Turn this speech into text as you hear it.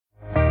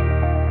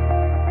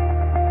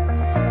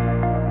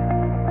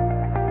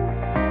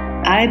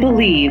I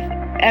believe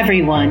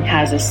everyone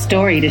has a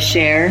story to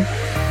share.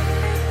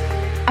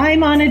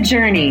 I'm on a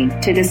journey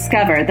to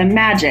discover the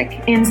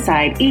magic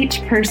inside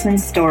each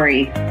person's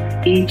story.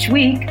 Each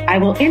week, I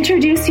will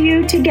introduce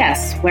you to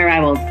guests where I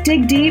will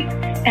dig deep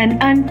and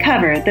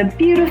uncover the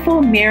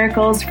beautiful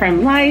miracles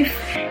from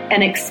life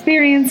and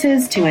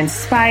experiences to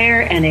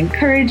inspire and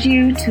encourage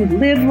you to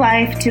live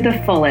life to the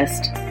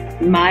fullest.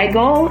 My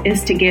goal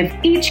is to give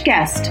each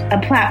guest a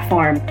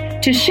platform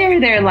to share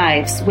their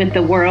lives with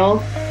the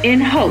world in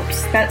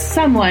hopes that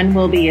someone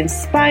will be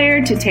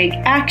inspired to take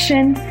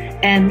action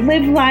and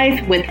live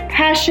life with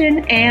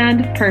passion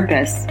and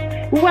purpose.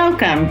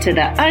 Welcome to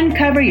the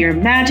Uncover Your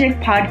Magic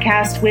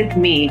podcast with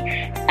me,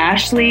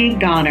 Ashley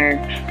Goner.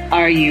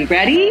 Are you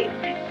ready?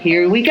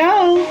 Here we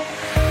go.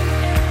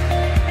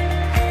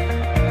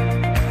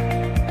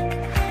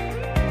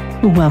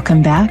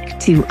 Welcome back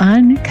to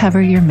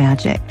Uncover Your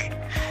Magic.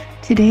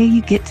 Today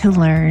you get to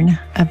learn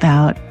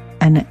about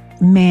a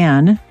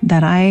man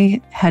that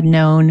I had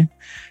known,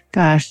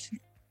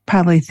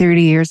 probably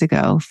 30 years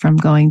ago from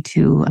going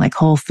to like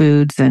Whole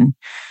Foods and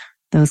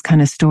those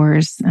kind of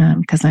stores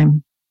because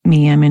I'm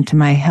into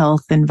my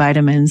health and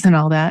vitamins and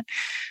all that.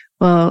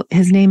 Well,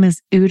 his name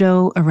is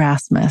Udo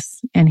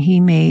Erasmus, and he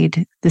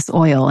made this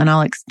oil, and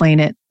I'll explain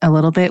it a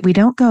little bit. We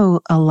don't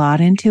go a lot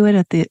into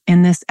it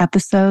in this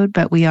episode,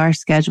 but we are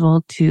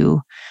scheduled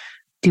to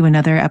do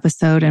another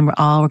episode, and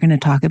all we're going to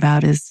talk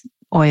about is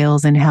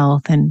oils and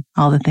health and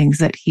all the things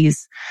that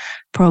he's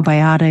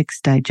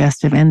probiotics,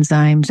 digestive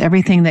enzymes,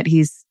 everything that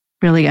he's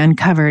really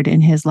uncovered in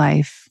his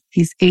life.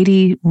 He's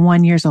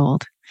 81 years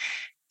old,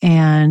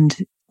 and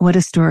what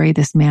a story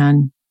this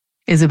man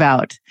is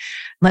about.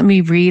 Let me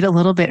read a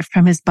little bit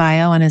from his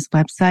bio on his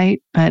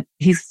website, but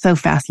he's so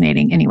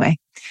fascinating anyway.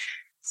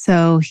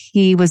 So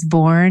he was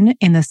born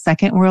in the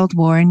Second World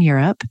War in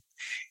Europe,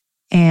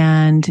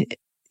 and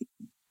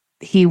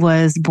he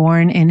was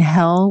born in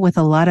hell with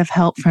a lot of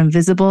help from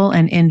visible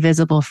and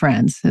invisible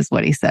friends, is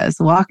what he says.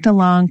 Walked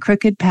along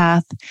crooked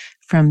path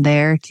from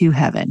there to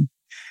heaven.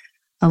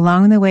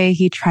 Along the way,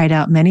 he tried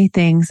out many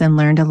things and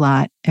learned a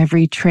lot.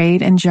 Every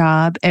trade and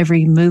job,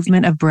 every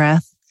movement of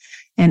breath,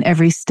 and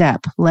every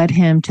step led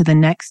him to the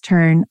next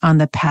turn on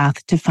the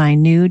path to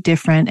find new,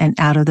 different, and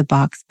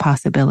out-of-the-box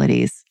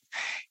possibilities.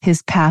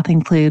 His path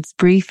includes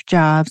brief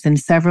jobs and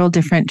several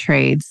different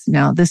trades.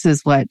 Now, this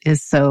is what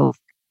is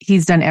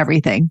he's done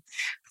everything.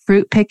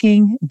 Fruit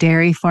picking,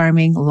 dairy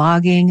farming,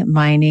 logging,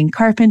 mining,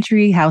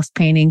 carpentry, house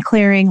painting,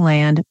 clearing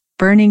land,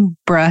 burning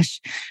brush,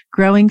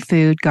 growing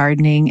food,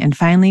 gardening, and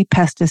finally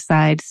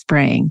pesticide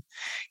spraying.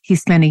 He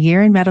spent a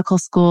year in medical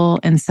school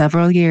and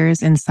several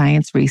years in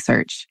science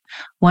research.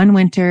 One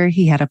winter,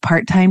 he had a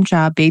part-time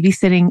job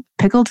babysitting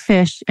pickled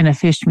fish in a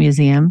fish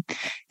museum,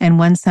 and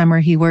one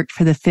summer he worked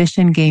for the Fish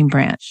and Game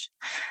Branch.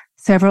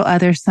 Several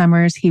other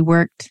summers, he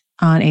worked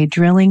on a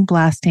drilling,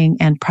 blasting,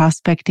 and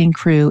prospecting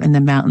crew in the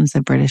mountains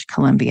of British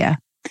Columbia.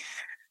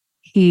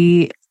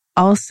 He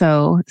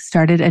also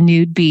started a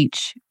nude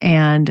beach,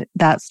 and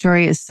that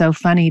story is so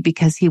funny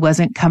because he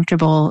wasn't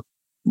comfortable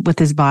with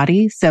his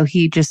body, so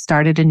he just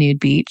started a nude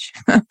beach.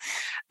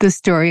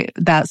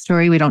 That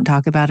story we don't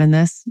talk about in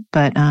this,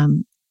 but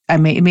it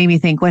made me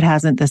think, what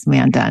hasn't this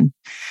man done?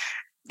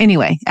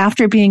 Anyway,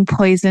 after being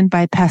poisoned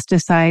by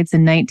pesticides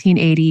in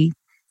 1980,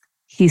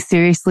 he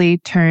seriously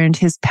turned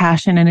his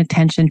passion and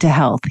attention to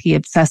health. He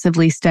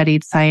obsessively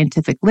studied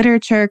scientific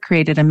literature,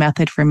 created a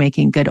method for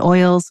making good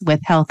oils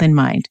with health in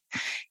mind.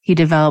 He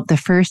developed the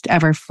first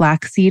ever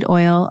flaxseed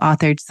oil,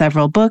 authored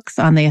several books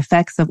on the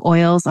effects of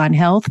oils on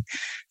health,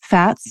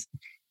 fats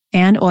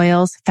and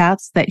oils,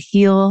 fats that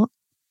heal,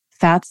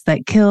 fats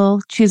that kill,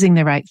 choosing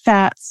the right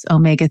fats,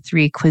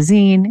 omega-3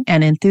 cuisine,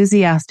 and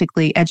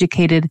enthusiastically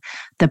educated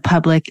the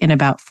public in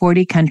about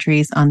 40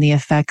 countries on the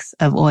effects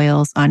of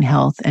oils on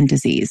health and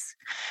disease.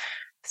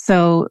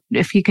 So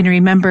if you can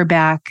remember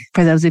back,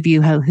 for those of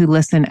you who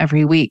listen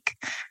every week,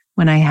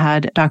 when I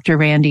had Dr.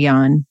 Randy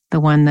on, the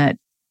one that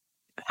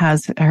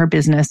has her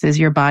business is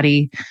Your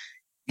Body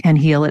Can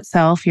Heal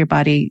Itself, Your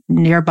Body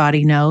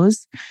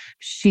Knows.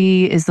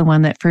 She is the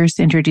one that first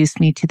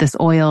introduced me to this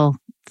oil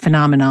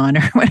phenomenon,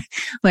 or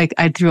like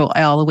I threw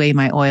all away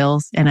my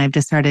oils, and I've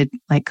just started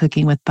like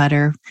cooking with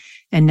butter.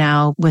 And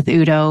now with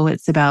Udo,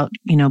 it's about,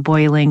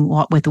 boiling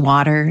with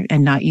water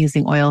and not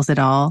using oils at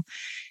all.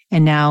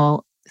 And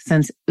now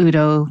since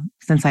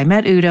I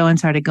met Udo and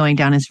started going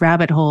down his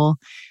rabbit hole,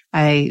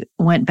 I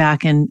went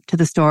back into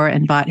the store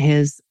and bought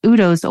his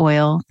Udo's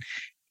oil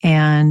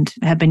and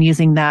have been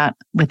using that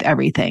with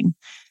everything.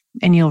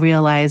 And you'll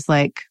realize,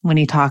 like, when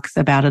he talks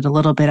about it a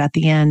little bit at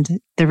the end,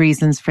 the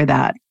reasons for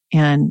that.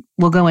 And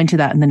we'll go into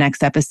that in the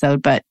next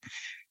episode, but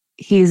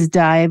he's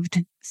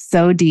dived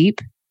so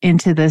deep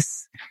into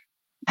this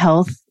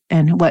health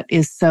and what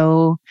is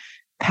so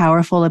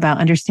powerful about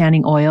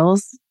understanding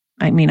oils.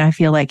 I mean, I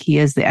feel like he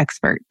is the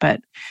expert, but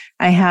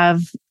I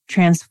have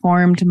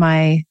transformed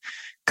my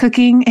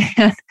cooking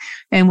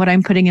and what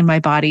I'm putting in my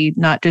body,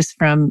 not just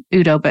from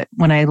Udo, but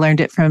when I learned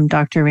it from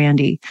Dr.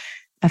 Randy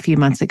a few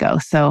months ago.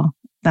 So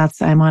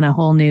I'm on a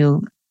whole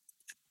new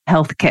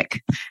health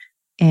kick.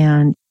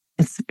 And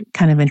it's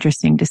kind of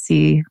interesting to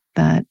see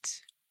that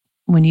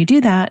when you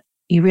do that,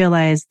 you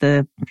realize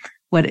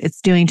what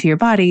it's doing to your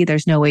body.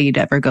 There's no way you'd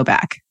ever go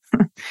back.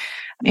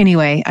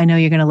 Anyway, I know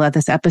you're going to love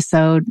this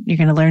episode. You're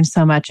going to learn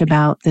so much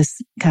about this,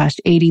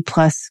 80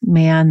 plus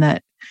man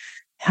that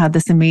had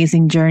this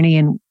amazing journey,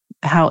 and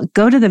how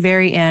go to the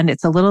very end.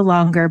 It's a little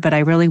longer, but I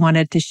really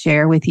wanted to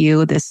share with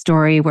you this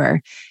story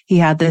where he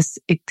had this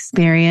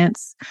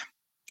experience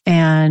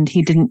and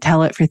he didn't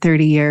tell it for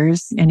 30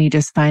 years. And he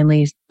just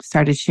finally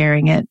started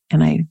sharing it.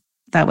 And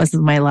that was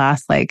my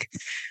last, I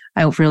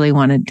really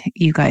wanted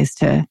you guys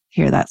to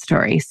hear that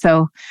story.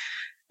 So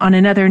on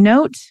another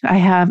note, I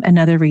have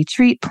another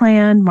retreat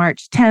planned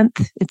March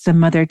 10th. It's a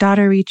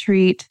mother-daughter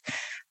retreat.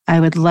 I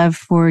would love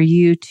for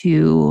you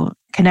to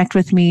connect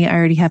with me. I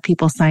already have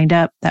people signed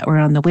up that were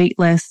on the wait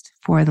list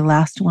for the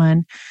last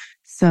one.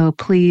 So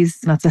please,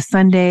 that's a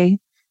Sunday.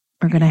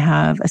 We're going to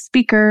have a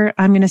speaker.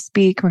 I'm going to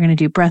speak. We're going to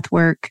do breath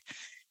work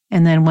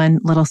and then one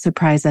little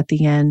surprise at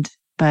the end.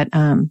 But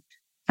I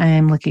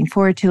am looking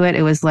forward to it.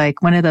 It was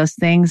like one of those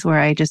things where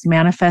I just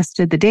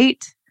manifested the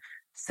date,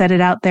 set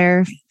it out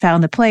there,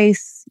 found the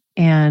place,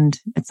 and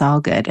it's all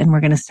good. And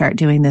we're going to start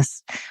doing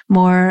this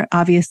more.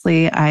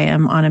 Obviously, I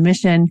am on a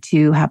mission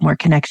to have more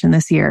connection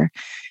this year.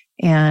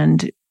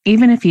 And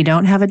even if you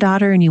don't have a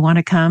daughter and you want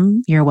to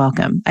come, you're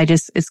welcome.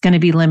 It's going to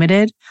be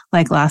limited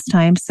like last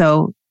time.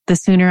 So the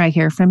sooner I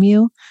hear from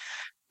you,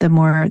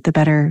 the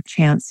better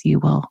chance you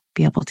will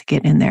be able to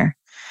get in there.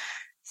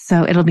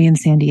 So it'll be in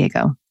San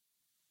Diego.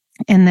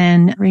 And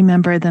then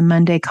remember the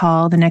Monday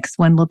call. The next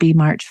one will be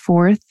March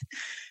 4th.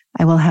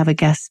 I will have a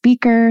guest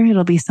speaker.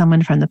 It'll be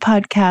someone from the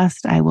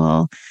podcast. I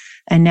will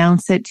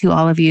announce it to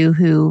all of you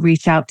who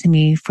reach out to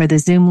me for the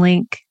Zoom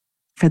link.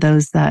 For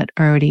those that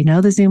already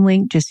know the Zoom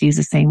link, just use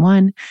the same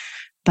one.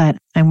 But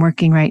I'm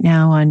working right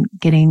now on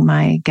getting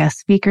my guest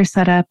speaker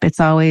set up. It's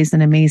always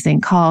an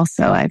amazing call.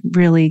 So I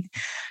really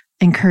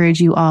encourage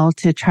you all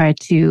to try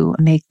to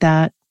make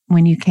that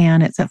when you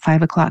can. It's at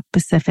 5:00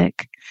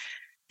 Pacific.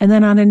 And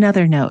then on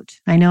another note,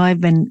 I know I've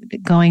been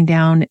going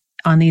down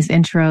on these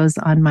intros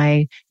on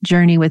my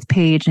journey with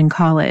Paige in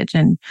college.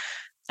 And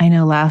I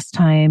know last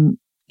time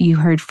you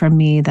heard from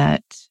me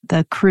that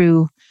the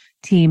crew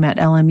team at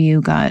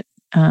LMU got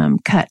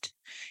cut.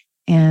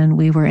 And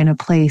we were in a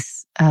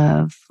place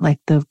of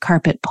the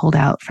carpet pulled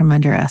out from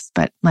under us.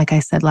 But like I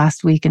said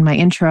last week in my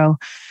intro,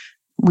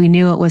 we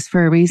knew it was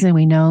for a reason.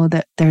 We know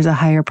that there's a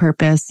higher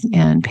purpose,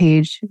 and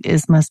Paige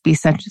must be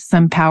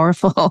some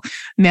powerful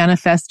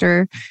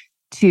manifester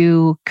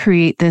to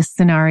create this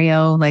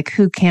scenario. Like,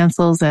 who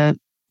cancels a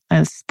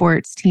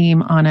sports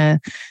team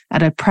at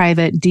a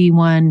private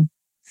D1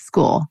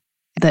 school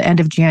the end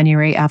of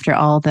January after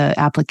all the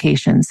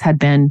applications had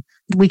been,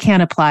 we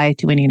can't apply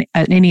to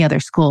any other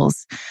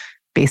schools,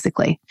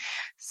 basically.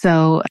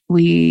 So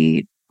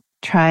we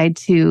tried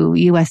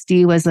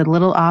USD was a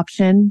little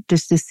option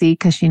just to see,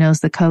 because she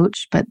knows the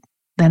coach. But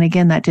then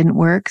again, that didn't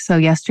work. So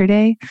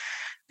yesterday,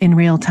 in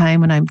real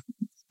time, when I'm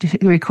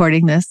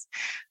recording this,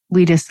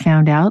 we just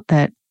found out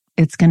that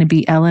it's going to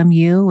be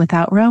LMU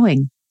without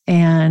rowing.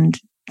 And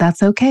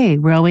that's okay.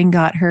 Rowing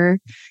got her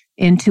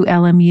into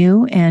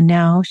LMU, and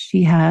now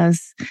she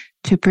has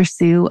to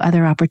pursue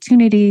other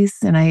opportunities.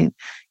 And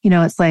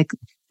it's like,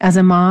 as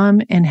a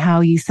mom, and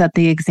how you set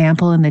the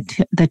example and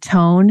the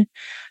tone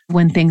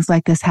when things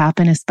like this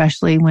happen,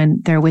 especially when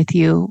they're with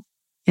you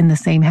in the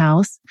same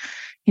house,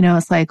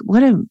 it's like,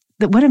 what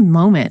a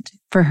moment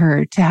for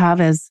her to have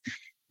as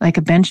like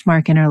a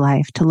benchmark in her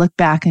life, to look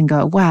back and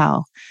go,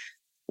 wow,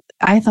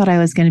 I thought I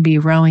was going to be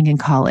rowing in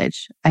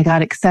college. I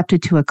got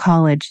accepted to a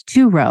college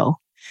to row,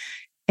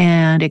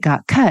 and it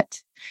got cut.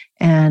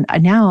 And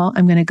now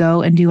I'm going to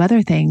go and do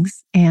other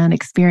things and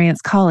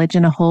experience college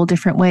in a whole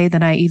different way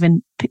than I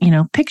even,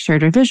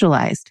 pictured or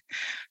visualized.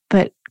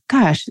 But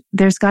gosh,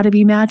 there's got to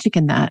be magic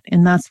in that.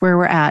 And that's where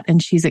we're at.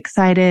 And she's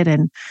excited,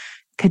 and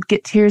could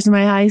get tears in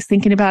my eyes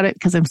thinking about it,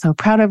 because I'm so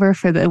proud of her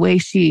for the way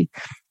she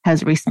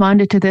has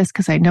responded to this,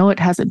 because I know it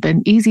hasn't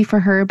been easy for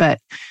her. But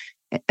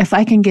if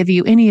I can give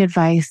you any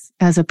advice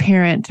as a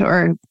parent,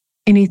 or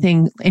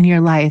anything in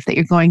your life that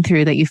you're going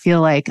through that you feel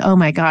like, oh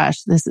my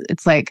gosh,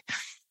 it's like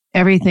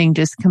everything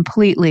just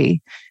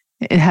completely,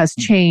 it has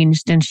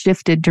changed and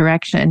shifted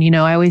direction.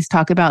 I always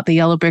talk about the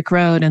yellow brick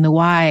road and the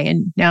why.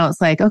 And now it's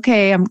like,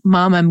 okay,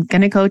 Mom, I'm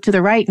going to go to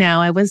the right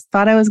now.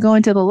 Thought I was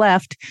going to the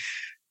left,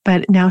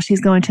 but now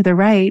she's going to the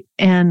right,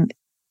 and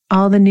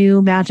all the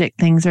new magic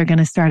things are going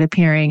to start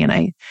appearing.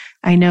 And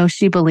I know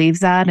she believes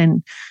that.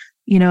 And,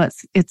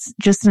 it's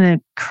just an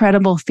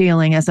incredible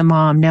feeling as a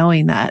mom,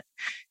 knowing that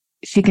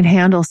she can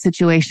handle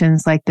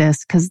situations like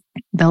this, because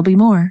there'll be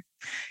more.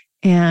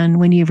 And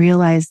when you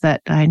realize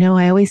that, I know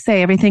I always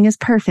say everything is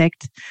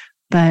perfect,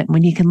 but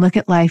when you can look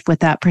at life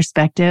with that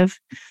perspective,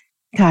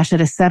 gosh,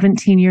 at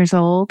 17 years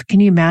old, can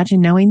you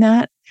imagine knowing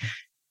that?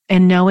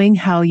 And knowing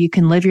how you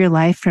can live your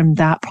life from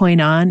that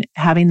point on,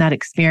 having that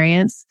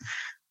experience.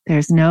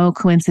 There's no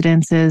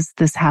coincidences.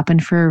 This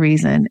happened for a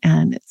reason.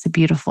 And it's a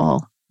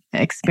beautiful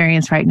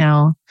experience right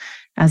now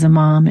as a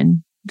mom,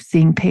 and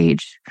seeing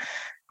Paige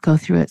go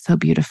through it so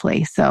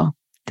beautifully. So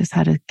just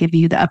had to give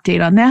you the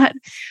update on that.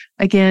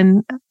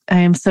 Again, I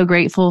am so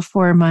grateful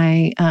for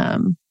my,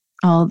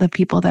 all the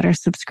people that are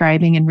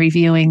subscribing and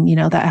reviewing.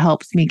 That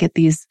helps me get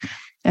these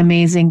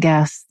amazing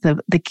guests.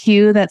 The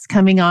queue that's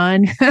coming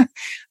on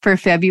for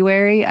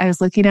February, I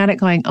was looking at it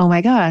going, oh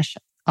my gosh,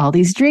 all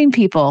these dream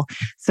people.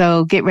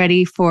 So get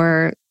ready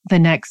for the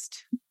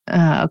next,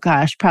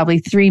 probably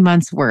 3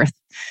 months worth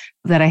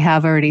that I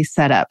have already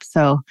set up.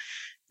 So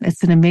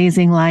it's an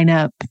amazing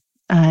lineup.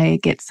 I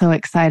get so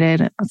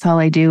excited. That's all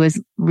I do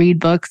is read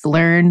books,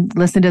 learn,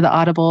 listen to the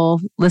Audible,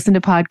 listen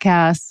to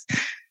podcasts.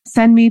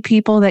 Send me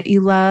people that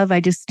you love.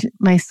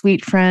 My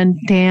sweet friend,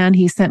 Dan,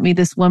 he sent me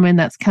this woman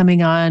that's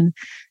coming on.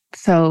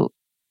 So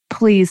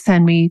please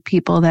send me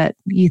people that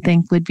you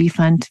think would be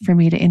fun for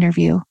me to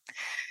interview.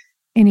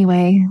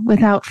 Anyway,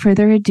 without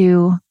further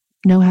ado,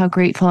 know how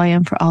grateful I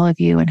am for all of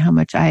you and how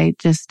much I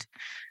just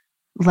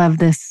love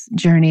this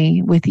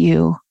journey with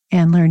you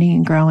and learning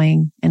and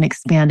growing and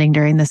expanding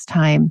during this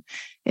time.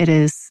 It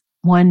is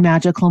one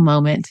magical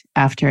moment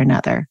after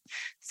another.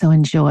 So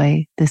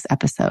enjoy this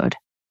episode.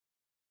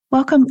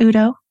 Welcome,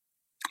 Udo.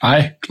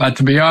 Hi, glad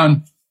to be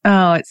on.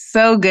 Oh, it's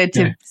so good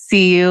to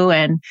see you.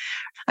 And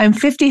I'm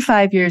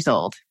 55 years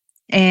old,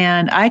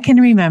 and I can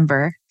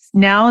remember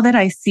now that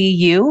I see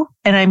you,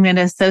 and I'm going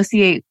to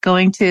associate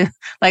going to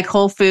like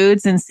Whole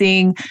Foods and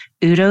seeing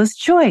Udo's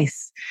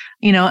Choice.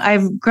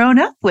 I've grown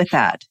up with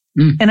that,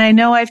 and I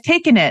know I've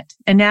taken it,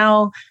 and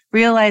now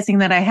realizing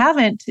that I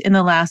haven't in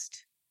the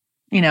last,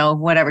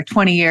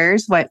 20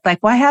 years.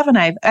 Why haven't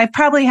I? I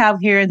probably have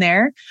here and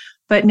there.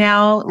 But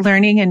now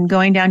learning and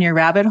going down your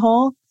rabbit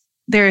hole,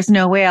 there is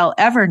no way I'll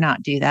ever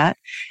not do that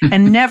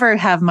and never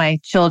have my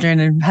children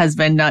and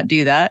husband not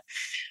do that.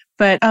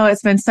 But,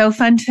 it's been so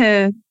fun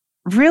to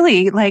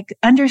really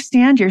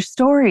understand your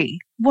story.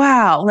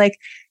 Wow.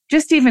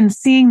 Just even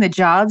seeing the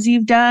jobs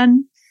you've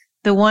done.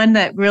 The one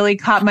that really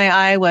caught my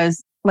eye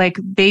was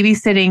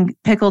babysitting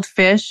pickled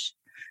fish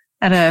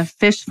at a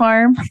fish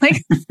farm.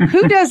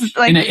 Who does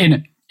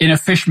In a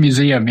fish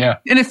museum, yeah.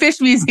 In a fish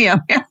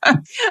museum, yeah.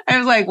 I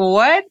was like,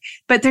 what?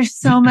 But there's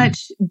so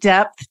much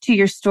depth to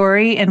your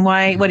story. And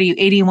why, what are you,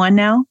 81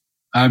 now?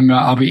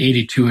 I'll be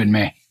 82 in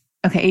May.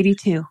 Okay,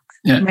 82.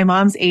 Yeah. My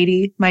mom's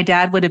 80. My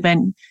dad would have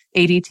been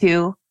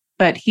 82,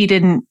 but he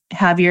didn't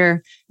have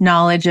your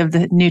knowledge of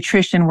the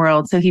nutrition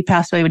world. So he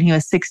passed away when he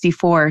was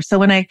 64. So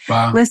when I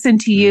listen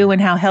to you and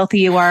how healthy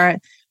you are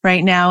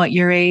right now at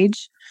your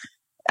age,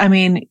 I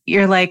mean,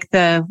 you're like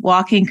the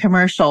walking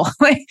commercial.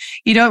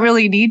 You don't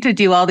really need to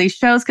do all these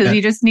shows because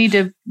you just need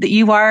to,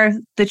 you are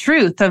the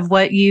truth of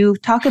what you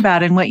talk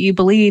about and what you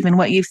believe and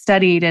what you've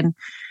studied. And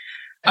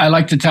I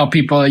like to tell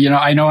people,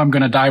 I know I'm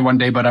going to die one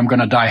day, but I'm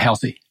going to die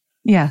healthy.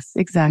 Yes,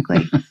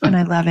 exactly. And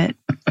I love it.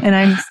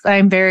 And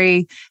I'm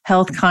very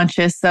health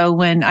conscious. So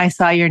when I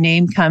saw your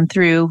name come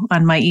through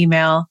on my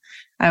email,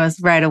 I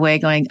was right away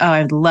going, oh,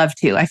 I'd love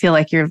to. I feel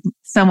like you're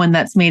someone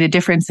that's made a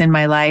difference in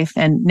my life.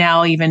 And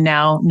even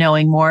now,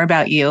 knowing more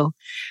about you,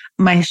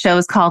 my show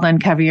is called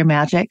Uncover Your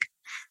Magic.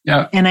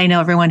 Yeah. And I know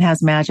everyone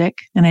has magic,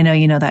 and I know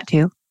you know that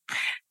too.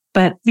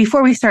 But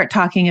before we start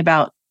talking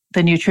about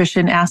the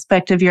nutrition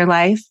aspect of your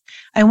life,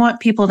 I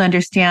want people to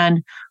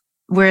understand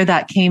where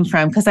that came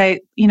from. Because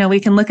we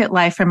can look at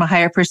life from a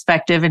higher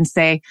perspective and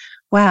say,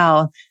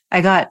 wow, I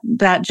got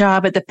that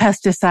job at the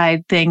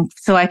pesticide thing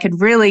so I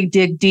could really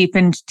dig deep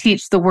and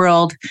teach the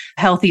world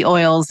healthy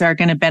oils are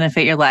going to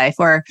benefit your life.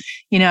 Or,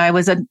 I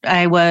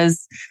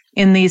was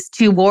in these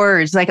 2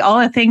 wars, all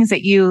the things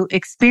that you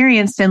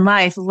experienced in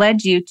life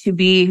led you to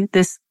be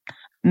this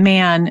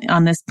man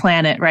on this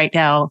planet right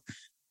now.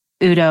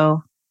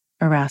 Udo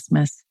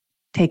Erasmus,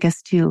 take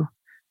us to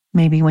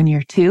maybe when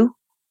you're 2,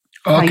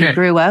 how you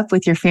grew up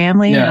with your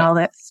family and all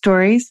that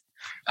stories.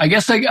 I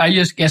guess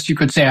you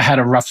could say I had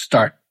a rough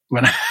start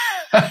when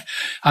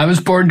I was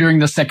born during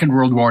the Second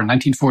World War in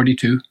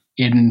 1942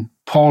 in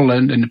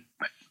Poland, in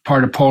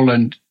part of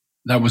Poland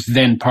that was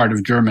then part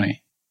of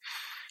Germany,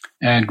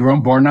 and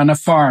born on a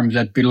farm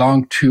that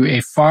belonged to a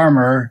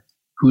farmer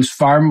whose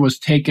farm was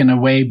taken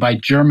away by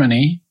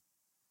Germany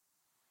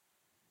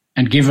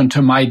and given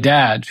to my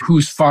dad,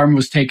 whose farm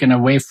was taken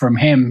away from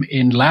him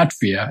in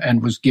Latvia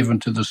and was given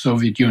to the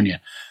Soviet Union.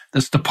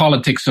 That's the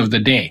politics of the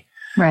day.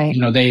 Right.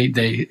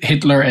 They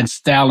Hitler and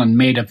Stalin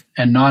made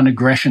a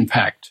non-aggression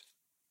pact,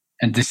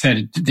 and they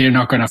said they're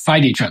not going to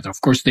fight each other. Of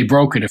course, they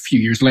broke it a few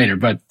years later,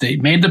 but they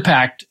made the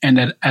pact, and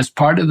that as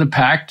part of the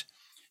pact,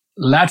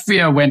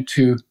 Latvia went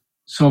to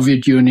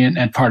Soviet Union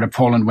and part of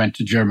Poland went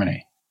to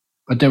Germany.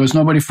 But there was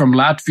nobody from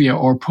Latvia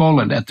or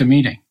Poland at the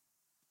meeting.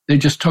 They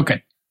just took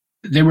it.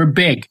 They were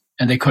big,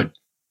 and they couldn't.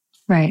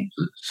 Right.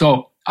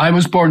 So I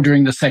was born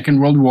during the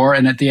Second World War,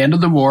 and at the end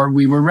of the war,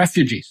 we were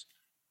refugees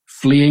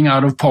fleeing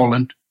out of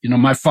Poland.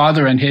 My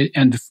father and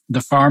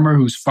the farmer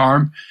whose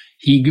farm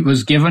he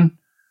was given,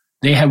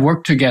 they had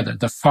worked together.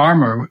 The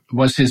farmer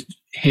was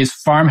his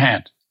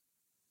farmhand.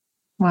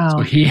 Wow. So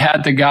he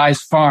had the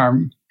guy's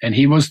farm and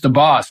he was the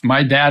boss.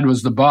 My dad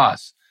was the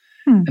boss.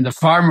 And the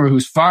farmer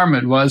whose farm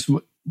it was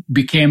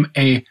became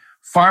a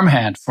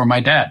farmhand for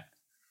my dad.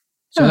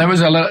 So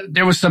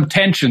there was some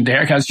tension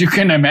there, as you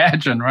can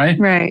imagine, right?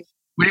 Right.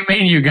 What do you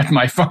mean you get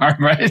my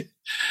farm, right?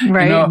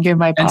 Right. Give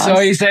my boss. And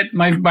so he said,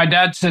 my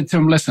dad said to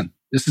him, listen,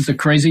 this is a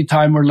crazy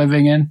time we're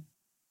living in.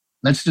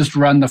 Let's just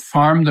run the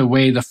farm the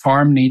way the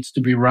farm needs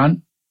to be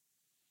run.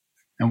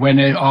 And when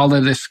all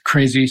of this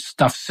crazy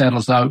stuff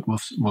settles out,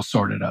 we'll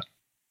sort it out.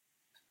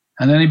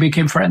 And then they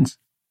became friends.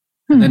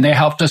 And then they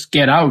helped us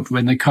get out.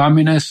 When the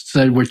communists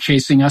were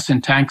chasing us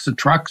in tanks and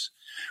trucks,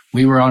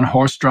 we were on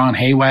horse-drawn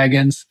hay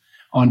wagons,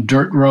 on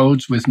dirt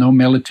roads with no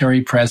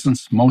military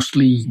presence,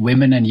 mostly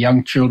women and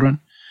young children,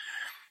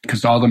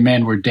 because all the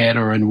men were dead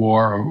or in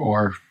war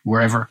or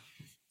wherever.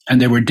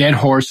 And there were dead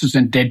horses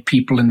and dead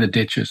people in the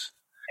ditches.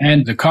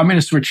 And the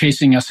communists were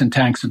chasing us in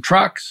tanks and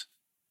trucks.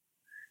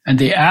 And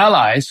the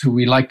Allies, who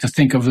we like to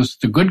think of as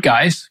the good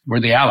guys, were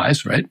the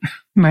Allies, right?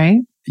 Right.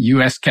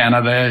 US,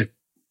 Canada,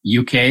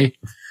 UK.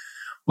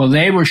 Well,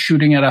 they were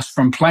shooting at us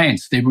from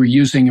planes. They were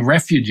using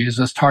refugees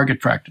as target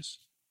practice.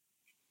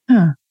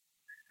 Huh.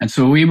 And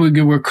so we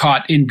were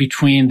caught in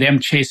between them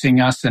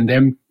chasing us and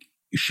them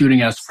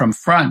shooting us from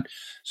front.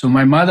 So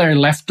my mother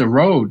left the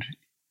road,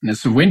 and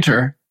it's the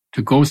winter,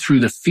 to go through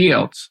the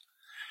fields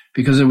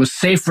because it was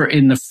safer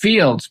in the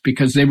fields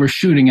because they were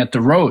shooting at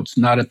the roads,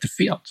 not at the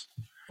fields.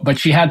 But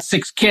she had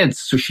 6 kids,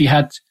 so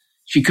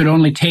she could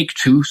only take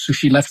 2, so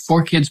she left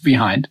 4 kids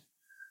behind.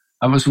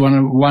 I was one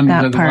of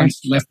the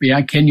ones left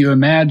behind. Can you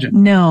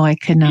imagine? No, I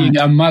could not. Being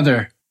a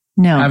mother.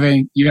 No.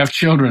 You have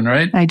children,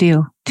 right? I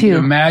do, too. Can you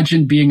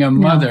imagine being a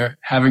mother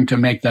having to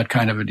make that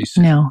kind of a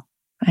decision? No,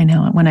 I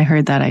know. When I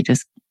heard that, I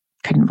just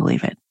couldn't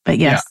believe it. But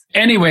yes.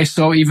 Yeah. Anyway,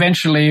 so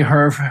eventually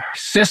her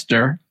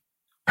sister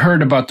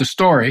heard about the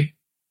story,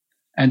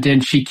 and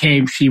then she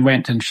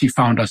went and she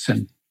found us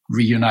and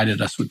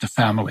reunited us with the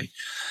family.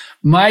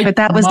 But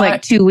that was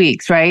like 2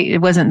 weeks, right? It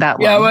wasn't that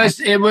long. Yeah,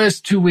 it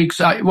was 2 weeks.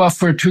 For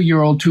a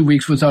 2-year-old, 2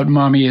 weeks without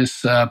mommy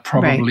is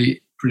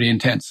probably pretty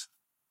intense.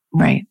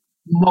 Right.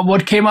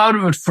 What came out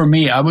of it for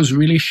me, I was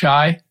really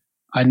shy.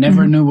 I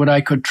never knew what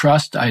I could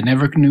trust. I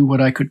never knew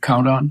what I could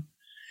count on.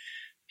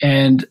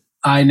 And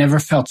I never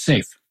felt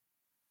safe.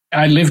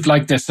 I lived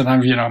like this,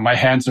 and my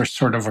hands are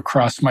sort of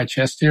across my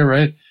chest here,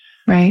 right?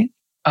 Right.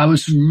 I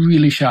was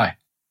really shy.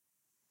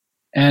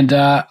 And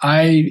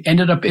I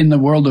ended up in the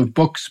world of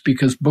books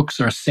because books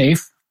are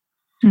safe.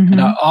 Mm-hmm.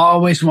 And I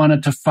always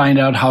wanted to find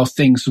out how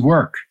things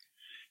work.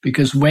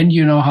 Because when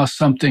you know how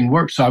something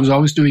works, so I was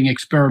always doing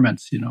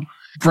experiments,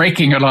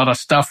 breaking a lot of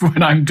stuff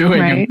when I'm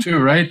doing them too,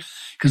 right?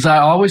 Because I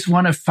always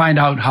want to find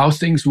out how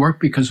things work,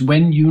 because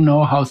when you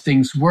know how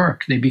things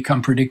work, they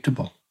become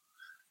predictable.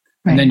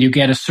 Right. And then you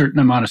get a certain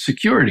amount of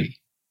security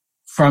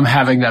from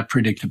having that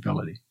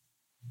predictability.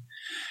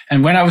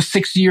 And when I was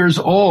 6 years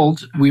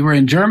old, we were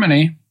in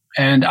Germany,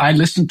 and I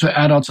listened to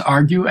adults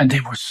argue, and they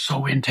were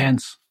so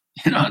intense.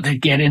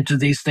 They'd get into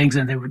these things,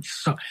 and they were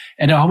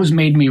and it always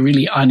made me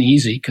really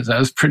uneasy because I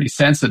was pretty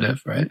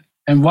sensitive, right?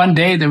 And one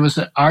day there was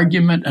an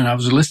argument, and I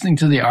was listening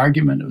to the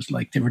argument. It was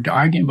like they were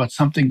arguing about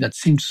something that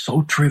seemed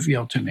so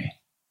trivial to me.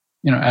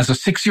 As a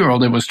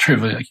 6-year-old, it was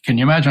trivial. Can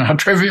you imagine how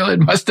trivial it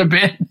must have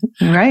been?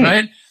 Right.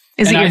 Right?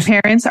 Is it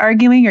your parents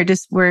arguing, or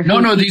just were?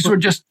 No, these were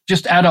just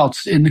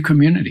adults in the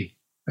community.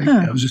 Right?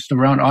 Huh. I was just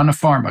around on a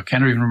farm. I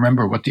can't even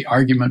remember what the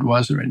argument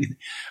was or anything.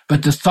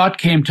 But the thought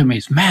came to me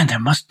is, man, there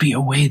must be a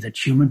way that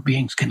human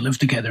beings can live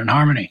together in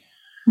harmony.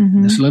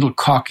 Mm-hmm. This little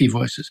cocky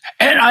voices.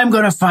 And I'm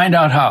going to find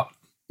out how,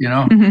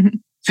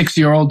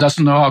 6-year-old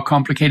doesn't know how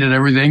complicated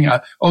everything.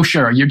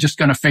 Sure, you're just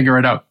going to figure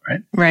it out,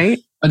 right? Right.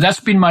 But that's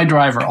been my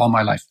driver all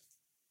my life.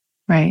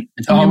 Right.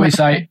 It's always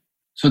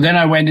So then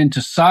I went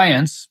into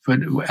science, but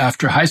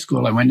after high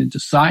school, I went into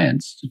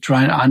science to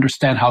try and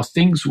understand how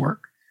things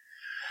work.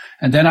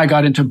 And then I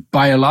got into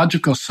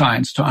biological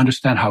science to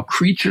understand how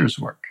creatures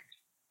work.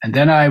 And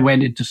then I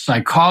went into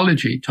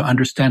psychology to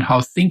understand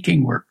how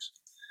thinking works.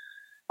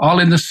 All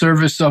in the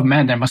service of,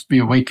 man, there must be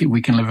a way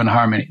we can live in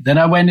harmony. Then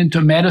I went into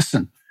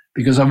medicine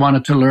because I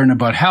wanted to learn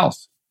about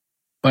health.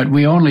 But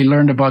we only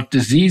learned about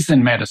disease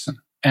in medicine.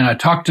 And I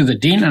talked to the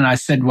dean and I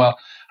said, well,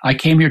 I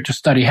came here to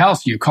study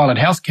health. You call it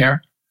healthcare,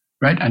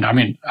 right? And I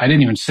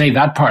didn't even say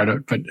that part of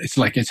it, but it's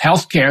like it's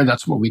healthcare.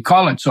 That's what we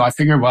call it. So I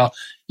figured, well,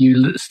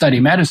 you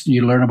study medicine,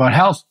 you learn about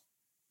health.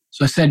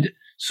 So I said,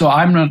 so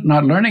I'm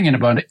not learning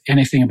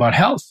anything about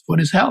health. What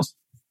is health?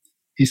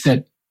 He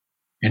said,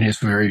 in his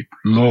very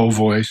low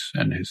voice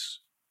and his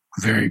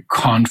very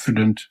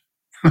confident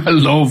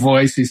low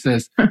voice, he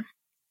says,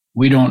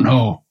 we don't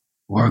know.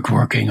 We're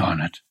working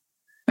on it.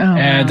 Oh,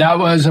 and wow. That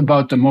was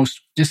about the most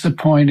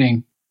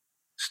disappointing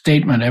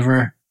statement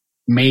ever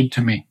made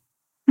to me.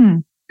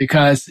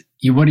 Because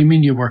what do you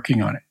mean you're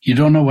working on it? You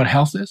don't know what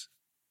health is?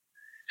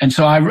 And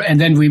so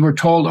and then we were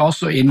told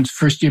also in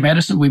first year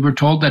medicine, we were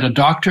told that a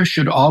doctor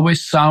should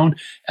always sound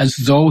as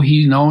though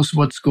he knows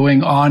what's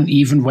going on,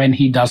 even when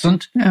he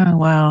doesn't. Oh,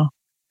 wow.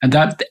 And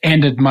that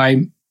ended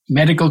my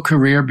medical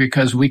career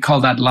because we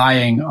call that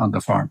lying on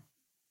the farm.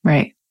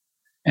 Right.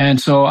 And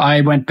so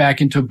I went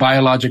back into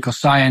biological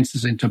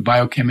sciences, into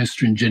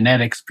biochemistry and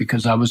genetics,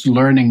 because I was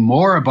learning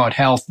more about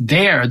health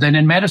there than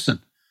in medicine.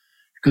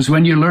 Because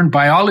when you learn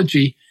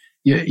biology,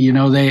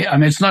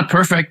 It's not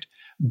perfect,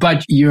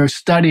 but you're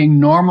studying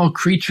normal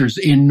creatures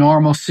in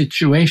normal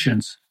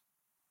situations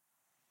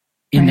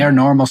in their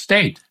normal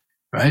state,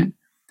 right?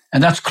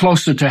 And that's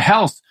closer to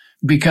health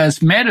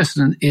because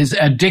medicine is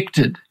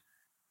addicted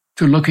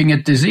to looking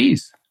at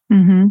disease.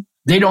 Mm-hmm.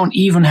 They don't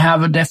even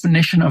have a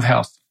definition of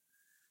health.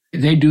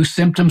 They do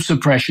symptom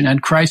suppression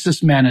and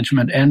crisis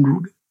management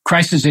and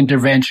crisis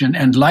intervention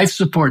and life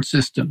support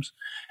systems.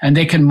 And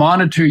they can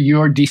monitor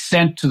your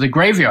descent to the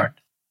graveyard.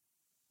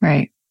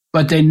 Right.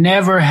 But they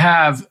never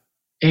have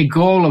a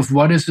goal of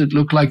what does it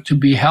look like to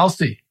be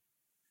healthy,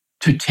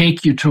 to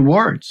take you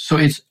towards. So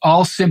it's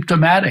all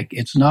symptomatic.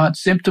 It's not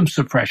symptom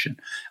suppression.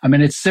 I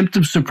mean, it's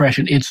symptom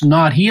suppression. It's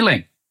not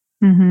healing.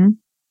 Mm-hmm.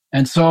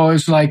 And so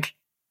it's like,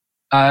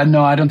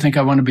 no, I don't think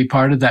I want to be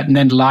part of that. And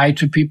then lie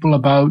to people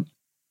about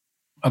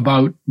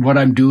what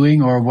I'm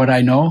doing or what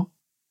I know,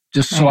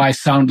 just so I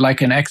sound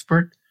like an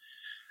expert.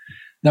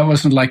 That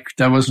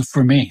wasn't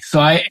for me.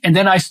 And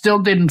then I still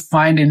didn't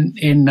find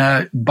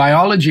in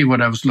biology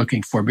what I was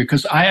looking for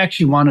because I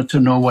actually wanted to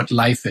know what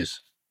life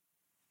is.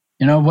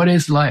 What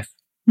is life?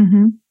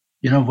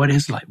 Mm-hmm. What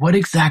is life? What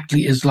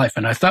exactly is life?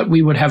 And I thought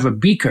we would have a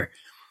beaker,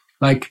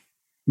 like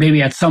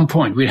maybe at some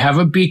point we'd have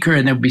a beaker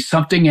and there'd be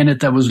something in it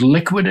that was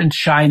liquid and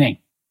shining.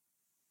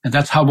 And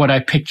that's what I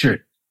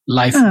pictured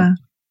life.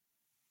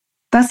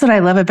 That's what I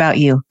love about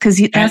you. Because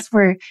that's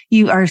where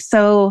you are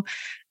so,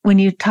 when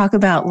you talk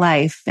about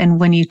life and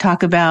when you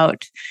talk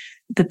about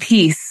the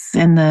peace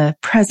and the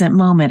present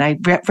moment, I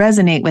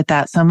resonate with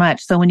that so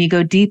much. So when you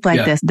go deep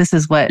like this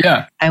is what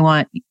I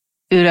want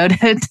Udo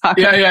to talk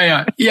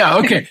about. Yeah,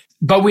 okay.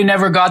 But we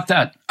never got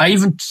that. I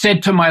even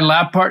said to my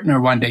lab partner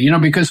one day,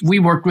 because we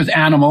worked with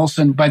animals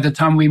and by the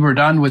time we were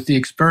done with the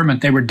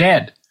experiment, they were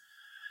dead.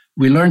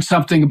 We learned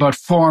something about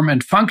form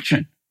and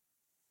function,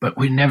 but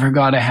we never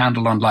got a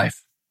handle on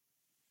life.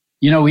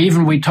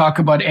 Even we talk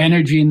about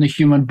energy in the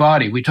human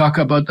body. We talk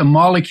about the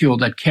molecule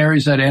that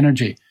carries that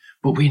energy,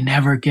 but we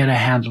never get a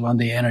handle on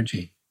the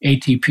energy.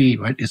 ATP,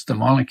 right, is the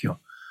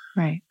molecule.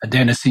 Right.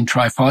 Adenosine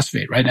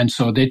triphosphate, right? And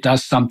so it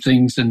does some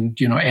things and,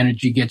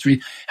 energy gets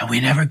and we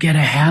never get a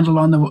handle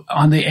on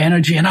the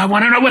energy. And I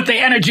want to know what the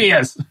energy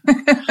is.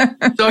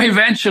 So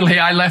eventually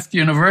I left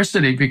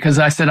university because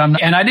I said,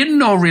 and I didn't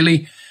know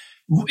really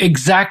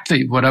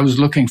exactly what I was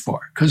looking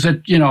for. Because,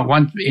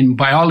 in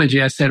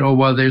biology, I said, oh,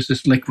 well, there's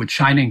this liquid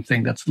shining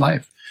thing that's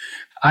life.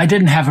 I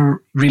didn't have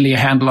really a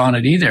handle on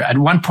it either. At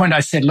one point, I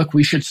said, look,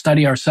 we should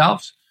study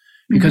ourselves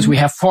because we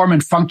have form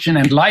and function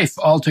and life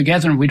all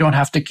together and we don't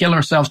have to kill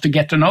ourselves to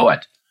get to know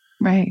it.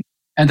 Right.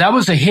 And that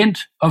was a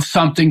hint of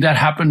something that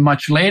happened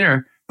much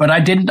later, but I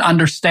didn't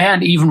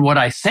understand even what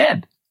I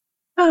said.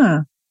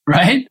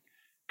 Right?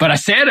 But I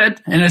said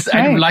it. And it's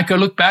I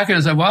look back and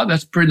I said, wow,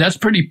 that's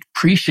pretty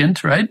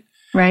prescient, right?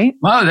 Right.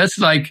 Wow, that's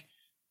like,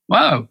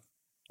 wow,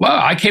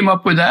 I came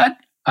up with that.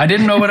 I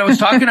didn't know what I was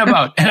talking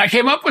about. And I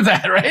came up with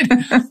that, right?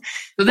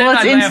 So then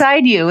it's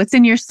inside you. It's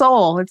in your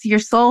soul. It's your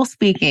soul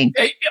speaking.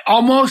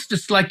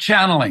 It's like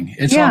channeling.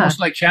 It's almost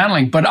like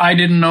channeling, but I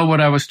didn't know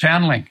what I was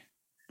channeling.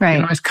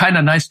 Right. It's kind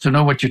of nice to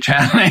know what you're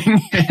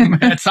channeling.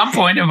 At some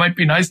point, it might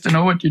be nice to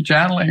know what you're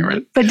channeling,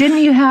 right? But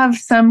didn't you have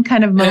some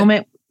kind of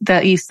moment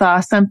that you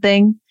saw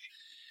something?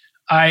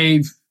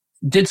 I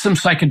did some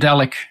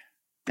psychedelic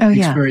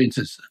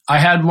experiences. I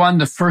had one.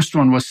 The first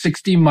one was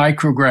 60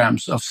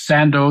 micrograms of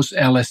Sandoz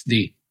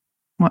LSD.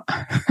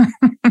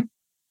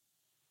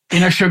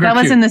 In a sugar cube. That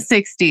was in the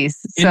 60s.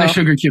 In the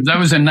sugar cube. That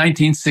was in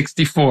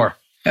 1964.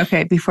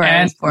 Okay, before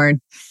I was born.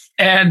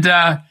 And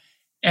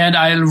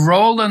I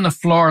rolled on the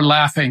floor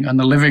laughing on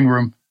the living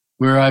room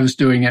where I was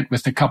doing it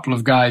with a couple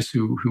of guys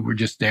who were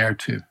just there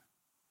to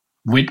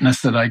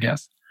witness it, I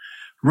guess.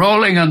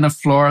 Rolling on the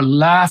floor,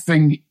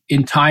 laughing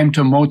in time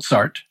to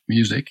Mozart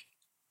music.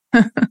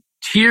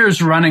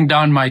 Tears running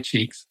down my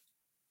cheeks.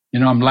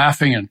 I'm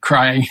laughing and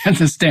crying at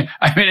the stand.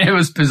 I mean, it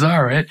was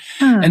bizarre, right?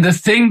 And the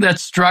thing that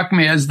struck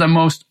me as the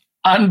most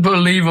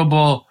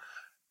unbelievable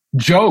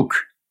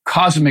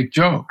cosmic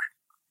joke,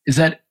 is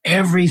that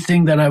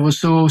everything that I was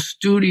so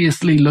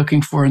studiously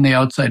looking for in the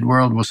outside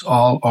world was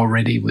all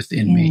already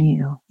within me.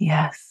 You.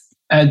 Yes.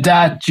 And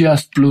that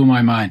just blew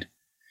my mind.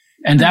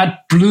 And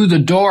that blew the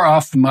door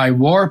off my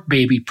war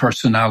baby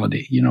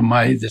personality,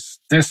 my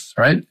this,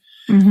 right?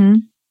 Mm-hmm.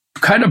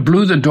 Kind of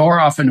blew the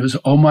door off and it was,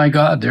 oh my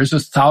God, there's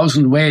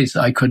 1,000 ways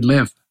I could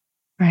live.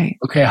 Right.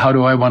 Okay, how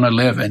do I want to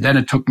live? And then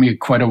it took me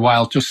quite a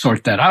while to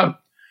sort that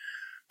out.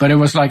 But it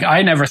was like,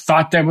 I never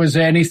thought there was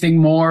anything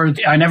more.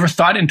 I never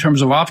thought in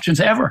terms of options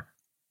ever.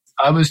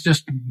 I was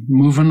just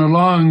moving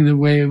along the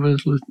way it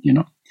was,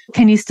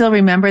 Can you still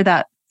remember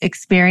that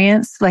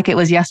experience like it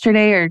was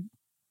yesterday, or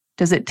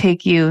does it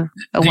take you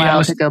a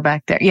while to go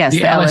back there? Yes,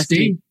 the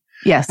LSD.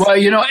 Yes. Well,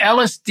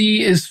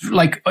 LSD is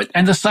like,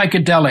 and the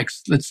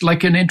psychedelics, it's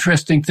like an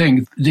interesting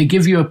thing. They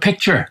give you a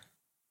picture,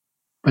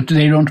 but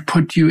they don't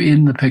put you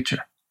in the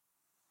picture.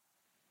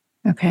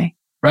 Okay.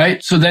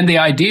 Right? So then the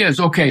idea is,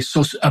 okay,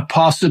 so a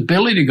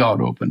possibility got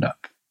opened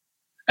up.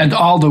 And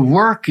all the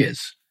work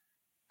is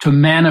to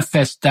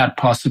manifest that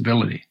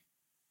possibility.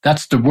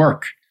 That's the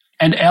work.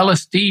 And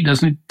LSD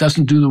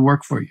doesn't do the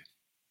work for you.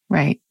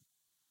 Right.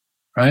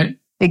 Right?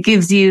 It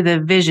gives you the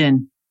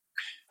vision.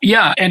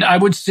 Yeah. And I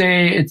would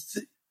say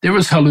there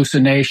was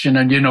hallucination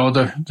and,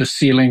 the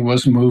ceiling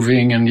was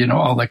moving and,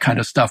 all that kind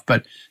of stuff.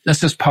 But that's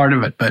just part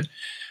of it.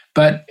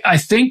 But I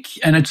think,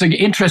 and it's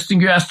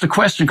interesting you asked the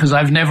question because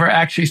I've never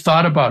actually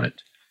thought about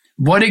it.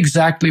 What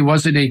exactly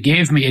was it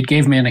gave me? It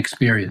gave me an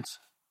experience.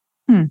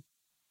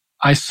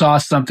 I saw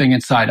something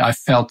inside. I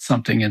felt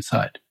something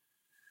inside.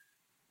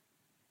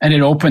 And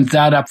it opened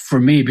that up for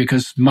me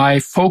because my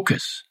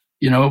focus,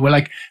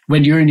 like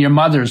when you're in your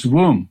mother's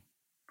womb,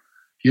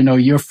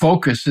 your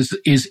focus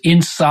is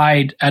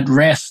inside at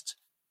rest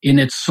in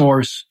its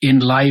source, in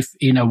life,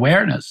 in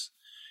awareness,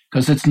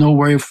 because it's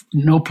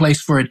no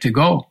place for it to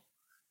go.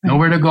 Right.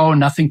 Nowhere to go,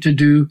 nothing to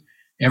do,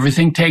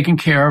 everything taken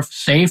care of,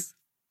 safe,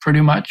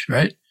 pretty much,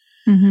 right?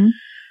 Mm-hmm.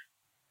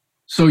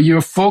 So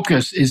your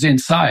focus is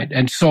inside.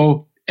 And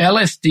so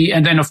LSD,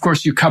 and then of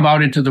course you come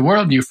out into the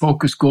world and your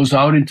focus goes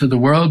out into the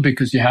world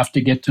because you have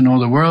to get to know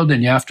the world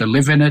and you have to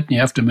live in it and you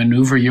have to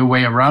maneuver your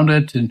way around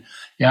it and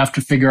you have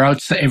to figure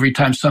out every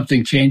time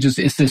something changes,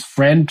 is this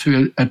friend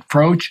to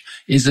approach?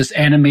 Is this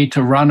enemy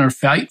to run or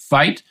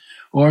fight?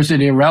 Or is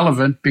it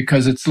irrelevant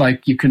because it's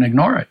like you can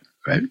ignore it,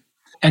 right?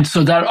 And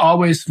so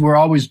we're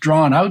always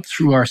drawn out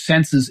through our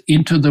senses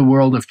into the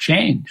world of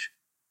change.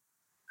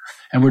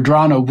 And we're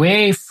drawn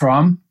away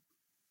from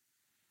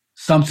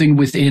something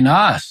within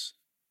us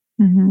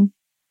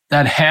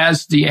that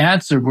has the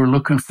answer we're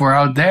looking for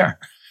out there.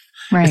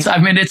 Right.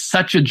 It's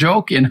such a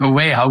joke in a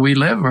way how we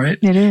live, right?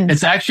 It is.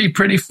 It's actually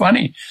pretty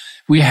funny.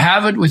 We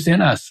have it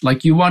within us.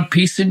 Like you want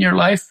peace in your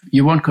life.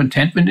 You want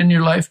contentment in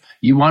your life.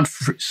 You want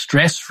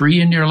stress-free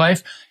in your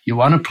life. You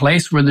want a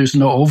place where there's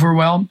no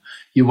overwhelm.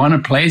 You want a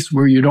place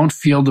where you don't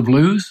feel the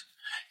blues.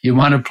 You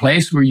want a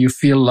place where you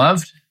feel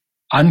loved,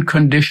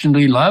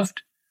 unconditionally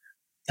loved.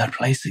 That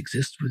place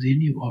exists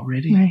within you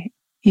already. Right.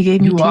 You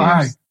gave me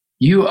tears.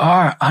 You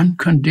are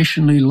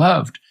unconditionally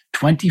loved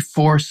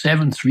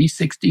 24/7,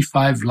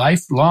 365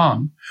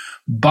 lifelong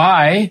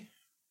by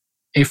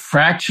a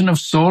fraction of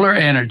solar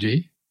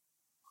energy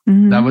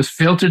that was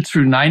filtered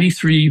through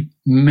 93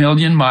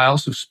 million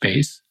miles of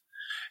space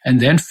and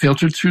then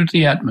filtered through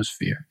the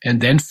atmosphere and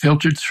then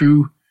filtered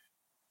through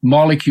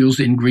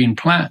molecules in green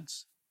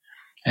plants.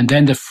 And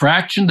then the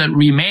fraction that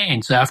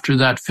remains after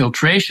that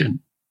filtration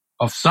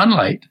of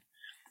sunlight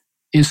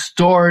is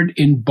stored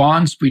in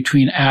bonds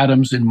between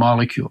atoms and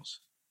molecules.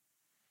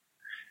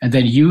 And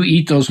then you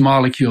eat those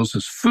molecules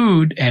as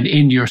food, and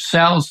in your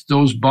cells,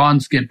 those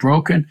bonds get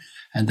broken,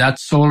 and that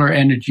solar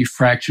energy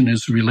fraction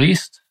is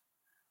released.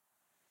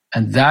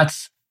 And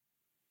that's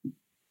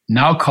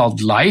now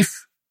called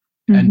life.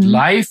 And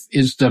life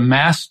is the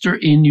master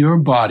in your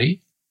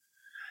body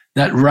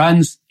that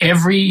runs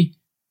every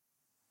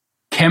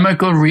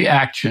chemical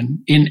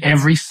reaction in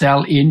every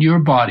cell in your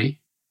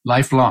body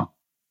lifelong.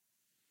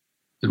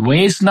 It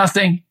weighs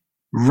nothing,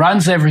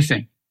 runs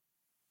everything,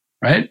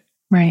 right?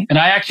 Right. And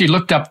I actually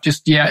looked up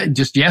just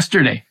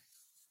yesterday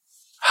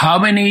how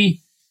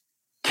many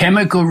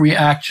chemical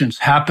reactions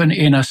happen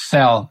in a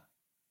cell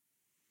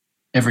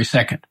every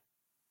second.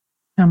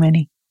 How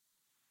many?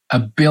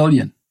 1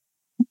 billion.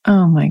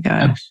 Oh my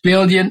gosh. 1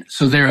 billion.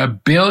 So there are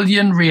 1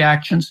 billion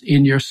reactions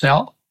in your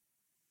cell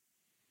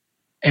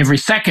every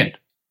second,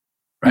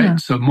 right? Yeah.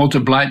 So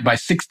multiplied by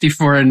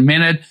 64 a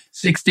minute,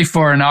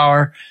 64 an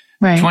hour,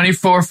 right.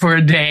 24 for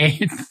a day,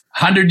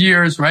 100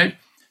 years, right?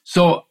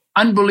 So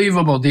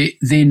unbelievable,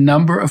 the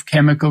number of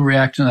chemical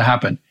reactions that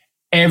happen.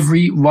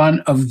 Every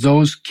one of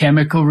those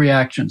chemical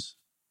reactions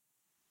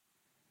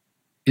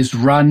is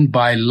run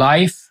by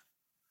life,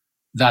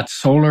 that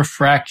solar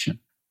fraction.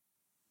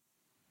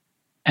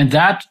 And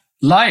that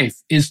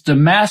life is the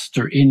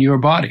master in your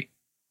body.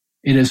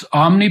 It is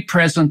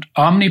omnipresent,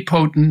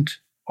 omnipotent,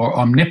 or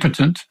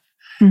omnipotent,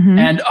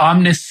 and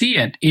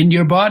omniscient in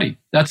your body.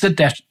 That's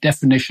the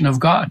definition of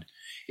God.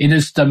 It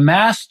is the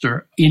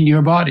master in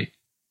your body.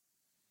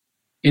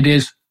 It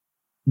is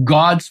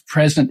God's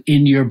present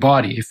in your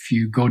body if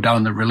you go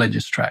down the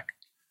religious track.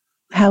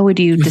 How would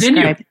you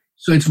describe it?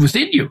 So it's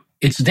within you.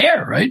 It's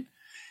there, right?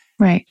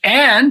 Right.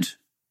 And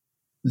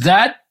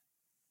that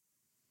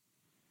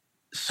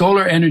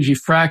solar energy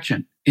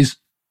fraction is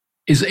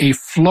a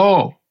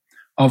flow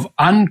of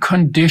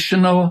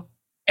unconditional,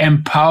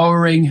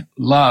 empowering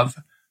love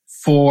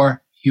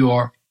for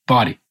your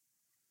body.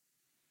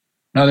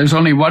 Now, there's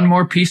only one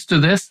more piece to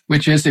this,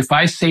 which is if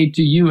I say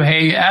to you,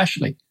 hey,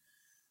 Ashley,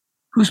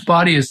 whose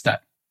body is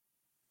that?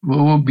 What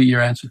will be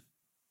your answer?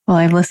 Well,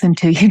 I've listened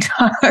to you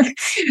talk.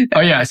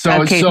 Oh, yeah.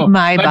 So,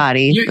 my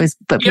body.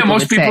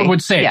 Most people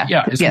would say,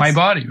 it's my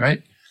body,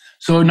 right?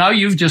 So now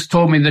you've just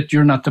told me that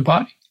you're not the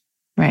body.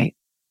 Right.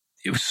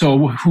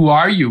 So who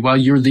are you? Well,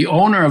 you're the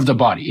owner of the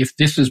body. If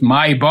this is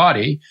my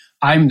body,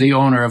 I'm the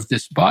owner of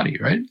this body,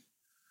 right?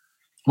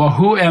 Well,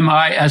 who am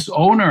I as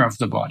owner of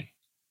the body?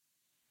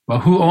 Well,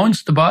 who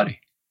owns the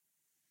body?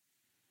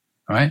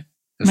 Right?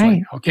 It's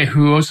like, okay,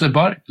 who owns the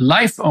body?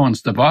 Life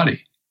owns the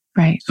body.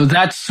 Right. So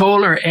that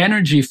solar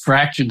energy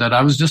fraction that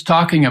I was just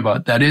talking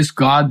about, that is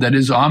God, that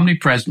is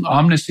omnipresent,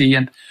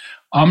 omniscient,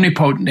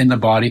 omnipotent in the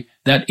body,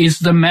 that is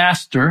the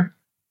master.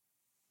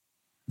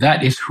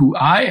 That is who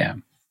I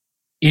am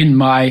in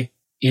my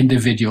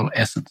individual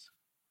essence.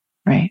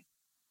 Right.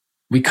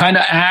 We kind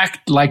of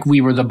act like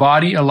we were the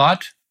body a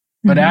lot,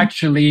 but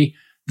actually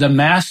the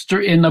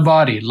master in the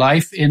body,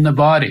 life in the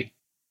body,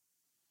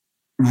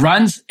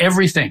 runs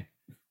everything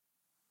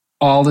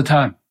all the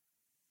time.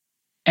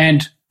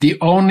 And the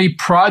only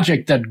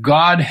project that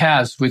God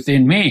has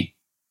within me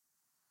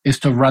is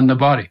to run the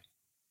body.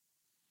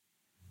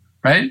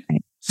 Right?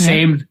 Right.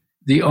 Same,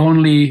 the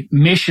only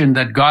mission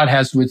that God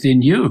has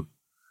within you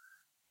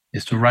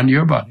is to run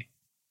your body.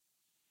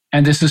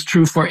 And this is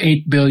true for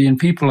 8 billion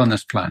people on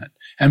this planet.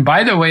 And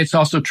by the way, it's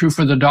also true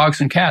for the dogs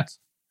and cats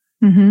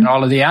and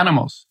all of the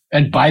animals.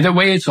 And by the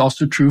way, it's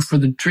also true for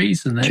the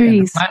trees and the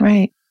planet.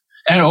 Right.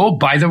 And oh,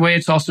 by the way,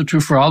 it's also true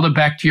for all the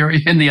bacteria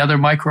and the other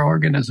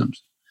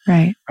microorganisms.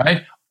 Right.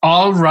 Right?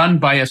 All run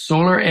by a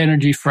solar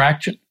energy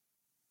fraction.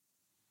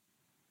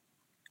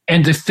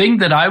 And the thing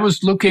that I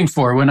was looking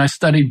for when I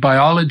studied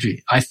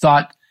biology, I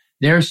thought,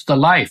 there's the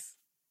life.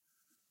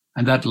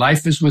 And that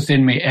life is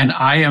within me. And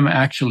I am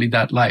actually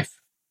that life.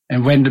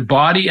 And when the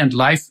body and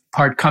life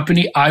part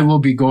company, I will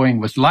be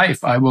going with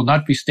life. I will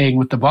not be staying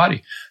with the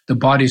body. The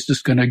body's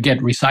just going to get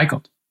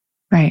recycled.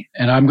 Right.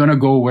 And I'm going to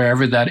go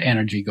wherever that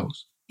energy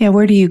goes. Yeah.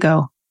 Where do you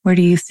go? Where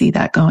do you see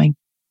that going?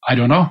 I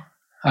don't know.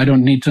 I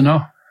don't need to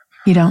know.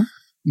 You don't?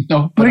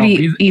 No. But Where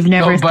do you've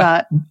never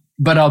thought?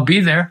 But I'll be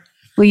there.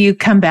 Will you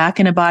come back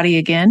in a body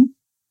again?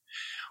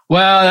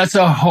 Well, that's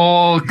a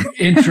whole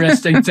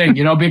interesting thing,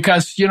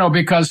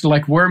 because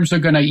like worms are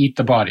going to eat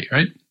the body,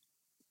 right?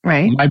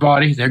 Right. My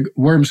body,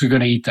 worms are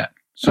going to eat that.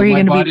 So are you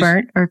going to be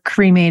burnt or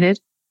cremated?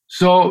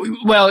 So,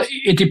 well,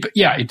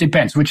 it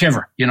depends,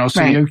 whichever,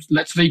 so right.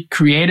 Let's say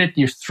create it,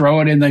 you throw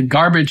it in the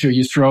garbage or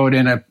you throw it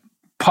in a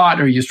pot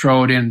or you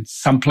throw it in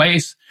some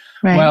place.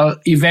 Right. Well,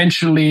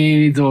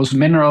 eventually those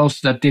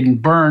minerals that didn't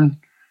burn,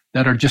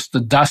 that are just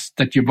the dust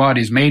that your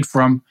body's made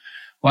from,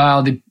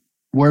 well, the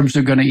worms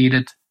are going to eat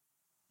it.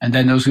 And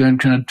then those are going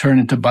to turn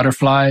into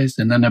butterflies.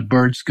 And then a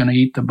bird's going to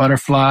eat the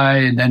butterfly.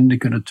 And then they're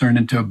going to turn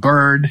into a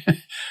bird,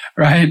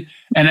 right?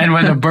 And then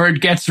when the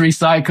bird gets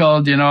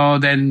recycled,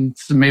 then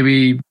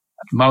maybe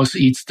mouse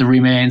eats the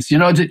remains,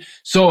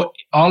 So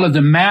all of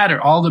the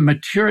matter, all the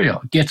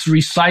material gets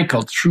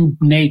recycled through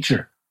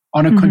nature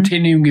on a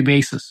continuing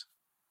basis.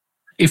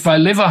 If I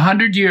live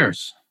 100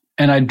 years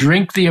and I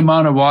drink the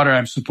amount of water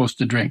I'm supposed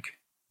to drink,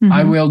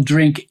 I will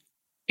drink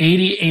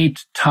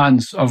 88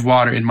 tons of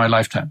water in my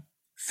lifetime.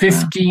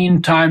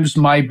 15 times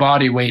my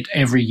body weight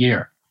every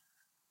year.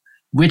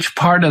 Which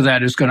part of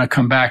that is going to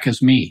come back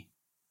as me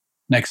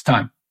next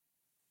time?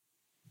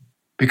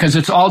 Because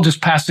it's all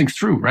just passing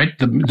through, right?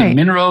 The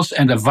minerals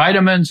and the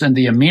vitamins and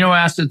the amino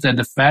acids and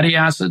the fatty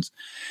acids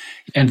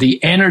and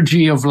the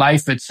energy of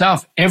life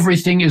itself.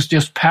 Everything is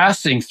just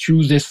passing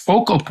through this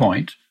focal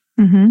point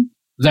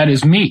that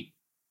is me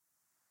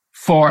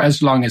for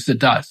as long as it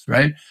does,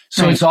 right?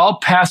 So it's all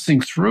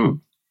passing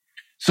through.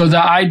 So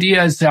the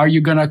idea is, are you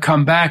going to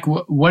come back?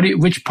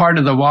 Which part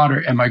of the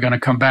water am I going to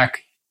come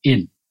back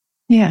in?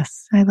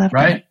 Yes, I love that.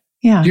 Right?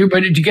 Yeah.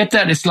 But did you get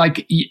that? It's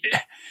like,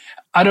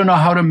 I don't know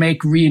how to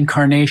make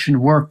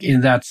reincarnation work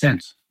in that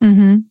sense.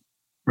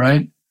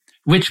 Right?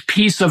 Which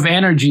piece of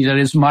energy that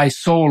is my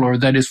soul or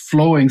that is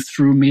flowing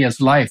through me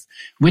as life,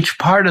 which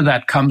part of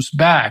that comes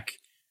back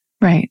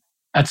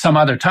at some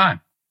other time?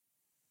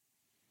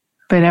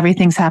 But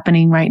everything's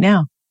happening right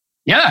now.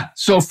 Yeah.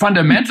 So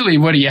fundamentally,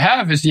 what you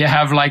have is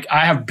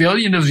I have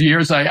billions of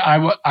years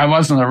I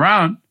wasn't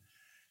around.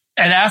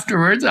 And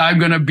afterwards, I'm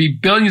going to be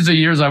billions of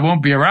years I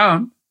won't be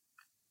around.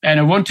 And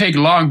it won't take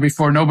long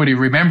before nobody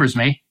remembers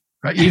me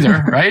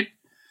either, right?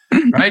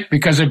 Right?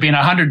 Because there've been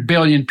 100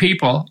 billion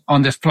people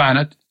on this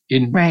planet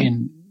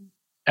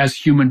as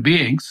human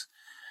beings,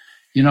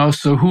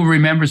 so who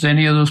remembers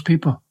any of those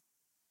people?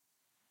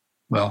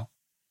 Well,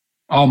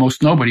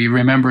 almost nobody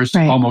remembers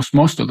almost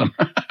most of them.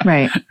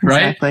 Right.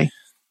 Exactly.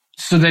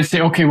 So they say,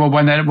 okay, well,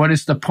 what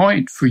is the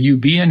point for you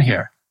being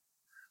here?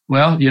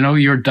 Well,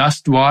 you're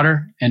dust,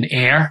 water, and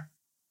air,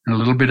 and a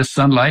little bit of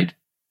sunlight,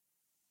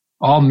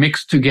 all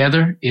mixed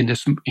together in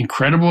this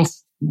incredible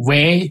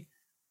way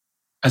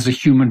as a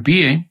human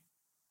being.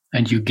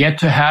 And you get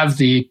to have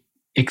the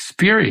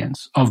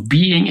experience of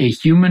being a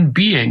human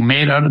being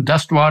made out of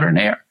dust, water, and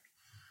air.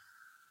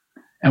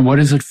 And what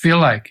does it feel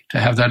like to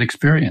have that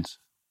experience?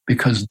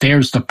 Because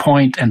there's the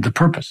point and the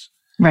purpose.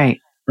 Right.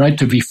 Right?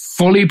 To be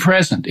fully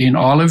present in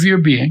all of your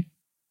being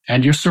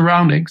and your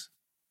surroundings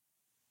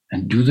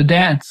and do the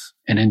dance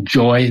and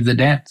enjoy the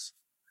dance.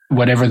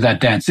 Whatever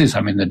that dance is.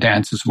 I mean, the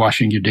dance is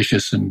washing your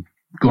dishes and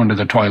going to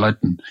the toilet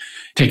and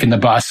taking the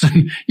bus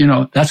and,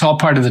 that's all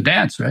part of the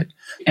dance, right?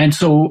 And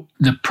so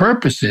the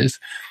purpose is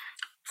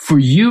for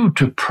you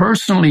to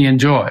personally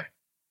enjoy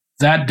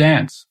that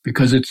dance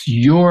because it's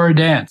your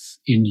dance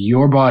in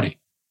your body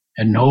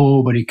and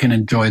nobody can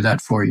enjoy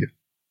that for you.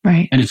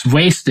 Right. And it's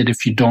wasted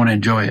if you don't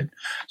enjoy it.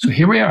 So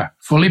here we are,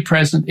 fully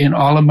present in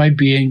all of my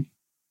being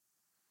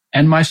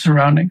and my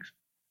surroundings.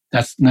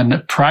 That's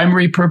the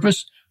primary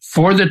purpose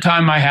for the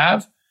time I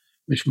have.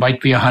 which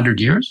might be 100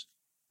 years,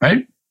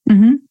 right?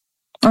 Mm-hmm.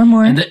 Or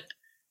more.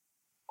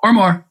 Or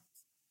more.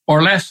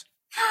 Or less.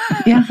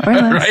 Yeah, or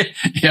less. Right?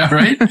 Yeah,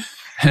 right?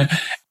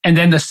 And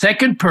then the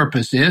second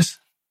purpose is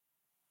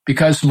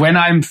because when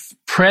I'm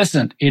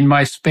present in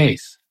my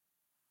space,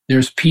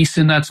 there's peace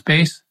in that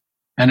space,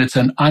 and it's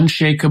an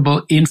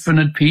unshakable,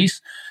 infinite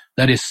peace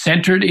that is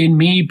centered in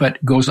me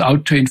but goes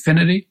out to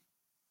infinity,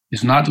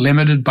 is not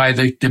limited by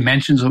the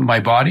dimensions of my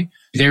body.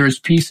 There is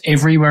peace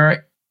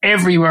everywhere,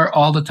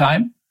 all the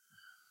time.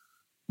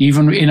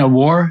 Even in a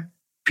war,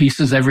 peace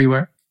is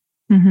everywhere,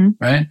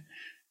 right?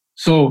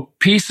 So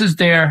peace is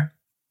there,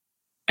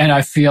 and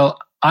I feel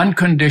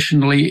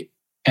unconditionally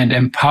and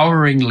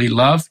empoweringly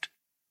loved.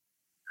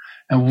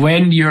 And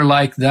when you're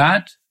like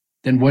that,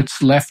 then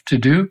what's left to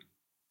do?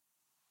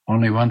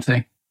 Only one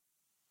thing.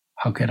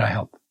 How can I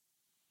help?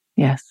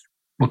 Yes.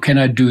 What can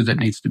I do that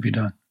needs to be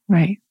done?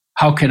 Right.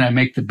 How can I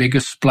make the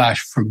biggest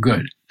splash for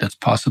good that's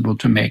possible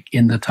to make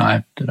in the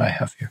time that I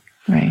have here?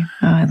 Right.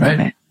 Oh, I love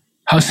it.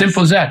 How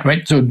simple is that,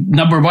 right? So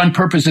number one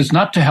purpose is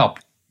not to help.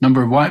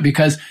 Number one,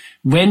 because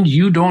when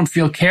you don't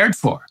feel cared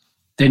for,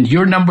 then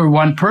your number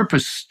one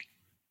purpose,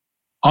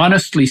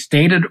 honestly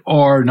stated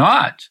or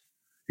not,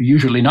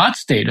 usually not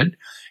stated,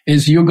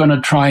 is you're going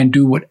to try and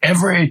do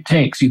whatever it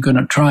takes. You're going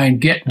to try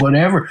and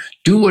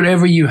do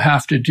whatever you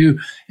have to do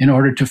in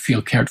order to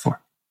feel cared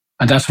for.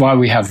 And that's why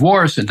we have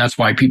wars, and that's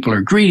why people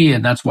are greedy,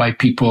 and that's why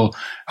people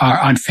are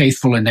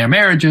unfaithful in their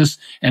marriages.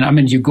 And I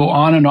mean, you go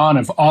on and on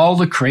of all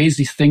the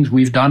crazy things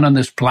we've done on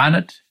this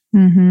planet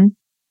in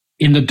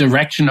the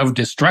direction of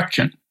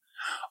destruction.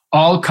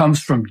 All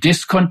comes from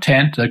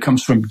discontent, that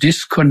comes from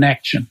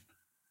disconnection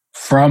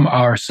from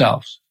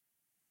ourselves.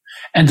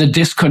 And the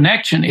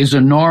disconnection is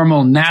a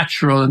normal,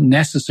 natural,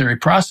 necessary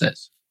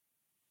process.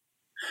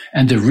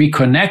 And the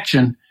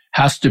reconnection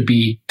has to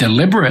be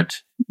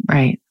deliberate.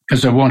 Right.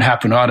 Because it won't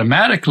happen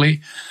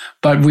automatically.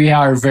 But we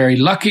are very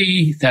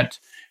lucky that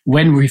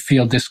when we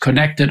feel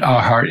disconnected,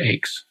 our heart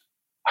aches.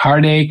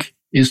 Heartache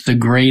is the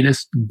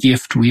greatest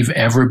gift we've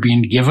ever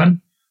been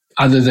given,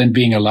 other than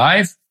being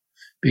alive.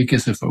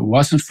 Because if it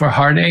wasn't for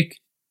heartache,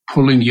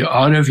 pulling you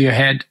out of your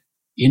head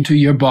into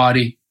your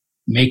body,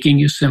 making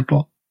you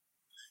simple,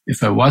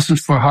 if it wasn't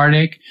for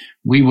heartache,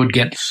 we would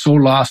get so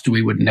lost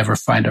we would never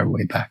find our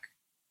way back.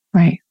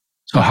 Right.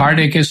 So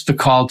heartache is the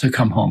call to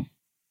come home.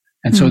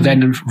 And so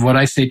then what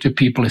I say to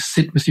people is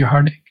sit with your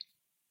heartache.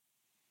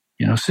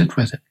 Sit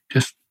with it.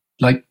 Just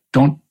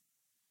don't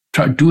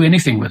try to do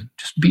anything with it.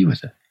 Just be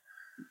with it.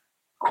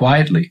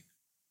 Quietly,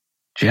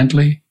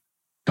 gently.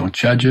 Don't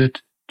judge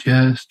it.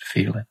 Just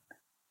feel it.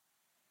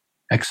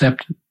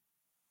 Accept it.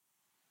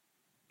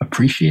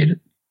 Appreciate it.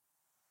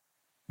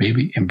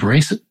 Maybe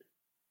embrace it.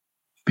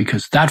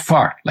 Because that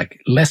far, like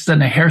less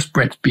than a hair's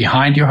breadth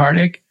behind your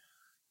heartache,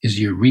 is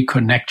your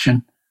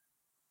reconnection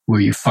where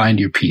you find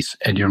your peace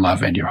and your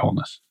love and your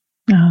wholeness.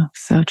 Oh,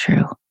 so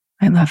true.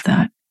 I love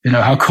that.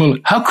 How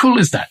cool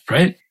is that,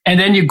 right? And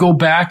then you go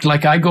back,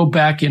 like I go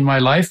back in my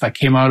life. I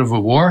came out of a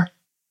war.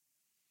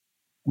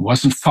 It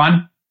wasn't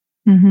fun.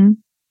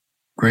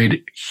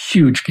 Great,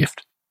 huge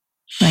gift.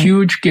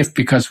 Huge gift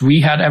because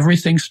we had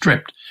everything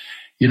stripped.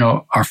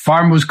 Our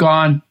farm was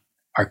gone.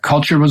 Our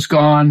culture was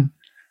gone.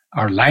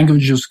 Our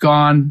language was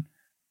gone.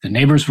 The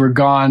neighbors were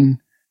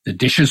gone. The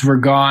dishes were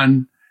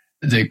gone.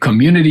 The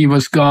community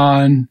was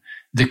gone.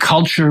 The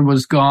culture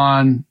was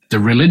gone. The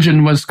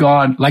religion was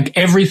gone. Like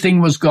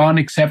everything was gone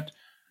except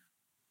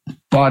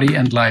body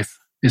and life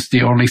is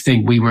the only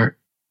thing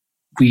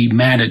we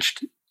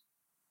managed.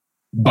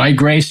 By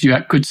grace, you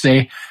could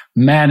say,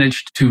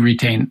 managed to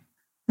retain.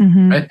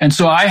 Right? And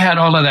so I had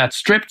all of that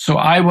stripped. So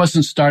I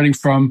wasn't starting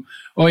from,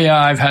 oh yeah,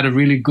 I've had a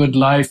really good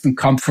life and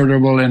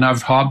comfortable and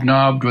I've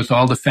hobnobbed with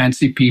all the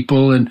fancy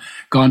people and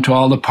gone to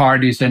all the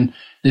parties and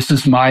this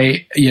is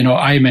my,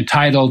 I'm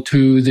entitled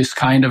to this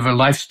kind of a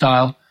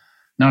lifestyle.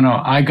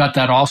 No, I got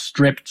that all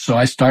stripped. So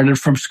I started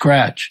from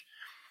scratch.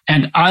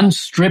 And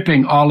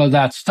unstripping all of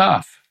that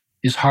stuff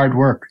is hard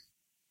work.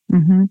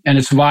 And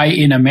it's why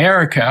in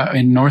America,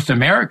 in North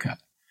America,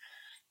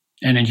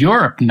 and in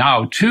Europe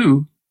now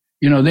too,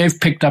 they've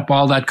picked up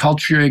all that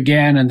culture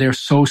again and they're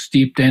so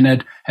steeped in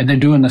it and they're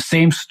doing the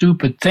same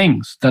stupid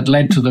things that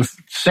led to the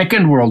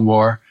Second World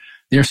War.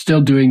 They're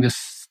still doing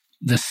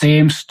the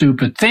same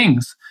stupid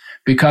things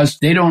because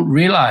they don't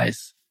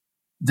realize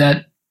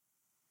that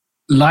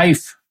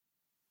life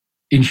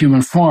in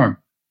human form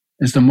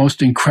is the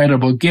most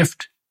incredible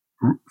gift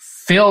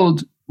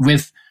filled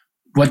with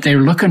what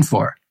they're looking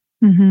for.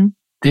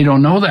 They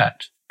don't know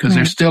that because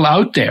they're still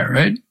out there,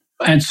 right?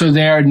 And so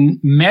they're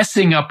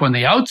messing up on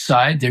the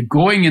outside. They're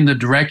going in the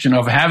direction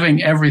of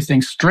having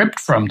everything stripped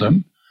from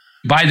them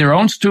by their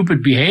own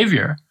stupid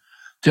behavior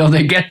till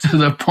they get to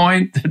the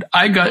point that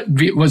I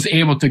was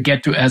able to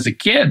get to as a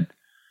kid.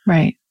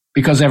 Right.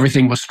 Because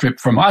everything was stripped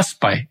from us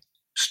by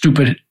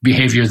stupid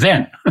behavior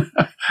then.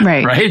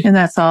 Right. Right. And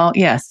that's all,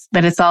 yes.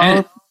 But it's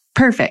all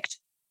perfect.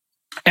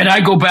 And I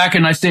go back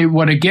and I say,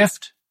 what a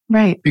gift.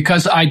 Right.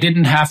 Because I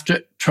didn't have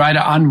to try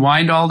to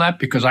unwind all that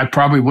because I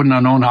probably wouldn't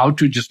have known how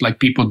to, just like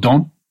people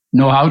don't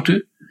know how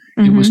to.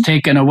 It was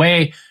taken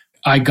away.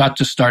 I got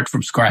to start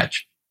from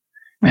scratch.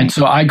 Right. And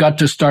so I got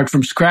to start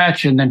from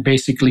scratch and then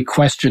basically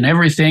question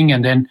everything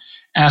and then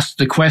ask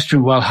the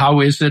question, well, how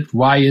is it?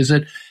 Why is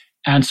it?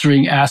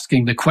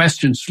 Asking the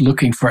questions,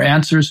 looking for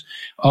answers,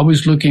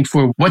 always looking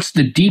for what's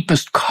the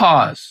deepest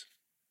cause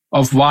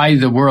of why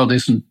the world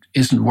isn't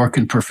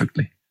working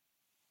perfectly.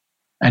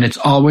 And it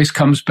always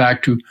comes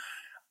back to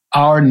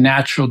our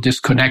natural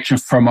disconnection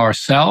from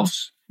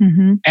ourselves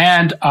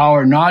and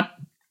our not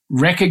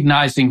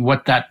recognizing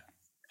what that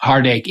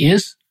heartache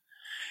is.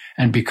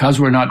 And because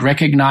we're not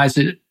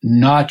recognizing it,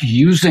 not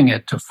using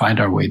it to find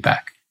our way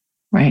back.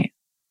 Right.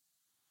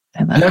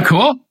 Is that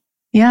cool?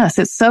 Yes,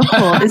 it's so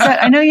cool.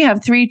 I know you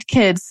have 3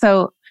 kids.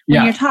 So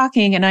when you're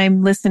talking and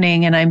I'm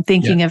listening and I'm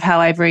thinking of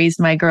how I've raised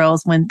my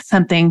girls, when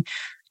something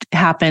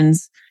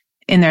happens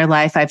in their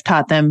life, I've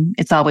taught them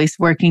it's always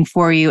working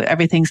for you.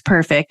 Everything's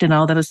perfect and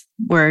all those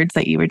words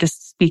that you were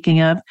just speaking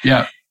of.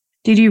 Yeah.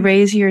 Did you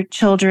raise your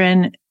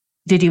children?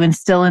 Did you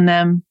instill in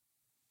them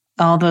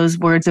all those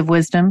words of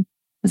wisdom?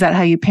 Is that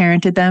how you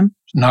parented them?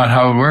 Not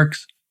how it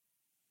works.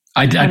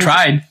 I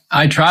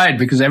tried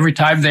because every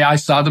time I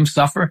saw them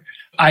suffer,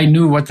 I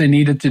knew what they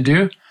needed to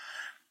do.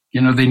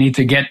 They need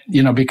to get,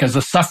 because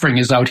the suffering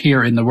is out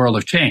here in the world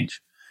of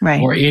change.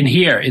 Right. Or in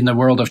here in the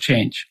world of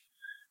change.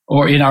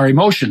 Or in our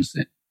emotions.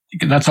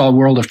 That's all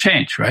world of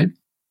change, right?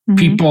 Mm-hmm.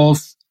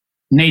 People's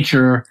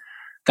nature,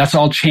 that's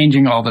all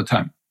changing all the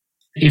time.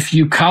 If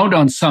you count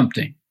on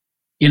something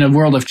in a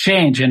world of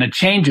change and it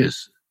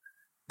changes,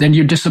 then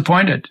you're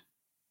disappointed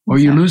or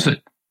you lose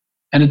it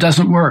and it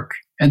doesn't work.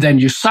 And then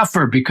you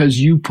suffer because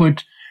you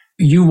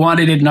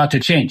wanted it not to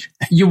change.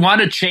 You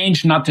want to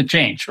change not to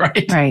change,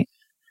 right? Right.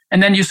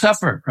 And then you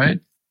suffer, right?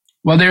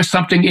 Well, there's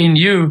something in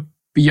you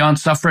beyond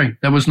suffering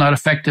that was not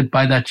affected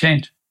by that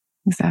change.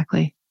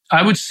 Exactly.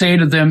 I would say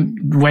to them,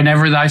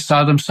 whenever I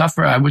saw them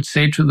suffer, I would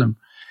say to them,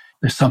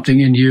 there's something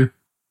in you.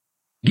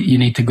 You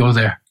need to go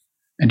there.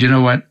 And you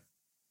know what?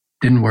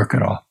 Didn't work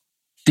at all.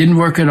 Didn't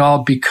work at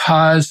all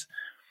because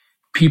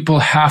people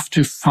have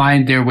to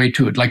find their way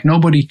to it. Like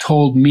nobody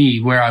told me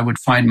where I would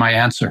find my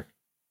answer.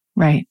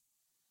 Right.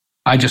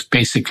 I just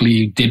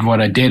basically did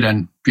what I did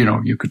and,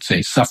 you could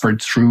say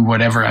suffered through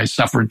whatever I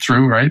suffered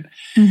through, right?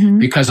 Mm-hmm.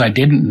 Because I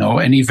didn't know.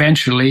 And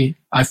eventually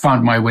I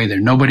found my way there.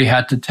 Nobody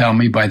had to tell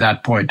me by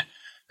that point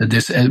that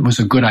it was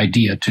a good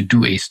idea to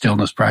do a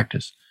stillness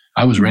practice.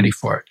 I was ready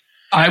for it.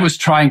 I was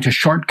trying to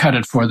shortcut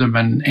it for them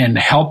and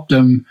help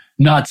them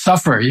not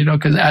suffer,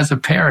 because as a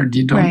parent,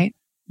 you don't, right.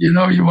 You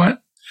want,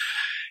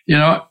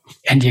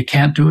 and you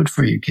can't do it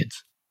for your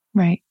kids.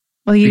 Right.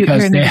 Well, you're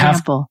an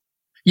example.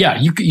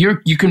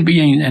 You can be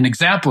an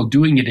example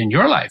doing it in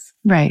your life.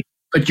 Right.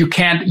 But you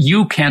can't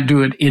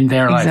do it in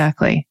their life.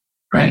 Exactly.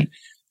 Right.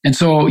 And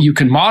so you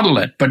can model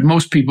it, but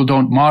most people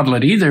don't model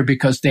it either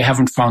because they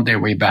haven't found their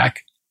way back.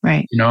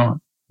 Right.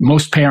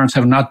 Most parents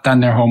have not done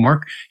their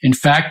homework. In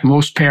fact,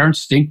 most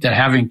parents think that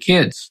having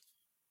kids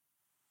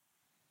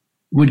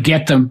would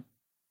get them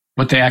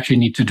what they actually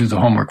need to do the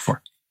homework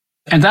for.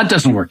 And that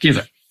doesn't work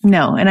either.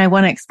 No. And I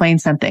want to explain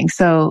something.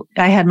 So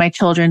I had my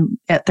children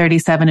at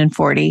 37 and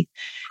 40.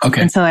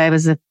 Okay. And so I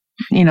was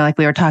like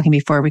we were talking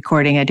before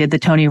recording, I did the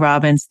Tony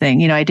Robbins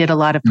thing. I did a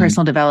lot of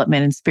personal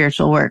development and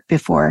spiritual work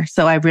before.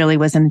 So I really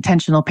was an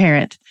intentional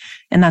parent.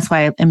 And that's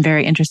why I'm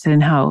very interested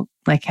in how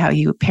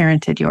you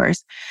parented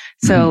yours.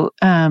 So,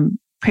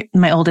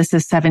 my oldest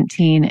is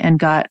 17 and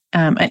got,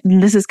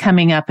 this is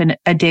coming up in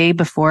a day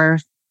before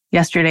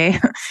yesterday.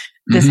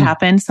 This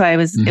happened. So it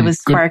was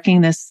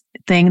sparking this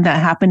thing that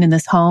happened in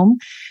this home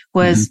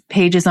was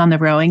Paige is on the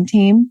rowing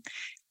team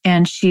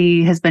and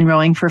she has been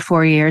rowing for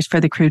 4 years for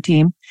the crew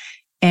team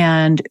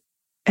and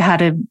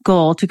had a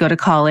goal to go to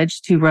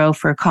college, to row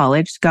for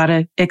college, got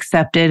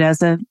accepted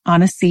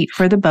on a seat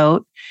for the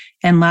boat.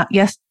 And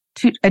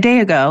a day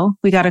ago,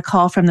 we got a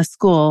call from the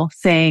school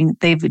saying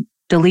they've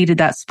deleted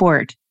that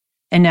sport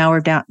and now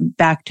we're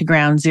back to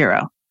ground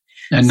zero.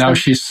 And now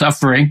she's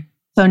suffering.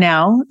 So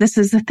now this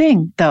is the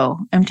thing though.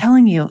 I'm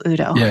telling you,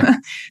 Udo. Yeah.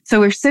 So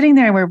we're sitting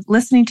there and we're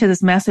listening to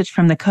this message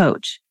from the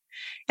coach.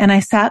 And I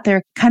sat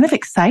there kind of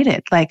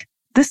excited, like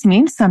this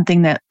means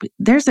something, that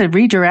there's a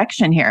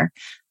redirection here.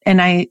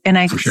 And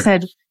I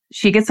said,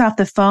 she gets off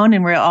the phone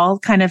and we're all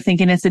kind of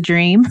thinking it's a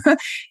dream.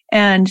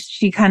 And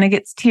she kind of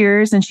gets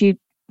tears and she,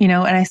 and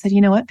I said, you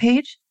know what,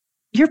 Paige,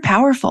 you're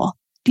powerful.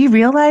 Do you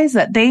realize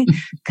that they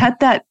cut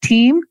that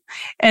team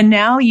and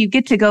now you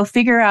get to go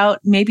figure out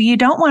maybe you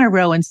don't want to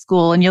row in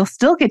school and you'll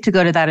still get to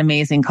go to that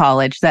amazing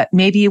college that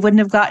maybe you wouldn't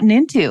have gotten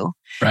into.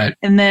 Right.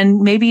 And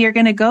then maybe you're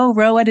going to go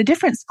row at a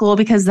different school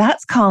because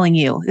that's calling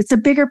you. It's a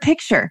bigger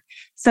picture.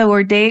 So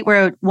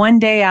we're 1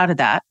 day out of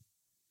that.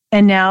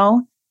 And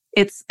now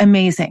it's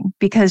amazing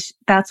because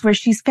that's where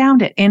she's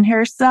found it in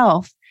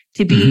herself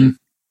to be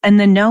and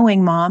the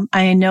knowing, Mom.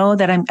 I know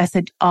that I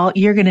said,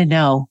 you're going to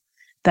know.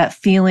 That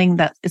feeling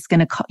that it's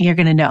you're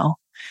going to know.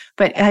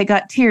 But I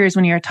got tears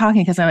when you were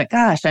talking because I'm like,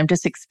 gosh, I'm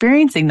just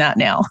experiencing that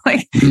now.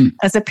 Like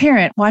as a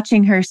parent,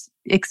 watching her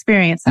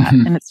experience that.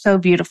 And it's so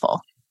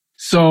beautiful.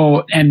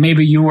 So, and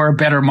maybe you were a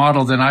better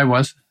model than I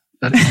was.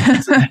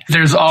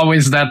 There's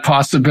always that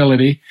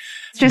possibility.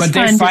 But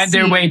they find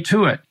their way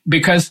to it.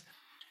 Because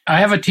I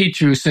have a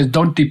teacher who says,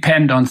 don't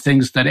depend on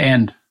things that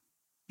end.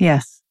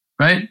 Yes.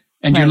 Right?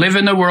 And you live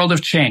in a world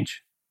of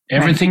change.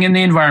 Everything in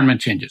the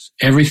environment changes.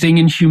 Everything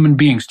in human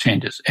beings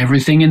changes.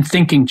 Everything in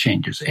thinking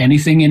changes.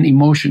 Anything in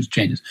emotions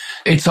changes.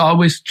 It's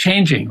always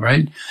changing,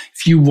 right?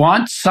 If you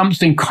want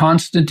something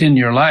constant in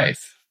your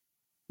life,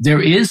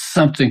 there is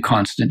something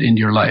constant in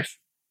your life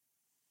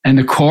and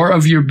the core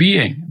of your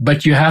being,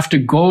 but you have to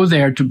go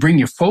there to bring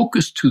your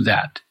focus to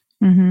that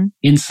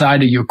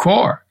inside of your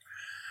core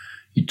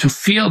to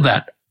feel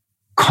that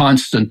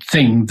constant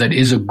thing that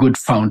is a good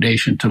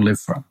foundation to live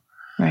from.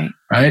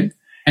 Right?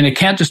 And it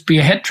can't just be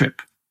a head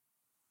trip.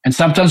 And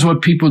sometimes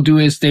what people do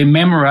is they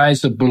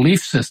memorize a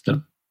belief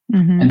system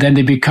and then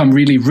they become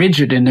really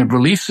rigid in their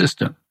belief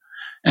system.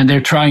 And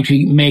they're trying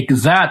to make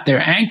that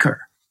their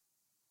anchor.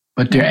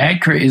 But their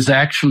anchor is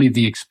actually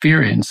the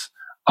experience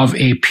of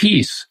a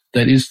peace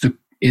that is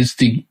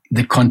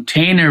the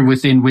container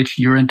within which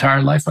your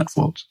entire life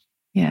unfolds.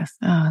 Yes.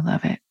 Oh, I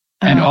love it.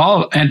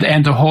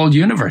 And the whole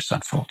universe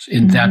unfolds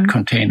in that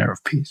container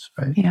of peace,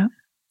 right? Yeah.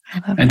 I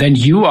love it. And then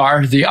you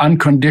are the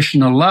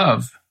unconditional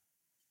love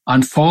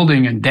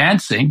unfolding and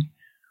dancing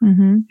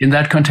in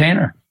that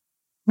container.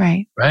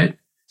 Right. Right?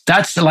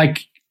 That's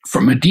like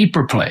from a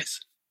deeper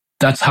place.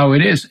 That's how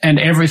it is. And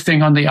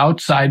everything on the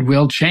outside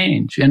will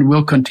change and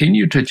will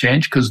continue to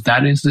change because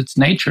that is its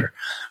nature.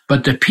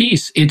 But the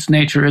peace, its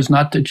nature is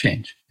not to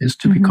change, is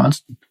to be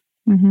constant.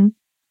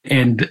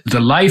 And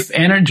the life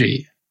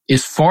energy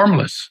is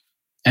formless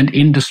and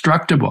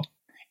indestructible.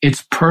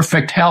 It's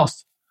perfect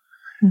health.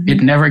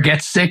 It never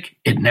gets sick.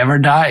 It never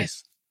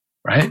dies.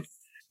 Right?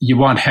 You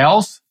want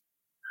health?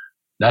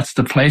 That's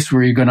the place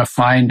where you're going to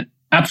find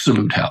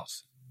absolute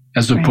health,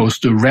 as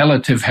opposed to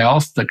relative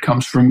health that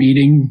comes from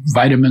eating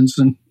vitamins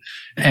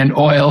and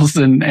oils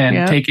and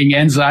taking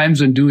enzymes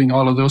and doing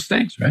all of those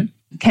things, right?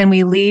 Can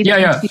we lead?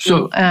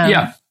 So,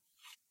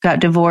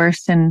 got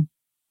divorced and...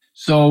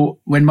 So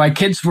when my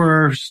kids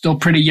were still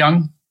pretty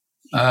young,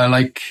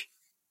 like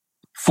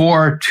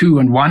 4, 2,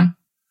 and 1.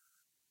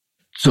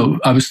 So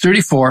I was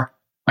 34.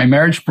 My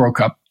marriage broke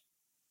up.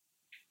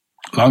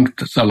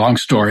 It's a long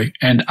story.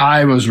 And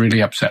I was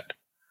really upset.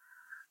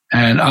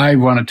 And I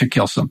wanted to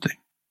kill something.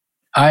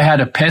 I had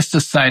a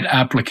pesticide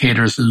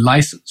applicator's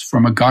license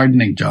from a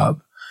gardening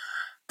job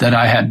that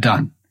I had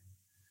done.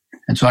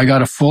 And so I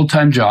got a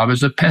full-time job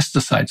as a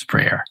pesticide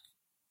sprayer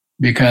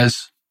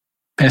because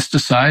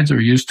pesticides are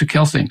used to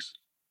kill things.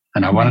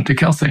 And I wanted to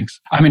kill things.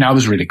 I mean, I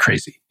was really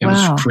crazy. It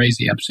was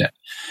crazy upset.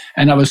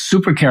 And I was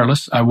super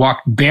careless. I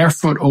walked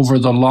barefoot over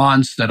the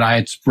lawns that I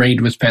had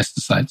sprayed with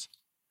pesticides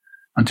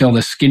until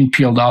the skin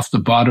peeled off the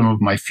bottom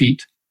of my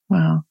feet.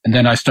 Wow. And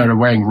then I started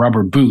wearing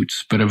rubber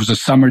boots, but it was a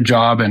summer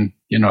job and,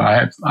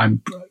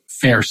 I'm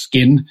fair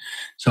skinned.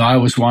 So I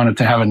always wanted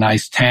to have a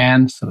nice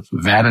tan. So it's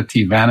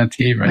vanity,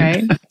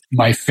 right?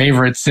 My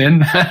favorite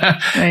sin.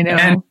 I know.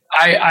 And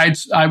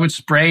I would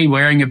spray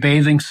wearing a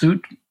bathing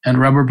suit and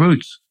rubber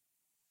boots.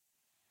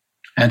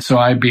 And so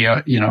I'd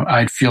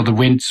feel the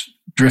wind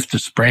drift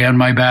of spray on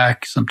my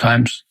back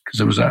sometimes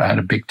because I had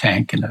a big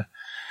tank and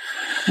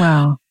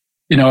wow.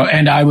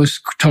 And I was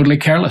totally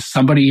careless.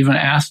 Somebody even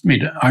asked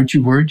me, aren't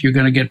you worried you're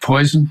going to get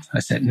poisoned? I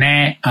said,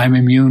 nah, I'm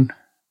immune.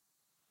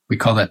 We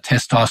call that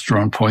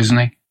testosterone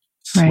poisoning.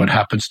 It's what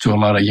happens to a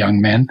lot of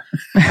young men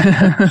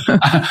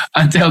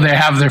until they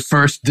have their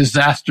first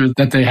disaster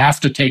that they have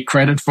to take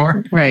credit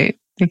for. Right.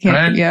 They can't,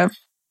 right? Yeah.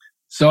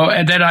 So,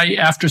 and then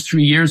after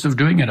 3 years of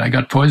doing it, I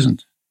got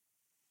poisoned.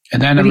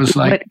 And then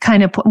what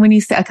kind of, when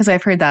you say, because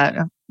I've heard that,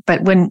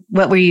 but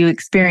what were you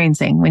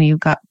experiencing when you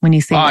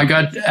say? I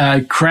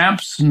got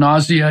cramps,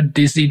 nausea,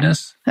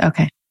 dizziness.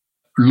 Okay.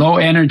 Low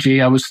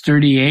energy. I was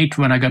 38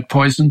 when I got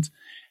poisoned.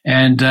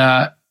 And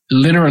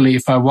literally,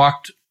 if I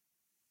walked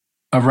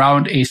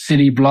around a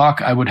city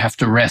block, I would have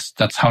to rest.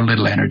 That's how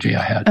little energy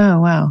I had. Oh,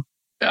 wow.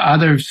 The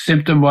other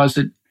symptom was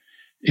that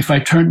if I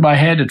turned my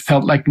head, it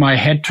felt like my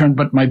head turned,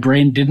 but my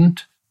brain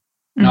didn't.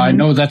 Now, I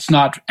know that's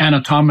not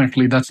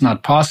anatomically, that's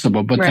not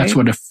possible, but that's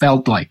what it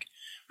felt like.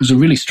 It was a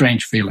really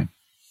strange feeling.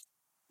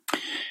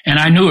 And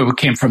I knew it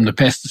came from the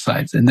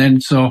pesticides. And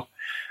then, so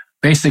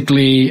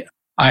basically,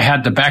 I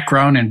had the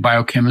background in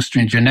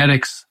biochemistry and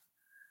genetics.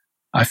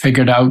 I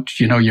figured out,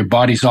 your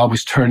body's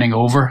always turning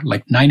over.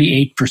 Like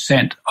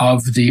 98%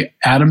 of the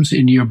atoms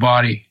in your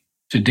body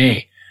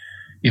today,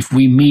 if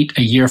we meet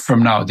a year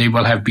from now, they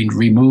will have been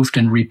removed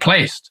and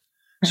replaced.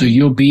 So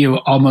you'll be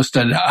almost be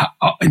a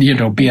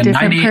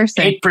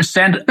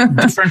 98%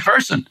 different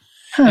person.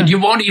 And you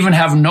won't even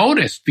have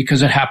noticed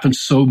because it happens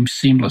so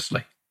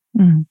seamlessly.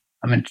 I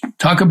mean,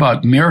 talk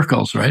about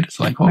miracles, right? It's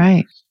like,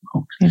 right.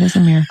 It is a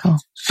miracle.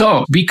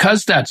 So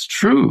because that's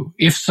true,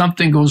 if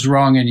something goes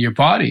wrong in your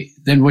body,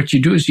 then what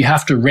you do is you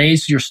have to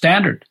raise your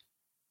standard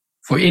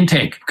for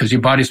intake because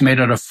your body's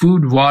made out of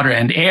food, water,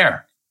 and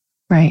air.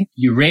 Right.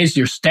 You raise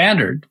your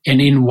standard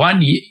and in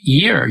 1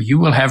 year, you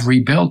will have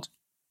rebuilt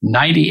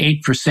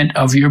 98%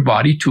 of your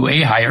body to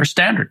a higher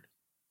standard.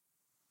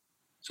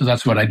 So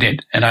that's what I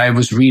did. And I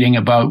was reading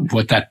about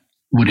what that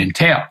would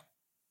entail.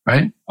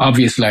 right?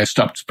 Obviously, I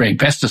stopped spraying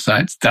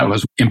pesticides. That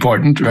was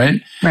important,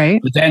 right? Right.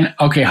 But then,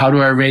 okay, how do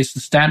I raise the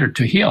standard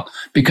to heal?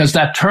 Because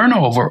that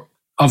turnover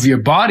of your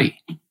body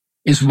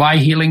is why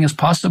healing is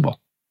possible.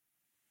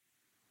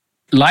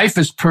 Life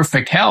is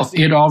perfect health.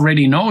 It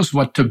already knows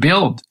what to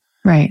build.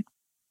 Right.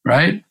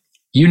 Right?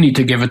 You need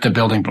to give it the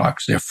building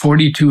blocks. There are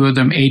 42 of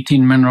them,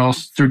 18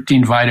 minerals,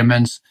 13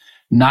 vitamins,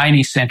 9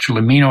 essential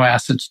amino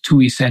acids,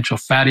 2 essential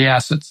fatty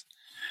acids.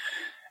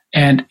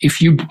 And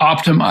if you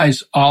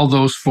optimize all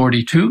those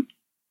 42,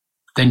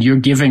 then you're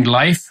giving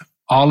life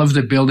all of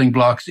the building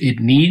blocks it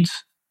needs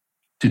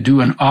to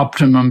do an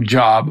optimum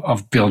job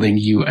of building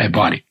you a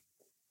body.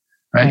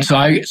 Right? So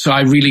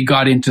I really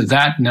got into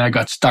that, and then I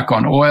got stuck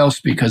on oils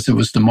because it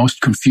was the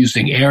most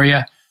confusing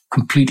area,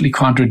 completely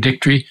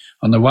contradictory.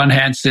 On the one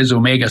hand, says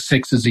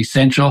omega-6 is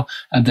essential,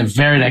 and the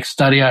very next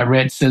study I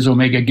read says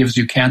omega gives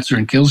you cancer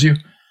and kills you.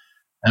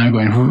 And I'm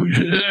going,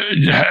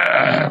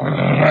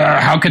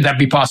 how could that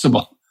be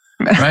possible?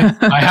 Right?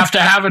 I have to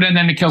have it, and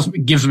then it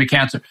gives me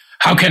cancer.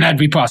 How can that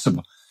be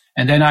possible?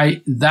 And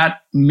then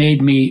that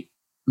made me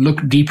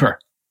look deeper.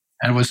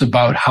 And it was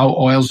about how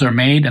oils are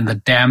made and the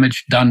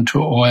damage done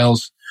to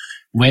oils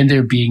when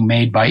they're being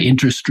made by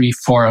industry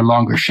for a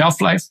longer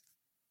shelf life.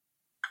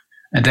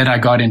 And then I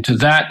got into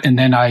that. And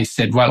then I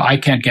said, well, I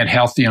can't get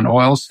healthy on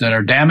oils that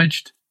are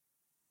damaged.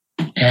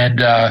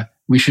 And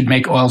we should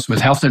make oils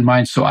with health in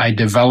mind. So I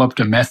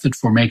developed a method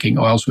for making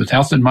oils with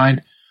health in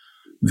mind.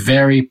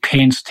 Very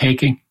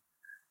painstaking.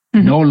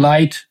 Mm-hmm. No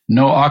light,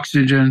 no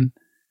oxygen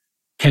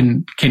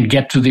can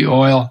get to the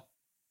oil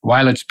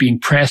while it's being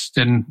pressed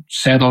and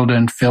settled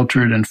and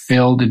filtered and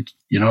filled, and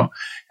and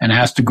it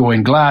has to go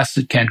in glass.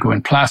 It can't go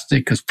in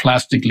plastic because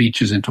plastic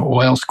leaches into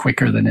oils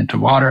quicker than into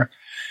water.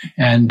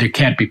 And there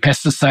can't be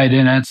pesticide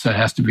in it, so it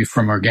has to be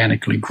from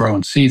organically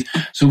grown seeds.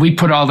 So we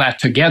put all that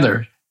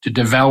together to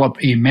develop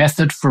a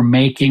method for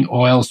making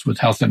oils with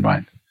health in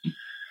mind.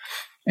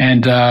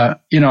 And,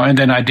 and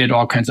then I did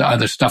all kinds of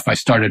other stuff. I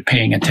started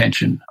paying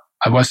attention.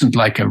 I wasn't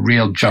like a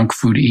real junk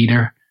food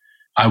eater.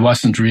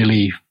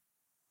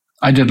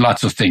 I did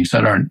lots of things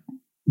that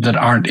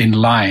aren't in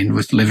line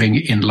with living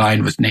in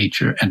line with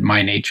nature and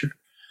my nature.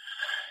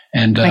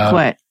 And like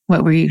what?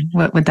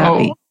 What would that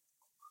be?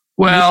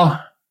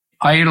 Well,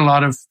 I ate a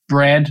lot of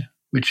bread,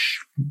 which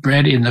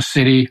bread in the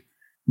city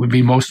would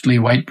be mostly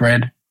white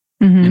bread.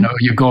 Mm-hmm.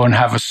 You go and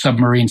have a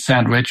submarine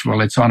sandwich. Well,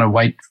 it's on a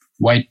white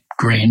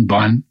grain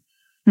bun,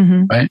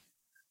 mm-hmm. right?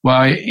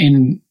 Well,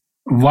 in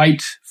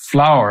white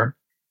flour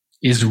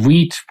is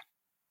wheat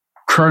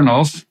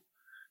kernels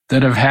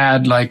that have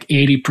had like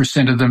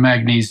 80% of the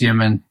magnesium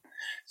and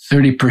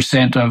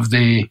 30% of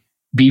the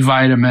B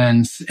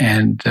vitamins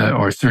and,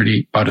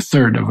 about a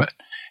third of it,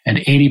 and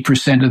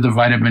 80% of the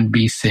vitamin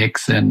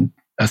B6 and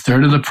a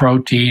third of the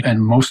protein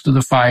and most of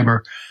the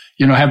fiber,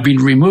 have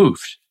been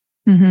removed.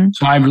 Mm-hmm.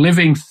 So I'm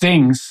living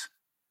things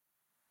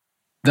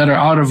that are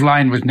out of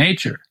line with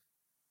nature.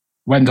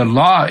 When the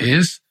law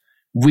is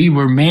we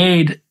were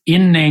made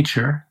in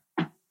nature,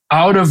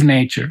 out of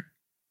nature,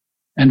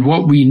 and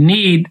what we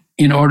need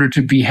in order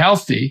to be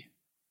healthy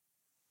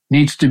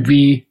needs to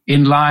be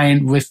in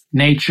line with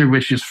nature,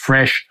 which is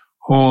fresh,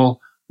 whole,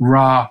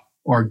 raw,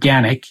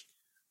 organic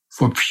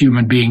for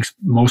human beings,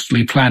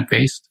 mostly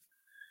plant-based,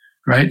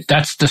 right?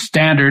 That's the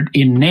standard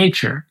in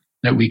nature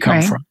that we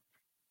come from.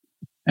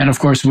 And of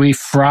course, we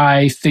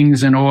fry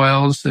things in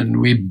oils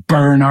and we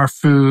burn our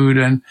food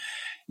and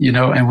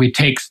we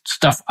take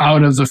stuff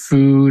out of the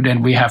food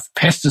and we have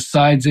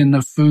pesticides in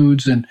the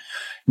foods and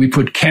we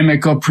put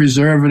chemical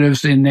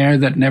preservatives in there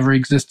that never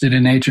existed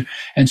in nature.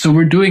 And so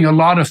we're doing a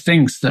lot of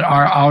things that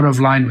are out of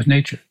line with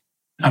nature.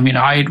 I mean,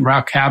 I ate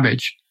raw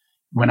cabbage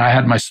when I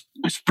had my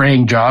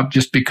spraying job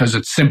just because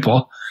it's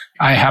simple.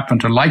 I happen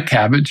to like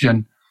cabbage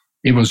and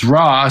it was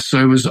raw. So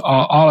it was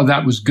all of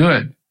that was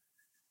good.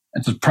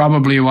 That's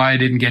probably why I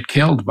didn't get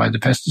killed by the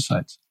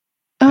pesticides.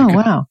 Oh,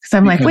 wow. Because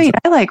I'm like, wait,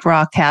 I like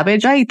raw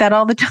cabbage. I eat that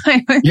all the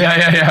time.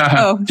 Yeah.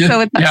 Oh,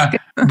 so that's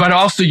good. But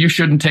also you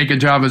shouldn't take a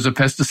job as a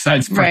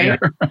pesticide sprayer.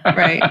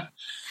 Right.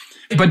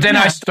 But then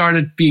I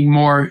started being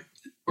more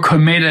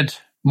committed,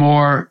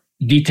 more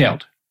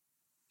detailed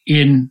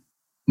in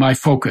my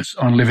focus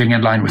on living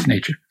in line with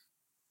nature.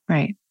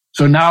 Right.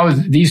 So now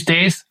these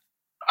days,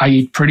 I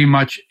eat pretty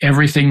much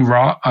everything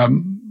raw,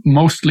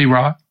 mostly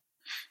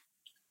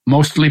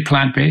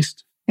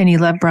plant-based. And you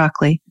love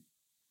broccoli.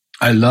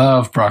 I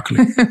love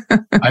broccoli.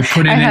 I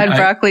had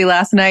broccoli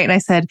last night and I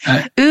said,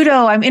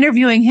 Udo, I'm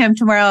interviewing him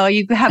tomorrow.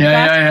 You have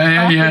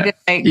broccoli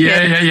tonight.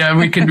 Yeah.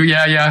 We can,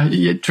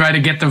 You try to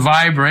get the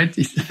vibe, right?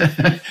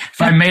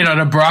 If I'm made out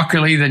of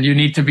broccoli, then you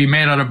need to be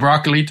made out of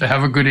broccoli to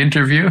have a good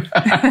interview.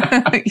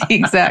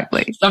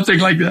 Exactly. Something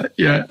like that.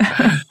 Yeah.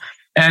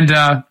 And,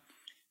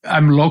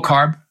 I'm low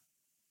carb.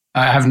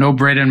 I have no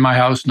bread in my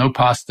house, no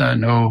pasta,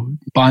 no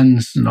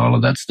buns and all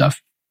of that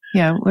stuff.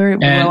 Yeah, we're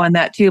low on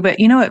that too. But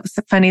it's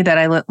funny that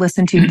I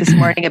listened to this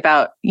morning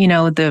about,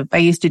 I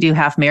used to do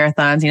half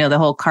marathons, the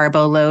whole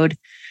carbo load.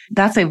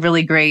 That's a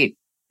really great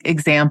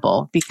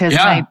example because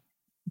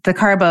the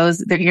carbos,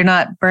 you're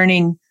not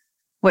burning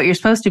what you're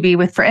supposed to be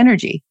with for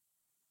energy.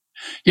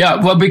 Yeah,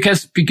 well,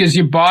 because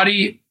your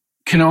body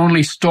can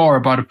only store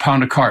about a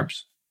pound of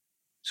carbs.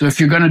 So if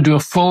you're going to do a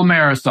full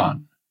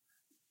marathon,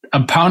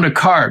 a pound of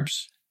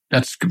carbs,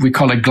 we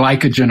call it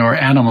glycogen or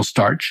animal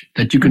starch,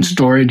 that you can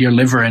store in your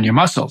liver and your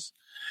muscles.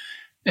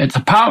 It's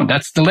a pound.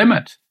 That's the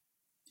limit.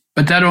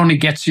 But that only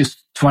gets you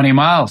 20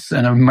 miles,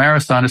 and a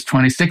marathon is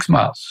 26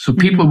 miles. So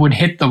people would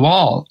hit the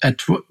wall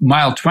at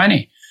mile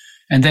 20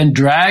 and then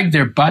drag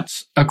their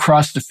butts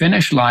across the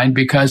finish line,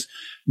 because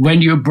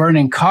when you're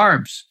burning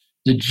carbs,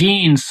 the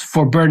genes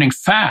for burning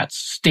fats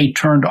stay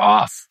turned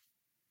off.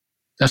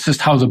 That's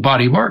just how the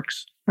body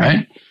works,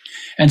 right?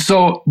 And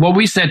so what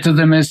we said to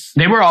them is,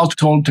 they were all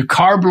told to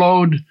carb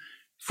load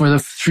for the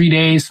 3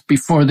 days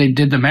before they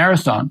did the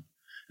marathon.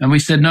 And we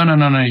said, no,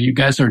 you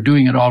guys are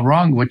doing it all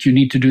wrong. What you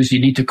need to do is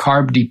you need to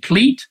carb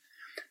deplete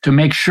to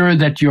make sure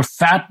that your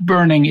fat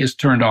burning is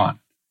turned on.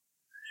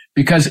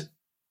 Because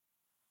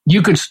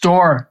you could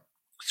store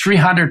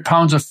 300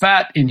 pounds of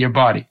fat in your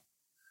body,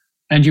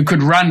 and you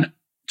could run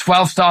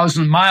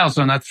 12,000 miles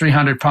on that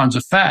 300 pounds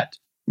of fat,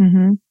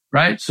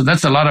 right? So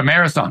that's a lot of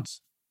marathons.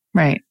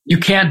 Right. You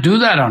can't do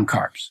that on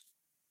carbs.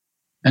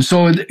 And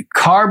so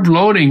carb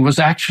loading was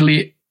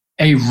actually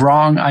a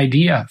wrong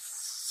idea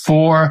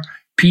for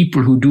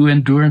people who do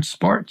endurance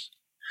sports.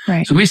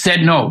 Right. So we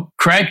said, no,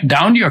 crank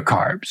down your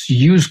carbs,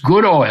 use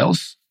good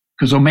oils,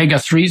 because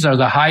omega-3s are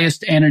the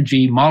highest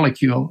energy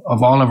molecule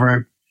of all of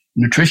our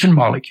nutrition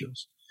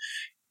molecules.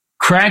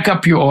 Crank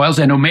up your oils,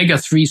 and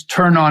omega-3s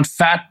turn on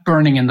fat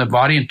burning in the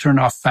body and turn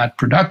off fat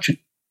production.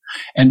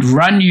 And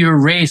run your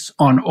race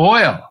on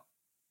oil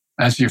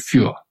as your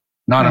fuel,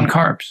 not on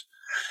carbs.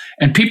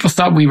 And people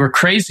thought we were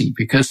crazy,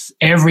 because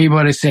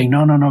everybody's saying,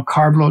 no,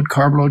 carb load,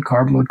 carb load,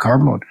 carb load,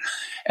 carb load.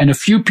 And a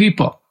few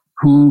people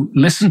who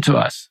listened to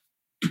us,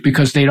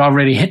 because they'd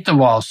already hit the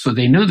wall, so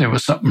they knew there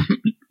was something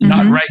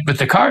not right with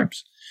the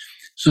carbs.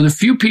 So the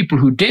few people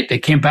who did, they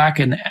came back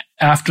and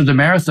after the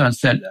marathon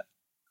said,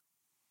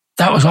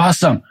 that was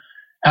awesome.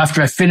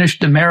 After I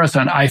finished the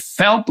marathon, I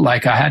felt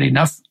like I had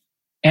enough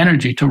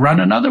energy to run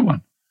another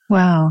one.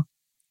 Wow.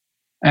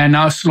 And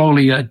now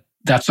slowly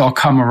that's all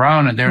come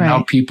around, and there are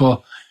now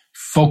people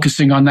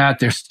focusing on that.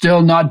 They're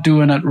still not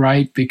doing it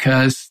right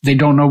because they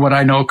don't know what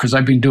I know, because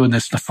I've been doing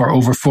this for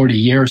over 40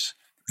 years.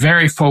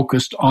 Very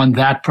focused on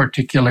that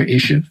particular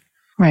issue.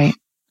 Right.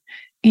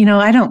 You know,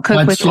 I don't cook with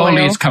oil. But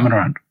slowly it's coming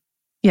around.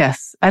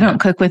 Yes. I don't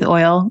cook with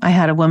oil. I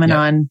had a woman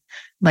on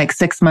like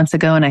 6 months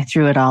ago, and I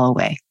threw it all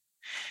away.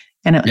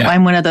 And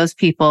I'm one of those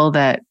people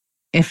that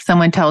if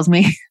someone tells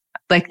me,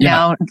 like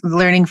now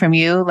learning from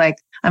you, like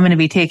I'm going to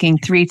be taking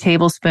 3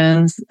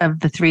 tablespoons of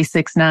the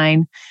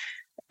 369.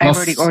 I've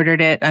already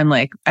ordered it. I'm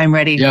like, I'm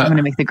ready. I'm going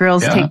to make the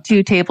girls take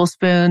 2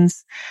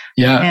 tablespoons.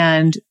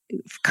 And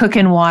cook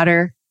in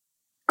water.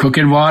 Cook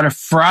in water.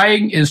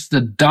 Frying is the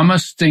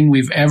dumbest thing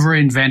we've ever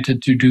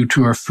invented to do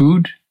to our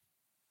food,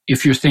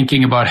 if you're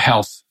thinking about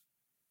health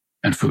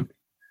and food.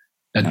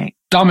 The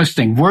dumbest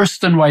thing. Worse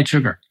than white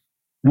sugar.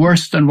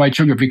 Worse than white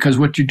sugar, because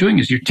what you're doing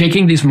is you're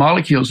taking these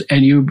molecules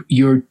and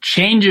you're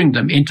changing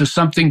them into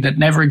something that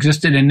never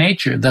existed in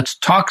nature, that's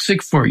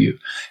toxic for you.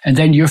 And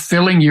then you're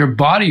filling your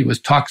body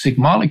with toxic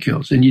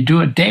molecules, and you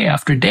do it day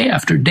after day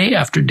after day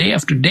after day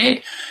after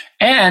day.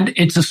 And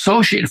it's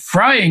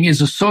frying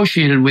is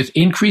associated with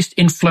increased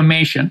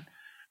inflammation,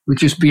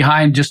 which is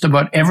behind just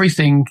about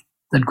everything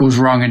that goes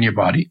wrong in your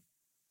body,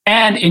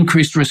 and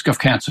increased risk of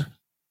cancer.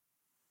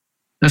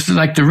 This is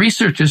like, the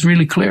research is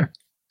really clear.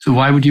 So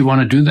why would you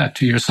want to do that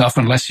to yourself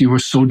unless you were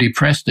so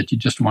depressed that you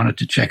just wanted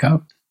to check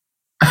out?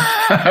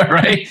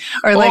 Right?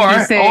 Or like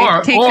you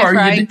say, take the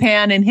frying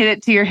pan and hit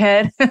it to your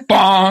head.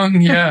 Bong,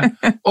 yeah.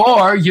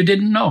 Or you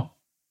didn't know.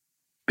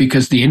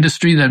 Because the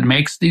industry that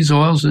makes these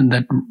oils and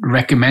that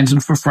recommends them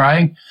for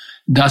frying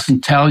doesn't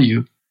tell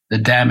you the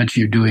damage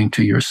you're doing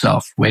to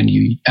yourself when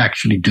you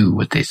actually do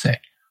what they say.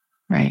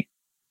 Right.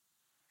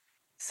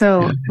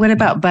 So what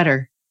about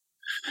butter?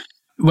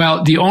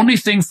 Well, the only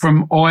thing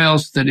from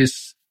oils that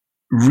is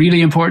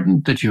really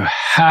important, that you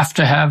have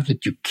to have,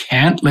 that you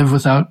can't live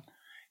without,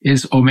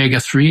 is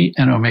omega-3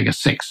 and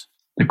omega-6.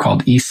 They're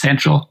called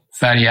essential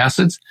fatty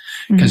acids,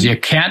 because you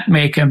can't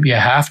make them. You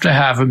have to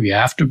have them. You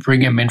have to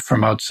bring them in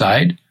from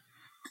outside.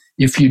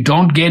 If you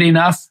don't get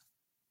enough,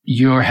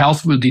 your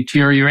health will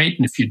deteriorate.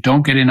 And if you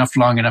don't get enough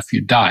long enough, you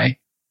die.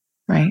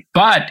 Right.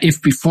 But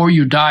if before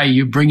you die,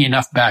 you bring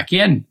enough back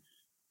in,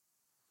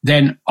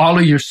 then all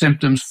of your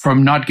symptoms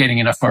from not getting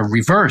enough are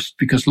reversed,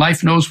 because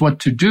life knows what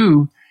to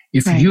do.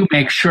 If you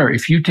make sure,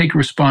 if you take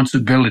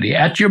responsibility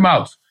at your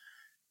mouth,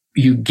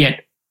 you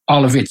get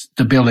all of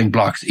the building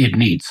blocks it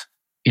needs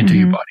into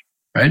your body,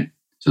 right?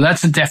 So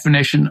that's the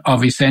definition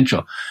of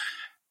essential.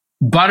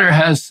 Butter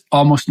has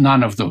almost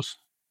none of those,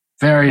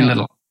 very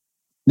little.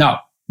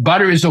 Now,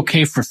 butter is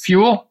okay for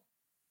fuel,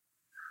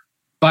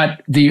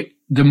 but the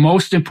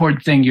most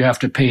important thing you have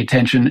to pay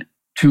attention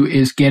to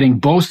is getting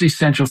both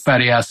essential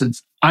fatty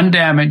acids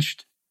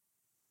undamaged,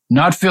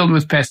 not filled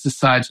with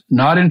pesticides,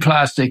 not in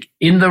plastic,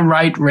 in the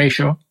right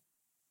ratio.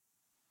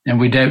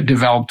 And we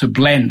developed a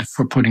blend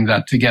for putting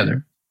that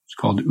together. It's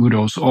called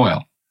Udo's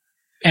oil.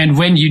 And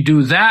when you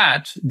do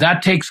that,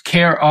 that takes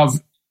care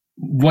of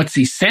what's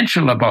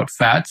essential about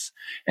fats.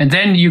 And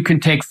then you can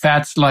take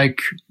fats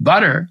like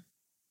butter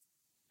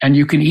and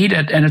you can eat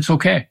it and it's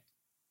okay.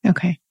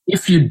 Okay.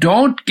 If you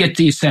don't get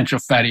the essential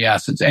fatty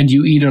acids and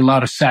you eat a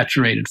lot of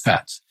saturated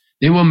fats,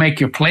 they will make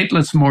your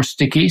platelets more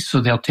sticky,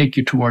 so they'll take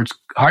you towards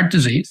heart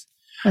disease.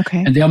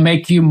 Okay. And they'll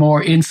make you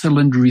more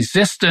insulin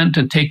resistant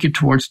and take you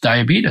towards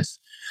diabetes.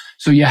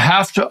 So you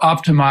have to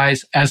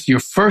optimize as your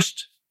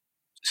first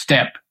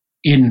step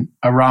in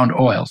around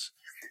oils.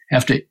 You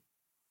have to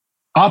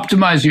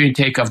optimize your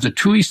intake of the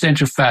 2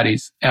 essential fatty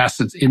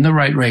acids in the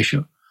right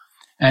ratio.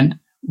 And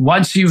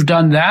once you've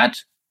done that,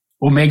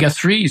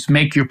 omega-3s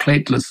make your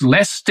platelets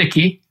less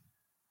sticky,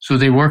 so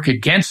they work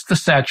against the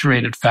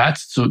saturated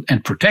fats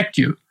and protect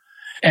you.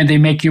 And they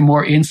make you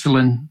more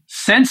insulin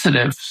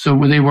sensitive, so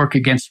they work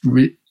against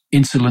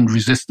insulin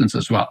resistance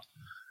as well.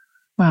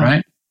 Wow.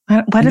 Right?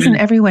 Why doesn't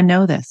everyone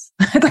know this?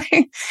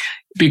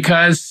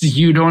 Because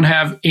you don't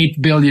have 8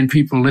 billion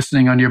people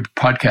listening on your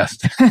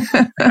podcast.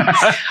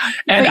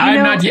 And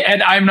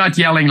I'm not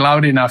yelling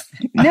loud enough.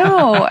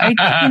 No,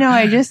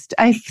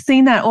 I've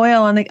seen that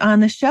oil on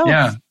the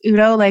shelf,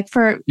 Udo,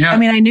 I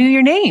mean, I knew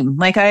your name.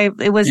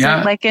 It was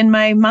like in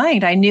my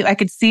mind. I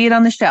could see it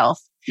on the shelf.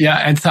 Yeah.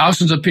 And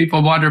thousands of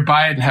people wander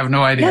by it and have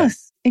no idea.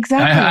 Yes,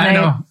 exactly.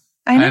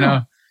 I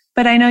know.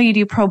 But I know you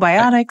do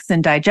probiotics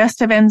and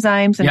digestive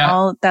enzymes and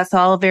all. That's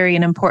all very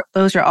important.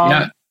 Those are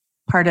all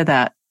part of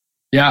that.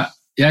 Yeah.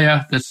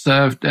 That's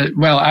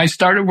I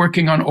started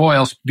working on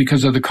oils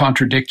because of the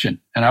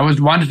contradiction, and I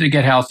wanted to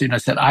get healthy, and I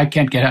said I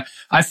can't get.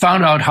 I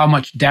found out how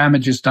much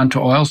damage is done to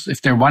oils.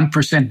 If they're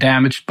 1%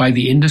 damaged by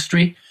the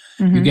industry,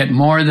 you get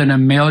more than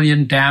 1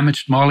 million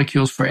damaged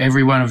molecules for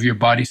every one of your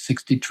body's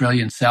 60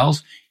 trillion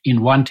cells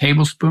in 1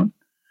 tablespoon.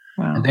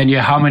 Wow. And then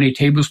how many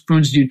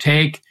tablespoons do you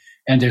take?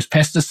 And there's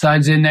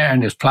pesticides in there,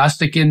 and there's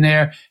plastic in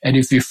there. And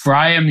if you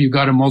fry them, you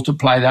got to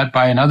multiply that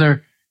by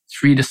another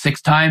 3 to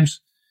 6 times.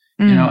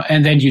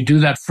 And then you do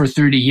that for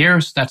 30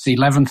 years. That's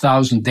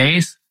 11,000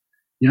 days.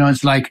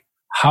 It's like,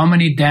 how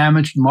many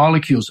damaged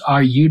molecules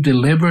are you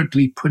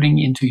deliberately putting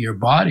into your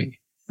body?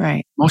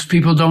 Right. Most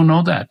people don't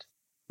know that.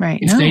 Right.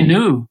 If they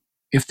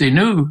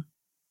knew,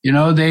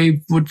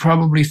 they would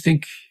probably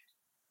think,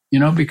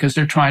 because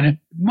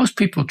most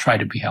people try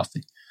to be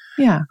healthy.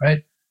 Yeah.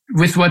 Right.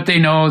 With what they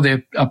know,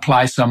 they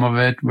apply some of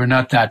it. We're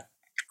not that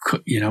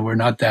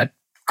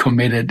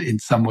committed in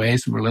some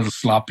ways. We're a little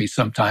sloppy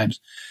sometimes.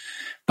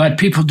 But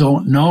people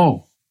don't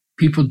know.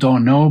 People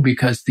don't know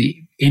because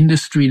the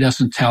industry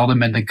doesn't tell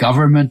them and the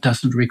government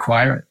doesn't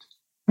require it.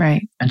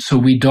 Right. And so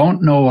we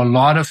don't know a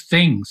lot of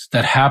things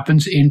that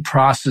happens in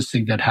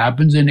processing, that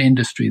happens in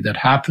industry, that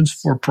happens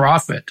for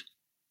profit,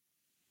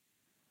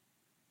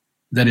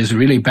 that is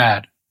really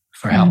bad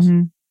for health.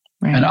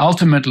 Mm-hmm. Right. And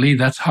ultimately,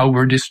 that's how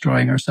we're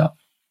destroying ourselves.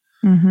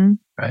 Mm-hmm.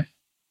 Right.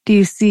 Do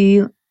you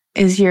see,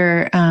 is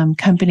your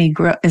company,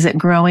 is it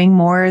growing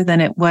more than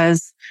it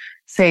was,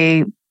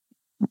 say,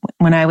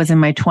 when I was in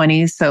my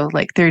 20s, so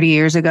 30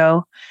 years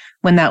ago,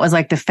 when that was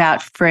the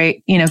fat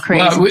craze,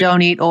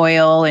 don't eat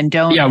oil and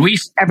don't,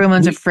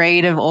 everyone's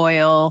afraid of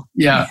oil.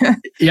 Yeah.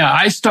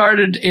 I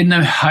started in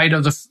the height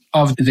of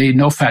the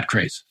no fat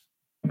craze.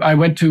 I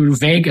went to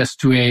Vegas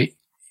to an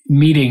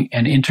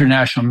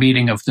international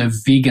meeting of the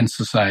Vegan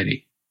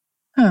Society.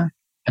 Huh.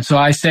 And so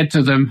I said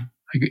to them,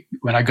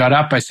 when I got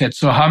up, I said,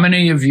 so how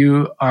many of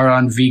you are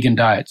on vegan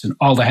diets? And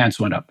all the hands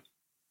went up.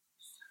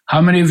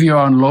 How many of you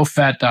are on low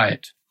fat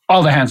diet?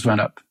 All the hands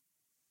went up.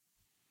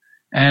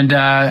 And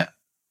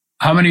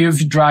how many of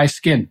you dry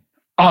skin?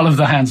 All of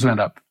the hands went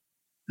up.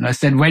 And I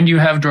said, when you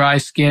have dry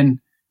skin,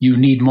 you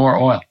need more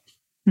oil.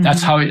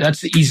 Mm-hmm.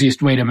 That's the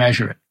easiest way to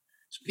measure it.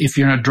 If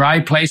you're in a dry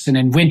place and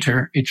in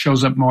winter, it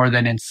shows up more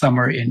than in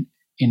summer in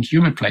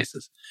humid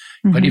places.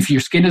 Mm-hmm. But if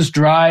your skin is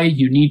dry,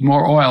 you need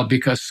more oil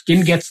because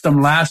skin gets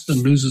them last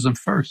and loses them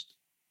first.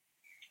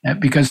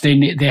 Because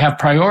they have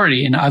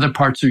priority in other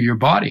parts of your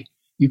body.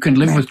 You can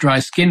live with dry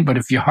skin, but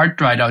if your heart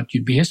dried out,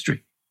 you'd be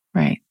history.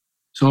 Right.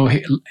 So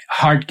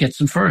heart gets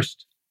them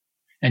first.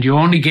 And you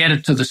only get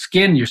it to the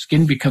skin. Your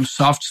skin becomes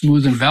soft,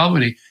 smooth, and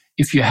velvety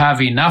if you're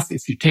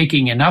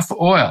taking enough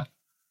oil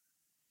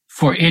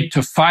for it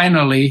to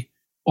finally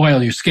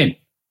oil your skin.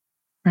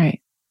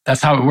 Right.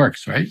 That's how it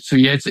works, right? So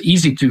it's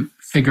easy to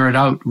figure it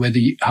out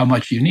how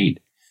much you need.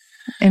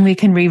 And we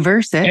can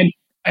reverse it.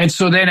 And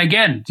so then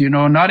again,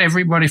 not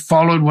everybody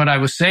followed what I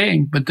was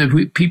saying, but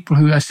the people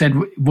who I said,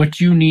 what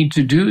you need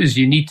to do is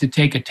you need to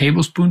take a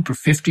tablespoon per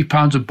 50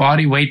 pounds of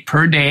body weight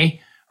per day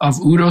of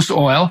Udo's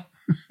oil,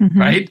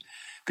 right?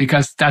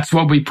 Because that's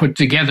what we put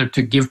together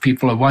to give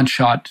people a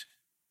one-shot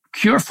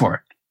cure for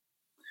it.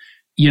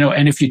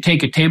 And if you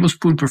take a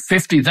tablespoon per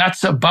 50,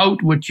 that's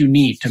about what you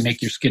need to make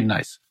your skin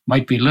nice.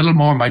 Might be a little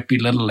more, might be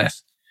a little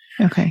less.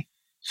 Okay.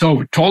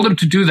 So told them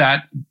to do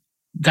that.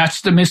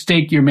 That's the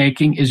mistake you're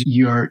making, is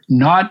you're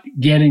not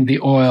getting the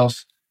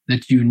oils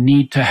that you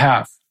need to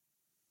have.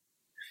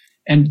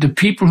 And the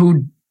people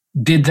who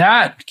did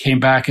that came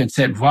back and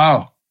said,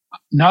 wow,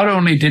 not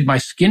only did my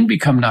skin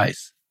become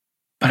nice,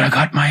 but I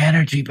got my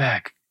energy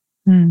back.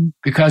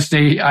 Because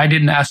I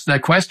didn't ask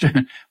that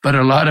question, but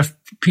a lot of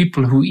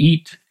people who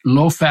eat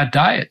low-fat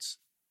diets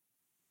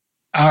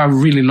are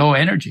really low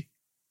energy.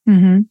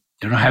 They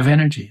don't have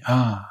energy.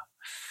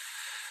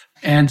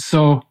 And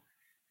so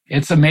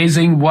it's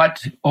amazing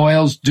what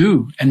oils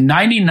do. And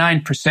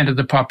 99% of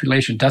the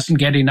population doesn't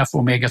get enough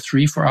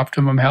omega-3 for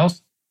optimum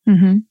health.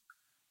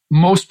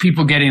 Most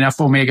people get enough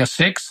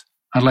omega-6,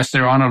 unless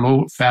they're on a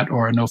low-fat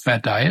or a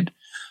no-fat diet.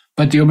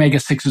 But the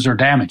omega-6s are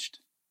damaged.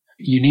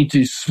 You need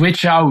to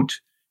switch out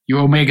your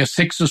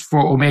omega-6s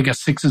for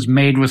omega-6s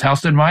made with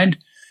health in mind.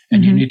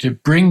 And you need to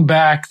bring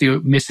back the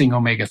missing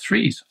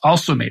omega-3s,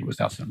 also made with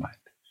health in mind.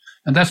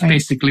 And that's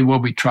basically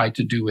what we tried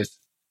to do with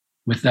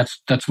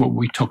that's what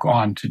we took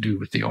on to do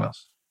with the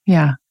oils.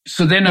 Yeah.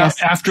 So then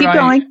after Keep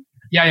going.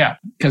 Yeah,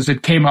 because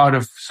it came out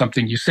of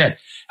something you said.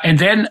 And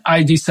then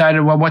I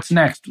decided, well, what's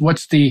next?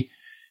 What's the,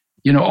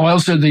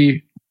 oils are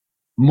the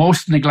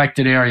most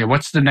neglected area.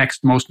 What's the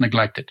next most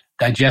neglected?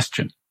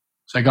 Digestion.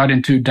 So I got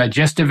into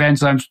digestive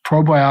enzymes,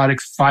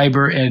 probiotics,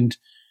 fiber, and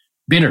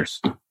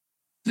bitters.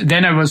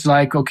 Then I was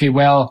like, okay,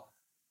 well,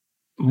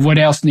 what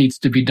else needs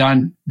to be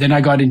done? Then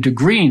I got into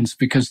greens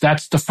because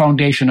that's the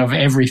foundation of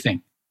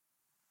everything.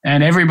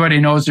 And everybody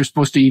knows they're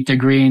supposed to eat their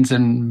greens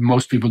and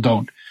most people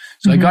don't.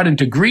 So I got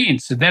into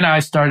greens. And then I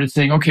started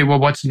saying, okay, well,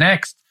 what's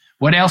next?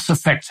 What else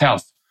affects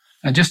health?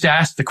 And just to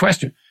ask the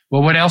question,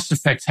 well, what else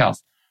affects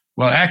health?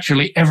 Well,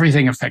 actually,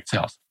 everything affects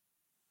health.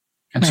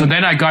 And so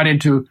then I got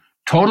into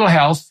total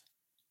health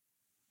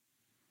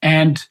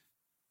and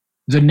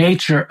the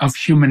nature of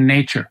human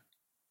nature.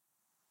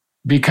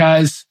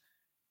 Because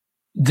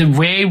the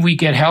way we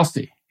get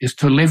healthy is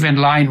to live in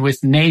line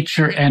with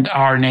nature and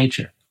our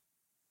nature.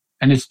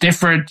 And it's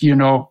different,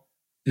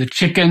 the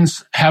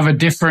chickens have a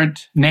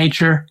different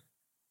nature.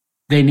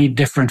 They need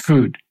different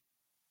food.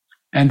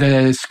 And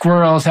the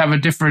squirrels have a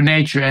different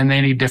nature and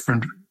they need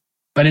different.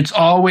 But it's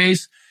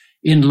always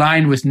in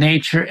line with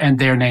nature and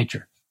their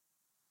nature.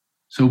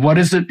 So what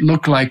does it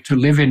look like to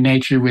live in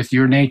nature with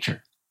your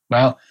nature?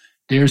 Well,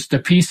 there's the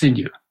peace in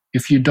you.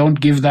 If you don't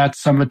give that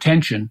some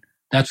attention,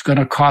 that's going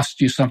to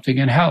cost you something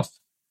in health.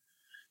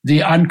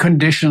 The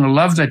unconditional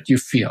love that you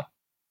feel.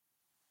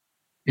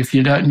 If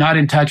you're not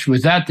in touch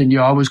with that, then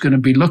you're always going to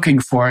be looking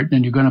for it,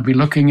 and you're going to be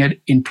looking at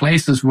in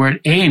places where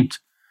it ain't,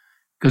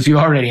 because you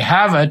already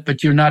have it,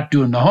 but you're not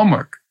doing the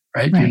homework,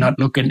 right? You're not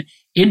looking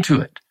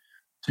into it.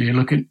 So you're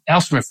looking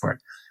elsewhere for it.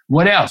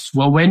 What else?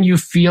 Well, when you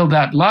feel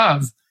that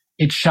love,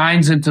 it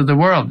shines into the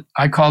world.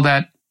 I call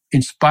that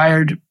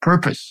inspired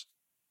purpose.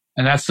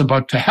 And that's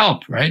about to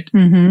help, right?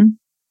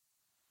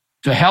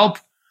 To help.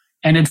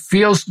 And it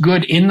feels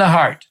good in the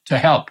heart to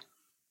help.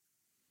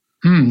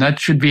 That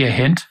should be a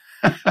hint.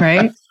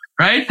 Right?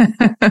 Right?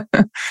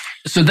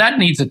 So that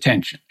needs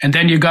attention. And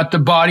then you got the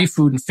body,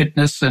 food and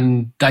fitness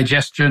and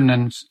digestion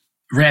and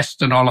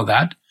rest and all of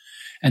that.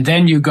 And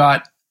then you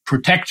got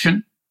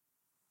protection,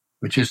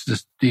 which is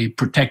the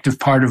protective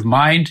part of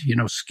mind,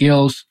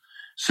 skills,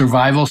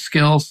 survival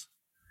skills.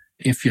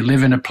 If you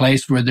live in a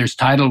place where there's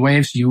tidal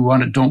waves, you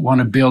don't want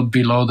to build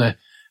below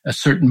a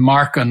certain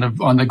mark on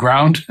the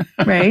ground.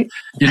 Right.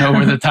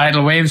 Where the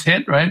tidal waves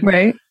hit, right?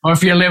 Right. Or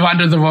if you live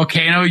under the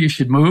volcano, you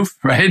should move,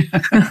 right?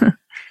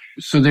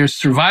 So there's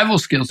survival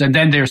skills. And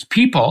then there's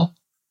people,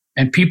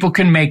 and people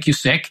can make you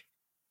sick.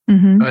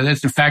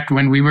 That's in fact,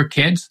 when we were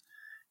kids,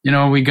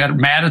 we got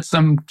mad at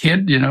some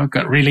kid,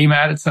 got really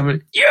mad at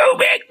somebody. You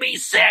make me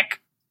sick.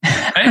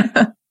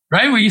 Right?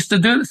 Right? We used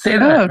to say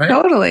that, right?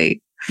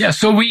 Totally. Yeah.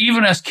 So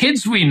even as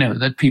kids, we knew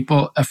that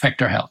people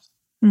affect our health.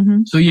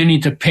 So you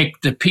need to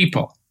pick the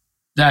people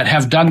that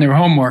have done their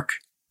homework,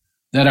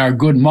 that are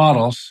good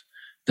models,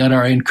 that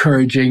are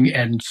encouraging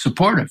and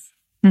supportive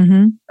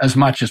as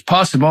much as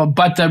possible,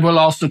 but that will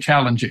also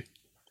challenge you.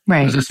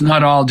 Right. Because it's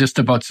not all just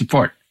about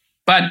support.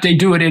 But they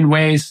do it in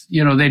ways,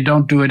 they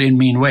don't do it in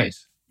mean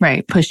ways.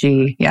 Right.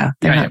 Pushy. Yeah.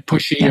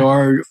 Pushy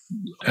or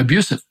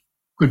abusive.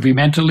 Could be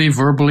mentally,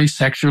 verbally,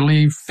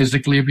 sexually,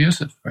 physically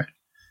abusive. Right.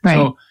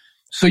 Right.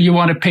 So you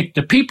want to pick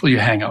the people you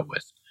hang out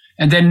with.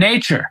 And then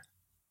nature.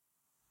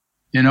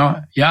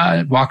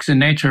 Walks in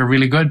nature are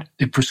really good.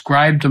 They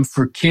prescribed them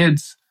for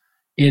kids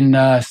in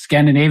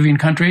Scandinavian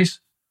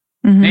countries.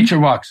 Nature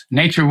walks.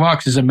 Nature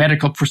walks is a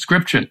medical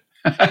prescription.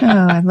 Oh,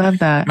 I love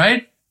that.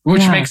 Right?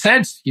 Which makes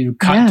sense. You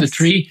cut the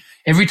tree.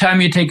 Every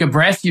time you take a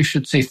breath, you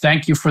should say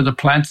thank you for the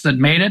plants that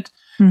made it.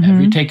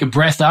 If you take a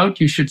breath out,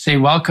 you should say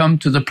welcome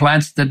to the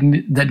plants that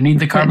need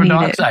the carbon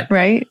dioxide.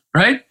 Right?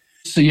 Right?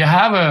 So you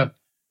have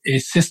a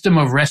system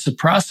of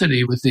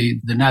reciprocity with the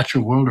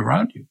natural world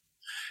around you.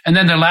 And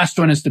then the last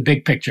one is the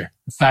big picture.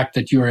 The fact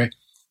that your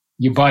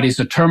body's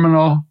a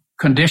terminal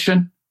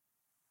condition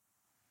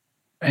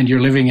and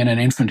you're living in an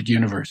infinite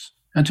universe.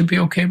 And to be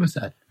okay with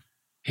that.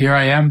 Here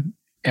I am.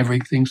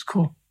 Everything's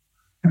cool.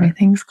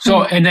 Everything's cool.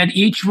 So, and then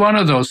each one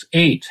of those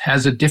 8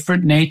 has a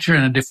different nature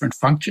and a different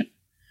function.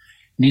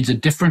 Needs a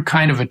different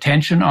kind of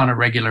attention on a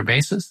regular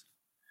basis.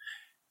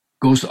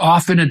 Goes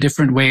off in a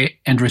different way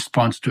and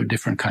responds to a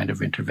different kind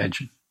of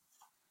intervention.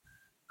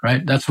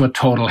 Right? That's what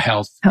total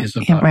health is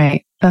about.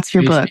 Right. That's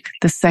your book,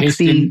 The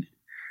Sexy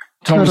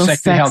Total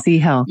sexy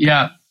health.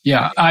 Yeah.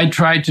 I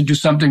tried to do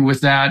something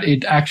with that.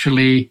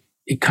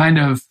 It kind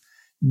of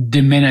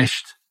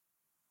diminished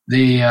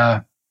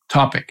the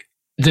topic,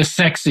 the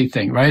sexy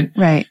thing, right?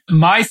 Right.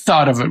 My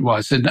thought of it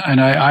was, and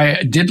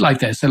I did like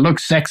that. I said, look,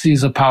 sexy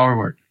is a power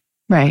word.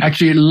 Right.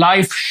 Actually,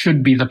 life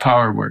should be the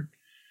power word.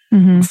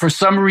 Mm-hmm. For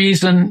some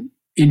reason,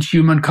 in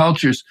human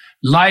cultures,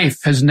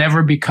 life has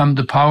never become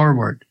the power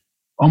word.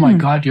 Oh my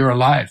God, you're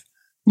alive.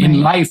 Right.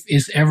 In life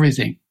is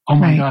everything. Oh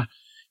my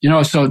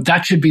God. So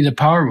that should be the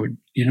power word.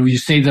 You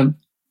say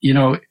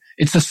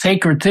it's a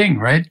sacred thing,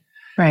 right?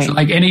 Right. So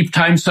like any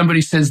time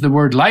somebody says the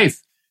word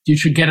life, you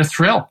should get a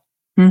thrill.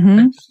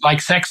 Mm-hmm.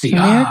 Like sexy.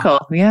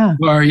 Miracle. Yeah.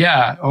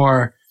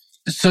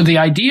 So the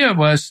idea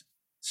was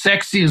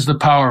sexy is the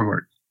power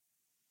word.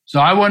 So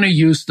I want to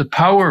use the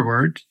power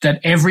word that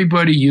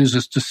everybody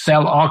uses to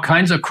sell all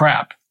kinds of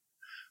crap.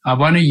 I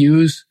want to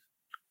use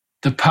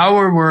the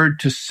power word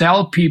to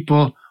sell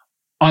people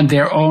on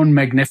their own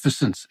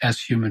magnificence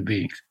as human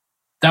beings.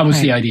 That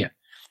was the idea.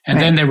 And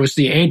then there was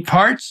the 8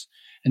 parts.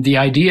 And the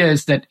idea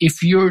is that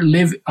if you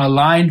live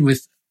aligned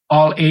with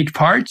all 8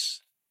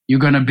 parts, you're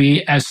going to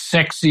be as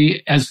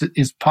sexy as it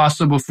is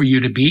possible for you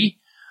to be.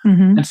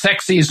 Mm-hmm. And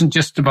sexy isn't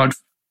just about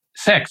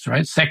sex,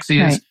 right?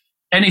 Sexy is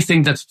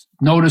anything that's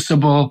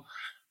noticeable,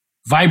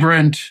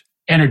 vibrant,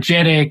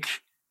 energetic,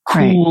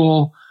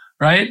 cool,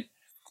 right?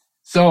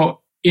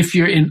 So if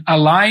you're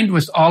aligned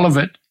with all of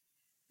it,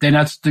 then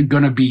that's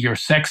going to be your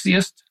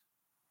sexiest.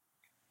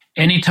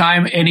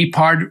 Anytime any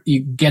part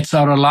gets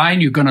out of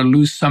line, you're going to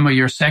lose some of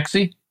your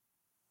sexy.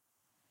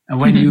 And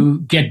when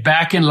you get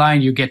back in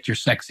line, you get your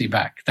sexy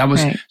back.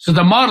 So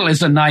the model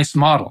is a nice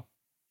model.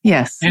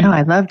 Yes.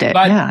 I loved it.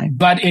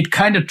 But it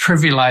kind of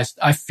trivialized,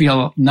 I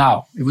feel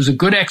now. It was a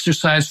good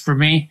exercise for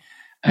me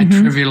and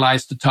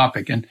trivialized the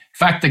topic. And in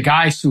fact, the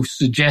guys who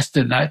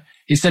suggested that,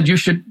 he said, you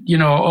should,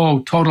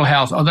 total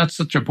health. Oh, that's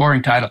such a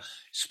boring title.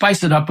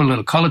 Spice it up a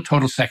little. Call it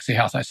total sexy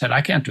health. I said,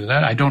 I can't do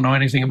that. I don't know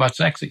anything about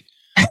sexy.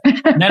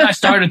 And then I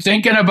started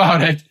thinking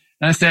about it.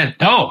 And I said,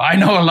 no, I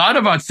know a lot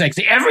about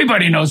sexy.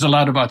 Everybody knows a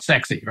lot about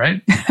sexy,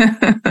 right?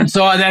 And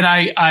so then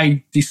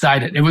I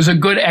decided it was a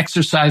good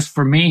exercise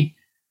for me,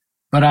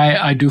 but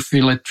I do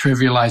feel it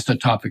trivialized the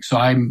topic. So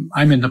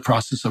I'm in the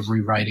process of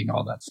rewriting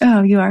all that stuff.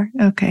 Oh, you are?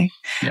 Okay.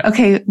 Yeah.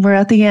 Okay. We're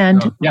at the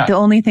end. So, yeah. The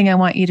only thing I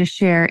want you to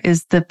share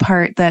is the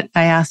part that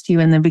I asked you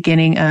in the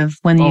beginning of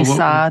when you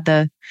had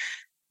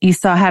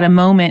a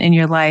moment in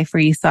your life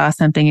where you saw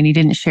something and you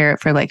didn't share it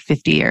for like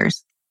 50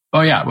 years. Oh,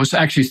 yeah. It was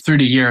actually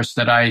 30 years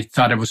that I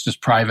thought it was just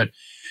private.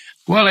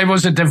 Well, it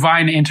was a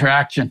divine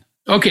interaction.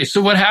 Okay,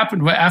 so what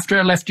happened? After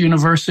I left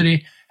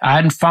university, I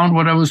hadn't found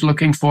what I was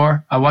looking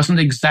for. I wasn't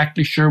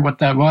exactly sure what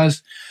that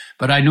was,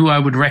 but I knew I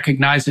would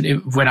recognize it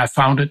when I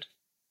found it.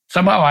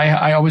 Somehow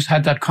I always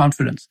had that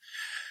confidence.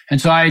 And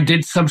so I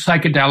did some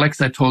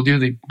psychedelics. I told you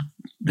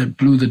they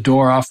blew the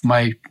door off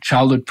my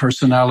childhood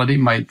personality,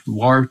 my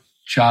war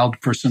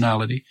child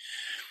personality.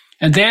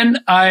 And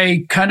then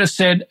I kind of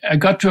said, I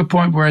got to a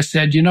point where I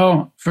said,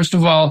 first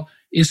of all,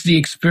 is the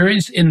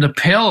experience in the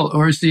pill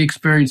or is the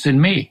experience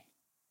in me?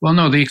 Well,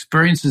 no, the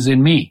experience is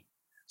in me.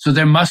 So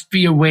there must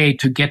be a way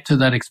to get to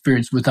that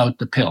experience without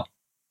the pill.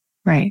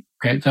 Right.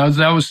 Okay.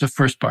 That was the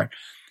first part.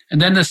 And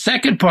then the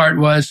second part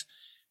was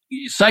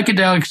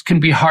psychedelics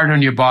can be hard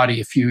on your body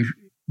if you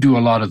do a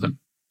lot of them.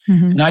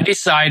 Mm-hmm. And I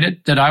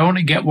decided that I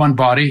only get one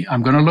body.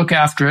 I'm going to look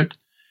after it.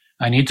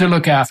 I need to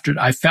look after it.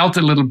 I felt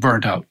a little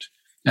burnt out.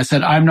 I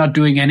said, I'm not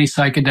doing any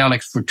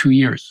psychedelics for 2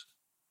 years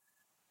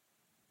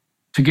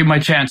to give my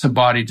chance a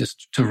body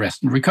just to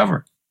rest and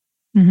recover.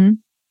 Mm-hmm.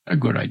 A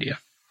good idea.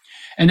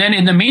 And then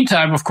in the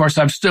meantime, of course,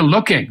 I'm still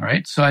looking,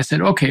 right? So I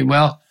said, okay,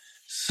 well,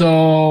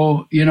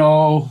 so,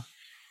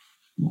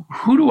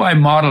 who do I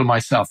model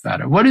myself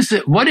after? What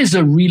is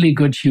a really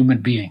good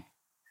human being?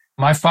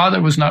 My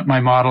father was not my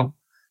model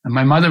and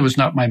my mother was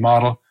not my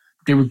model.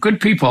 They were good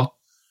people,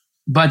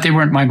 but they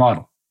weren't my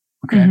model.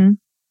 Okay. Mm-hmm.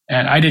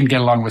 And I didn't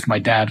get along with my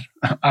dad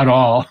at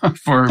all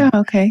for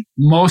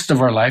most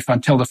of our life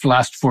until the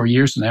last 4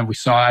 years. And then we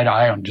saw eye to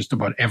eye on just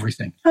about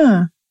everything.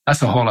 Huh.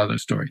 That's a whole other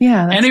story.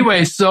 Yeah.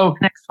 Anyway, so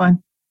next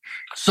one.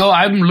 So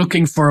I'm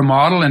looking for a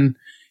model, and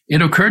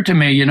it occurred to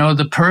me,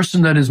 the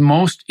person that is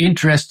most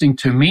interesting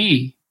to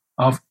me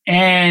of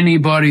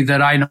anybody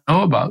that I know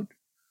about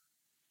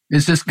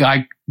is this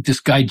guy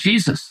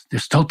Jesus. They're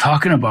still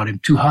talking about him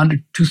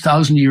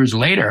 2,000 years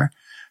later.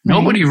 Right.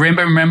 Nobody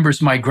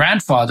remembers my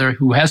grandfather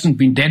who hasn't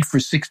been dead for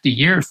 50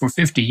 years.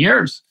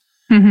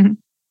 Mm-hmm.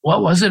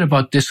 What was it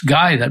about this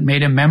guy that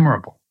made him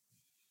memorable?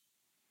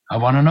 I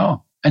want to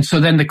know. And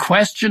so then the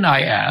question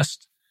I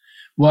asked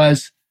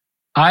was,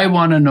 I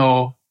want to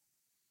know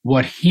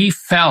what he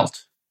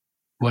felt,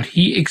 what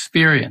he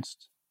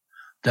experienced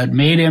that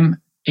made him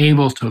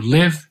able to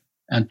live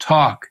and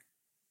talk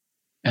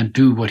and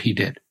do what he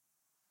did.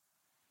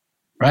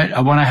 Right?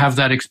 I want to have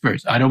that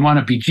experience. I don't want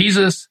to be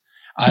Jesus.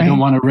 I don't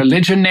want a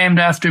religion named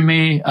after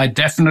me. I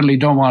definitely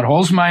don't want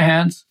holes in my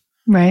hands.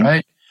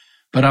 Right?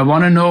 But I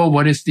want to know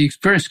what is the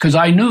experience, because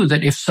I knew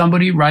that if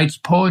somebody writes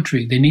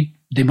poetry,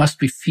 they must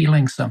be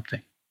feeling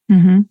something.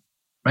 Mm-hmm.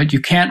 right? You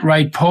can't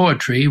write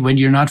poetry when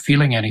you're not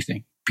feeling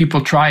anything.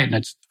 People try it and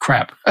it's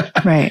crap.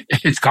 Right.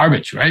 It's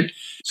garbage, right?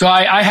 So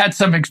I had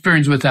some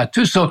experience with that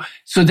too. So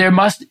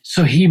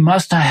he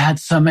must have had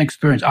some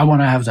experience. I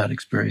want to have that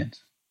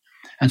experience.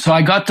 And so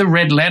I got the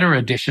red letter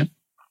edition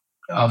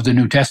of the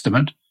New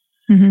Testament.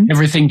 Mm-hmm.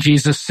 Everything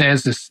Jesus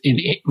says is in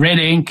red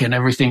ink and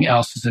everything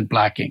else is in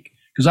black ink.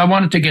 Because I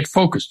wanted to get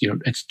focused.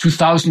 It's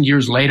 2,000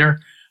 years later.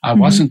 I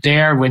wasn't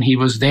there when he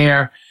was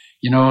there.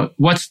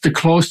 What's the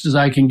closest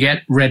I can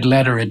get red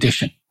letter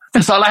edition?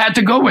 That's all I had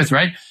to go with,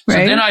 right? So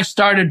then I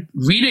started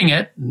reading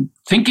it and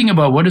thinking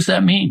about what does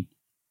that mean?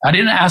 I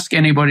didn't ask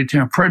anybody to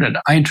interpret it.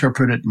 I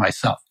interpreted it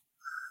myself.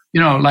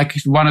 Like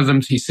one of them,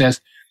 he says,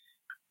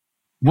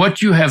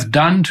 what you have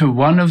done to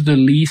one of the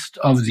least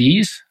of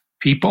these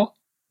people,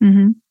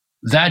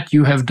 that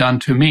you have done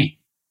to me.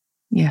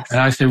 Yes.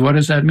 And I said, what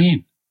does that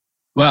mean?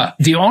 Well,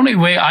 the only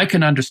way I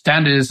can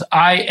understand it is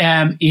I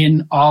am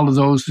in all of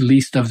those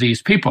least of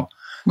these people.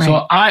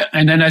 Right.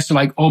 And then I said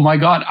like, oh my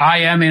God, I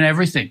am in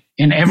everything,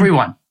 in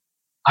everyone.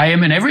 I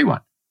am in everyone.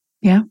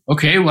 Yeah.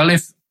 Okay. Well,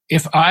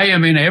 if I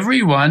am in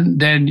everyone,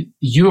 then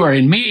you are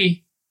in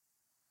me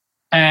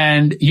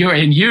and you're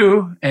in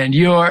you and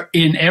you're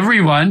in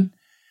everyone.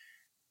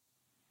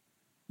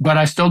 But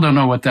I still don't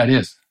know what that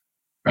is.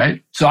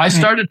 Right. So I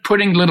started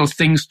putting little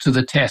things to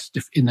the test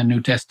in the New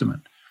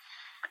Testament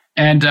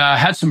and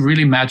had some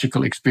really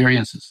magical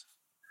experiences.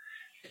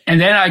 And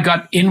then I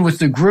got in with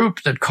the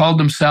group that called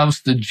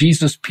themselves the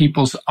Jesus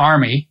People's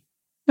Army.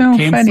 Oh,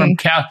 came funny.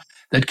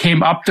 That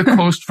came up the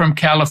coast from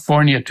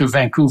California to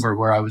Vancouver,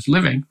 where I was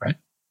living, right?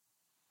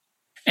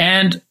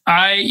 And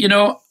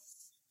army,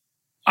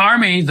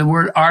 the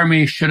word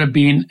army should have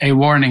been a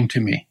warning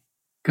to me,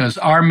 because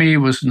army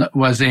was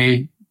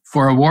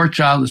for a war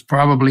child is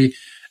probably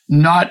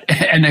not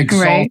an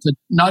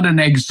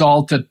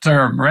exalted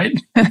term, right?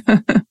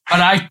 But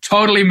I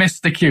totally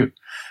missed the cue.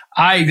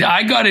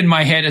 I got in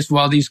my head as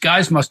well, these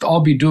guys must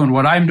all be doing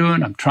what I'm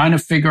doing. I'm trying to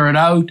figure it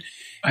out.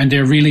 And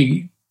they're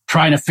really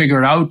trying to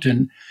figure it out.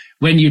 And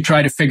when you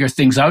try to figure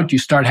things out, you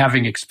start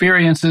having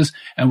experiences.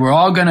 And we're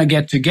all going to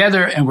get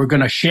together and we're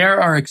going to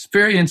share our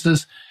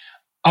experiences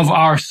of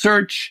our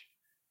search.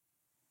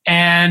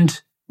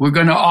 And we're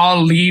going to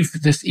all leave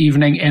this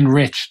evening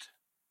enriched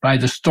by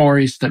the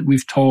stories that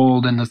we've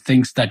told and the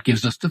things that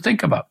gives us to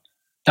think about.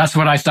 That's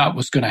what I thought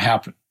was going to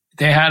happen.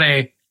 They had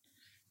a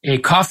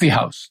coffee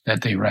house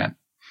that they ran,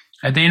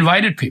 and they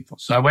invited people.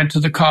 So I went to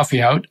the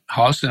coffee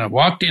house and I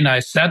walked in. I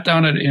sat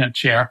down in a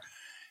chair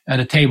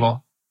at a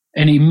table,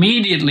 and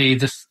immediately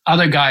this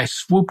other guy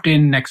swooped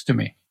in next to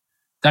me.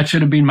 That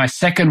should have been my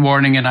second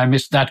warning, and I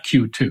missed that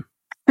cue too.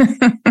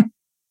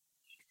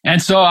 And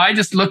so I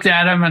just looked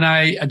at him and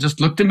I just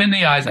looked him in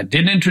the eyes. I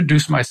didn't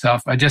introduce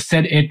myself. I just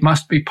said, it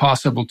must be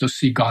possible to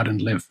see God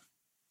and live.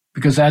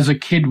 Because as a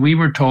kid, we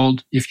were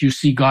told, if you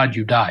see God,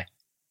 you die.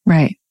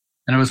 Right.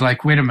 And I was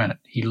like, wait a minute.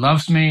 He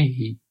loves me.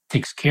 He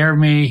takes care of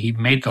me. He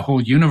made the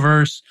whole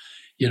universe.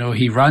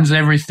 He runs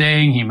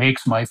everything. He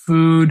makes my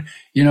food.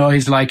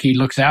 He's like, he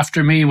looks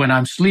after me when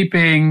I'm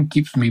sleeping,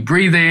 keeps me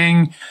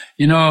breathing,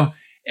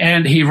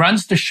 and he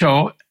runs the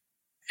show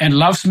and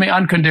loves me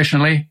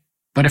unconditionally.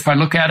 But if I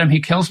look at him, he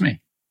kills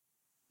me.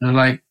 And they're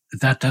like,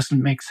 that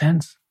doesn't make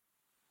sense.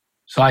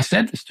 So I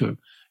said this to him.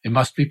 It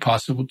must be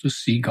possible to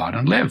see God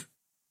and live.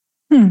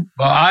 Well,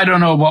 I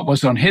don't know what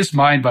was on his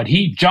mind, but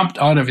he jumped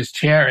out of his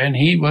chair and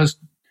he was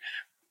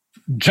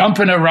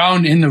jumping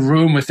around in the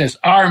room with his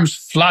arms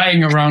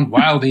flying around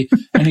wildly.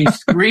 And he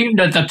screamed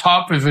at the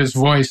top of his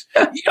voice,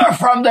 "You're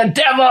from the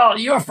devil!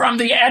 You're from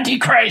the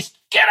Antichrist!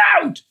 Get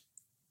out!"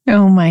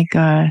 Oh my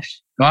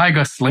gosh. So I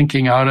go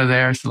slinking out of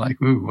there. It's like,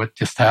 ooh, what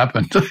just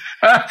happened?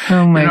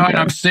 Oh my God. And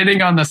I'm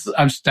standing on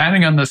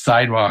the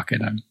sidewalk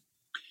and I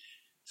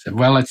said,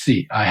 well, let's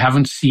see. I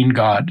haven't seen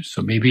God,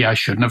 so maybe I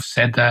shouldn't have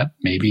said that.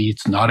 Maybe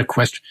it's not a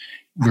question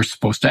we're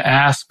supposed to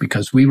ask,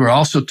 because we were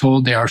also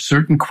told there are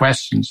certain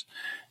questions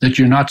that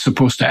you're not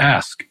supposed to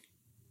ask.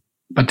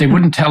 But they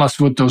wouldn't tell us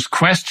what those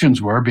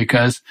questions were,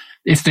 because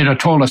if they'd have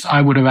told us,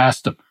 I would have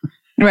asked them.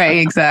 Right,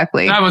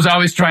 exactly. I was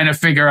always trying to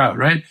figure out,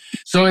 right?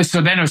 So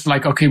then it was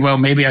like, okay, well,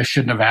 maybe I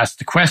shouldn't have asked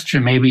the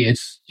question. Maybe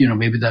it's,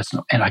 maybe that's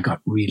not. And I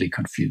got really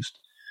confused.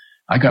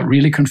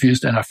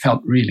 And I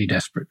felt really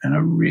desperate, and I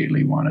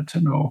really wanted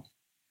to know.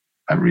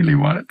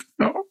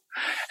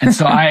 And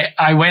so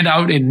I went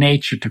out in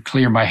nature to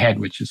clear my head,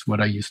 which is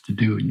what I used to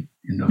do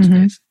in those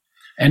days.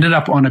 Ended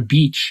up on a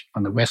beach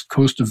on the west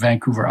coast of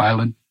Vancouver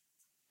Island,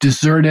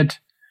 deserted,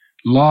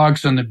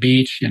 logs on the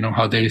beach,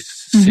 how they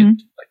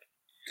sit.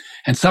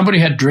 And somebody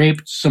had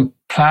draped some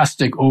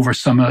plastic over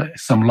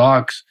some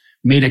logs,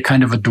 made it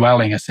kind of a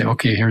dwelling. I said,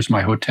 okay, here's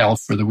my hotel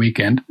for the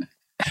weekend.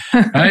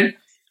 Right?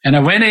 And I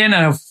went in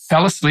and I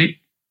fell asleep.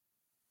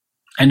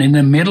 And in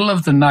the middle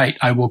of the night,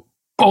 I woke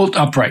bolt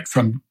upright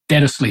from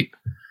dead asleep.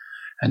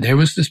 And there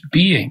was this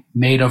being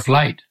made of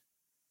light,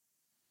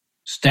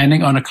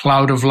 standing on a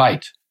cloud of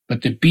light.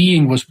 But the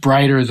being was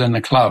brighter than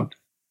the cloud.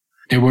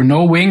 There were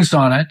no wings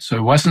on it, so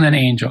it wasn't an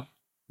angel.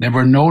 There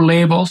were no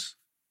labels,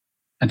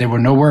 and there were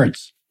no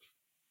words.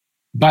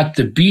 but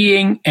the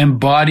being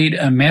embodied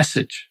a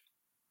message.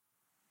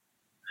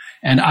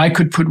 And I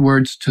could put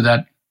words to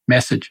that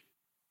message,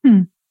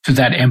 to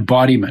that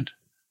embodiment.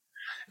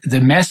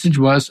 The message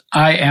was,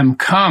 I am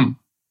come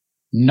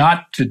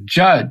not to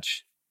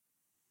judge,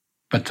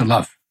 but to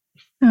love.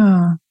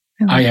 Oh,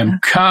 I am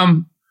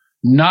come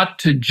not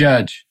to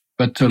judge,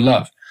 but to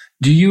love.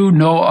 Do you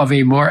know of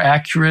a more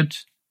accurate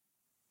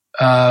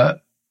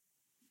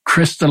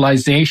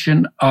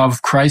crystallization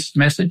of Christ's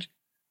message?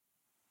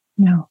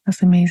 No,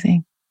 that's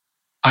amazing.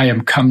 I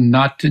am come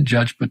not to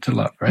judge, but to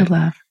love, right? To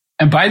love.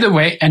 And by the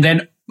way, and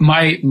then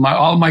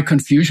all my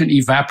confusion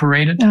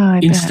evaporated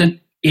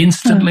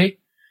instantly.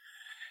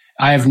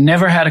 I have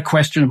never had a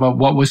question about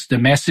what was the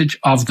message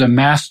of the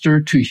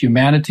Master to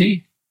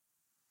humanity,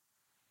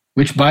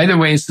 which, by the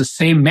way, is the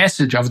same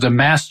message of the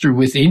Master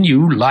within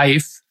you,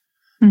 life,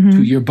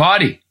 to your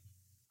body.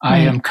 I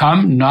am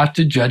come not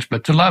to judge,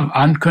 but to love.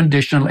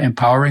 Unconditional,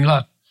 empowering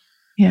love.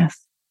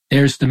 Yes.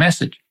 There's the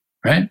message,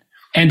 right?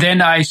 And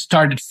then I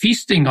started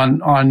feasting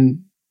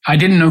on I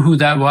didn't know who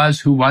that was.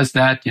 Who was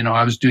that?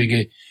 I was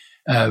doing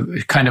a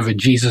kind of a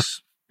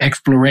Jesus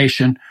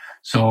exploration.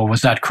 So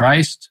was that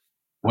Christ?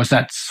 Was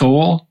that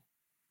soul?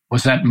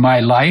 Was that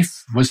my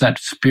life? Was that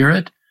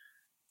spirit?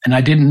 And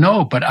I didn't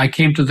know, but I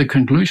came to the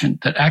conclusion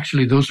that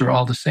actually those are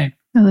all the same.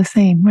 All the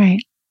same,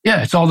 right?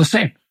 Yeah, it's all the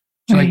same.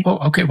 It's like, oh,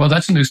 okay, well,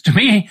 that's news to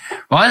me.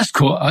 Well, that's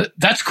cool.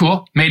 That's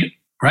cool.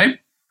 Right?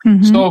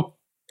 So,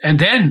 and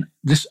then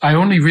I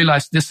only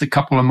realized this a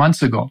couple of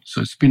months ago.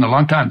 So it's been a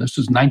long time. This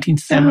was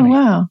 1970. Oh,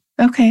 wow.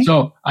 Okay.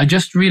 So I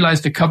just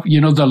realized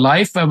the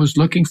life I was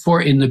looking for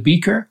in the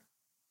beaker.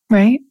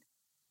 Right.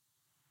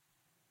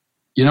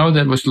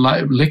 That was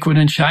liquid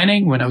and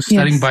shining when I was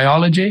studying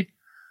biology,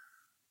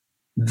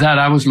 that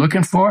I was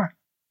looking for,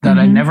 that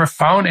I never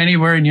found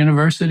anywhere in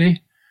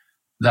university.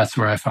 That's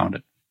where I found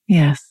it.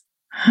 Yes.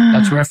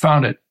 That's where I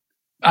found it.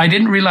 I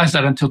didn't realize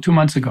that until 2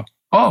 months ago.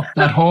 Oh,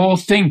 that whole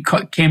thing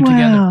came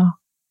together.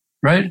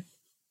 Right?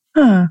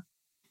 Huh.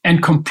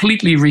 And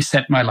completely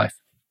reset my life.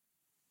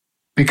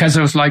 Because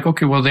it was like,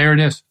 okay, well, there it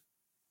is.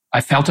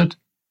 I felt it.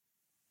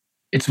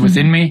 It's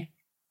within me.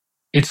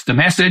 It's the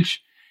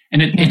message.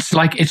 And it's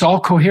like, it's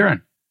all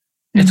coherent.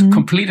 It's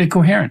completely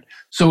coherent.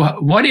 So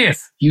what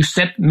if you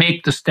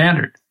make the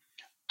standard?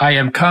 I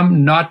am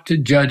come not to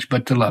judge,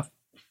 but to love.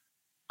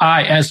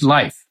 I, as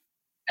life,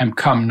 am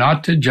come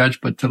not to judge,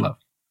 but to love.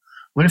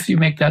 What if you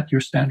make that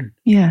your standard?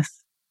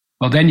 Yes.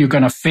 Well, then you're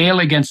going to fail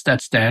against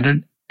that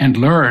standard and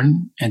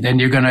learn, and then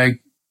you're going to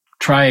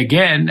try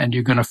again, and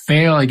you're going to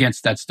fail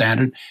against that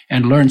standard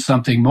and learn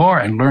something more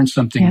and learn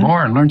something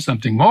more and learn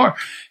something more.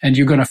 And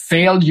you're going to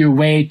fail your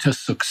way to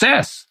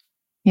success.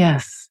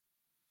 Yes.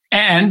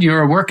 And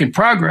you're a work in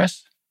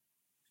progress.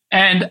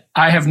 And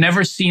I have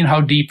never seen how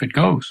deep it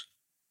goes,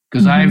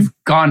 because I've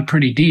gone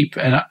pretty deep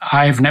and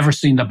I have never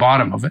seen the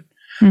bottom of it.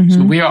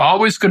 So we are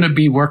always going to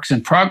be works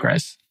in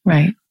progress.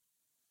 Right.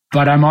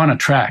 But I'm on a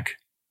track.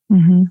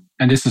 And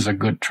this is a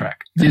good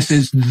track. Yes. This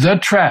is the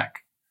track.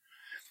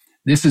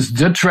 This is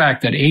the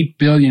track that 8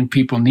 billion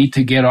people need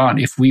to get on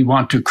if we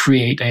want to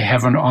create a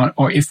heaven on,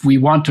 or if we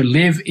want to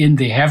live in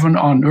the heaven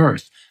on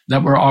earth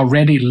that we're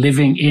already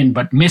living in,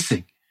 but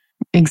missing.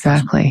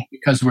 Exactly.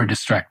 Because we're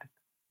distracted.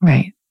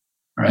 Right.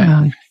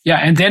 Right. Yeah.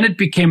 And then it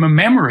became a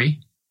memory.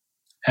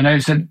 And I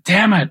said,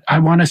 damn it, I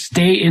want to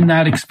stay in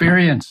that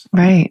experience.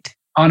 Right.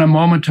 On a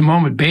moment to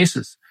moment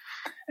basis.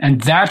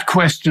 And that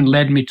question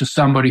led me to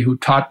somebody who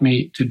taught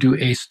me to do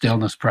a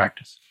stillness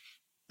practice.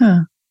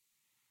 Huh.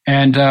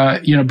 And,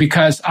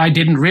 because I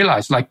didn't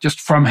realize, like just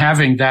from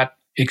having that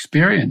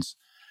experience,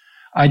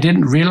 I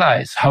didn't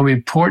realize how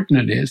important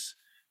it is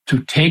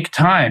to take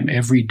time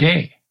every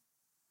day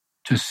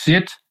to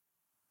sit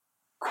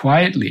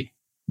quietly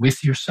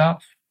with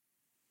yourself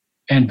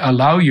and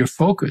allow your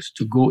focus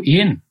to go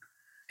in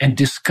and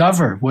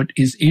discover what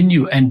is in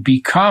you and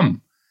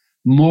become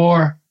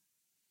more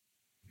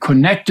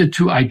connected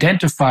to,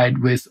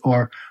 identified with,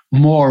 or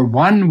more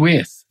one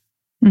with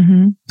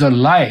the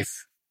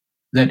life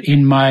that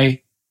in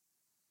my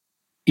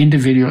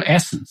individual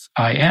essence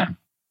I am.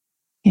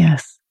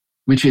 Yes.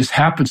 Which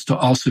happens to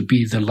also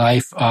be the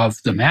life of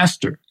the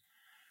master.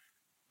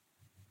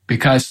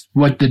 Because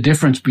what the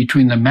difference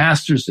between the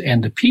masters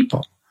and the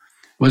people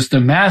was,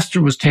 the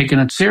master was taking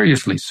it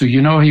seriously. So,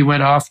 he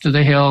went off to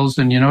the hills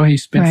and, he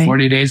spent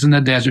 40 days in the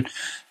desert.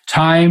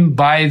 Time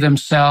by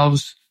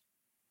themselves,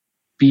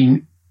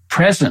 being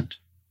present,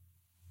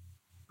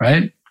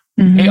 right?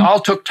 They all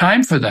took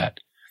time for that.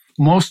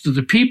 Most of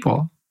the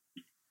people,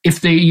 if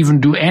they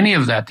even do any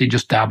of that, they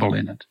just dabble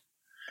in it.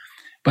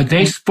 But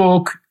they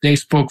spoke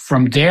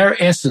from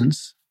their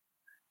essence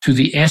to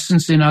the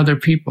essence in other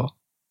people.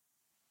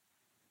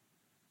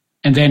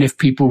 And then if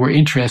people were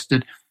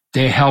interested,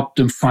 they helped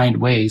them find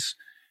ways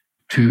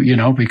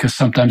to, because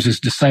sometimes his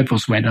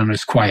disciples went on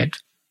his quiet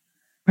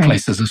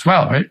places as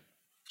well, right?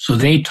 So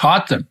they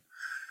taught them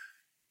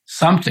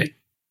something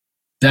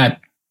that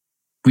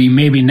we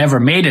maybe never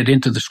made it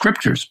into the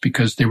scriptures,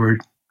 because there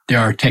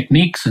are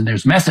techniques and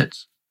there's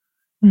methods.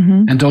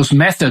 Mm-hmm. And those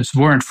methods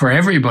weren't for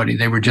everybody.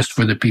 They were just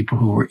for the people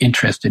who were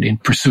interested in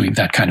pursuing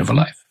that kind of a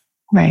life.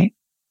 Right.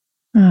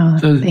 Oh,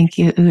 so, thank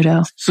you,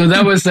 Udo. So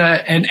that was,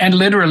 and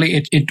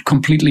literally it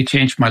completely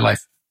changed my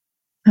life.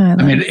 I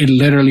mean, it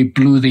literally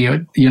blew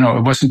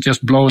it wasn't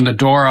just blowing the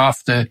door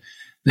off the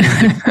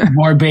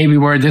more baby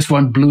word. This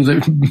one blew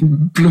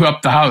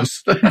up the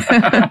house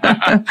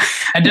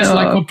and just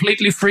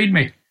completely freed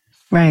me.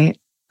 Right.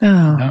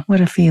 Oh, what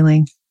a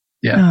feeling.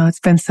 Yeah. Oh, it's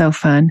been so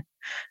fun.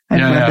 I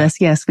love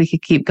this. Yes, we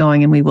could keep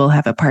going and we will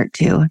have a part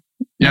 2.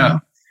 Yeah.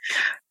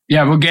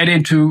 Yeah. We'll get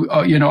into,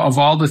 of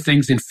all the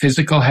things in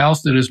physical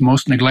health that is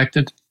most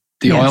neglected,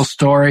 the oil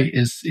story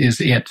is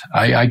it.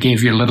 I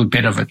gave you a little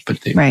bit of it, but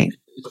right.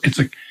 It's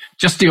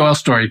just the oil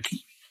story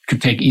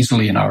could take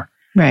easily an hour.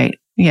 Right.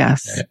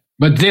 Yes. Yeah.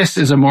 But this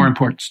is a more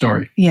important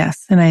story.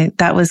 Yes. And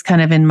that was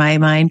kind of in my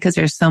mind because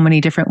there's so many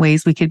different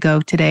ways we could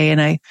go today.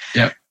 And I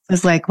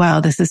was like,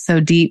 wow, this is so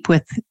deep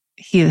with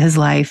his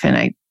life.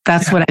 And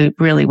that's what I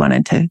really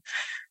wanted to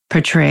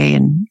portray.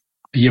 And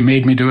you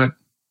made me do it.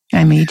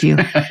 I made you.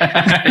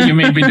 You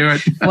made me do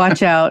it.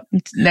 Watch out.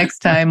 Next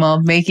time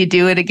I'll make you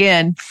do it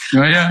again.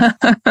 Oh, yeah.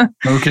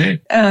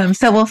 Okay.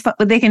 So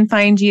they can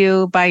find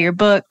you by your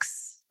books.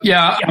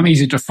 Yeah, I'm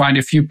easy to find.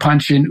 If you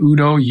punch in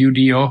Udo,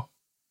 UDO,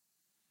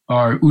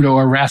 or Udo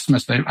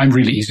Erasmus, I'm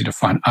really easy to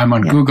find. I'm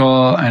on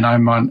Google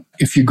and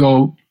if you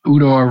go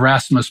Udo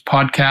Erasmus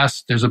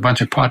podcast, there's a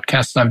bunch of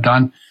podcasts I've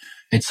done.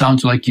 It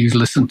sounds like you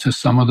listened to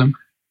some of them.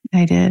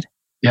 I did.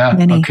 Yeah,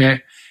 many.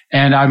 Okay.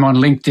 And I'm on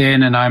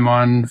LinkedIn and I'm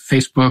on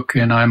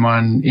Facebook and I'm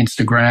on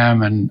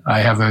Instagram and I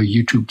have a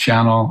YouTube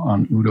channel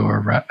on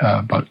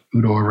about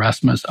Udo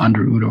Erasmus,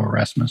 under Udo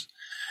Erasmus.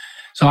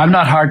 So I'm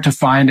not hard to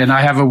find, and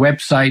I have a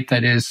website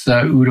that is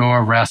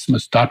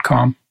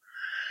udoerasmus.com,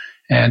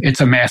 and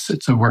it's a mess.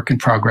 It's a work in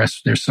progress.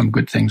 There's some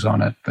good things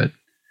on it, but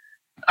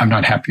I'm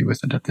not happy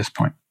with it at this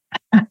point.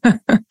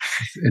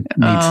 It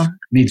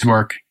needs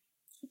work.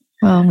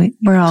 Well,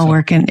 we're all a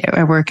work in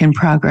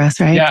progress,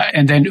 right? Yeah,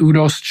 and then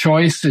Udo's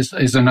Choice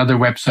is another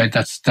website.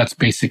 That's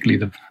basically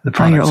the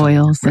products. All your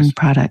oils and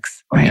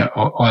products, right? Yeah,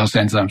 oils,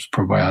 enzymes,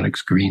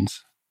 probiotics,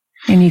 greens.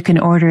 And you can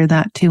order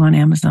that too on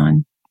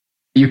Amazon.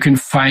 You can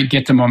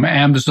get them on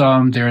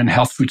Amazon. They're in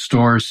health food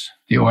stores.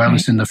 The oil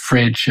is in the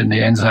fridge, and the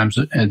enzymes,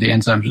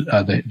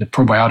 the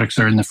probiotics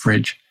are in the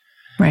fridge.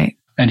 Right.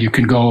 And you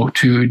can go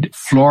to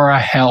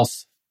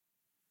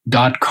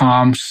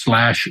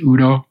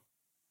florahealth.com/Udo,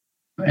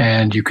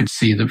 and you can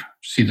see the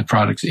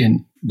products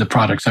in the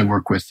products I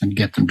work with and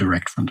get them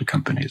direct from the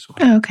company as well.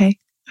 Oh, okay.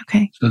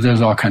 Okay. So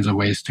there's all kinds of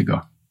ways to go.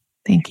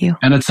 Thank you.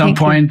 And at some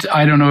point,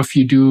 I don't know if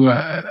you do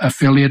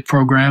affiliate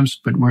programs,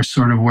 but we're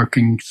sort of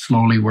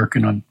slowly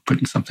working on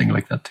putting something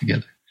like that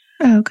together.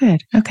 Oh,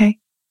 good. Okay.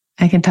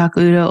 I can talk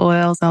Udo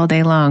oils all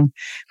day long.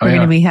 We're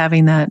going to be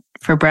having that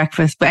for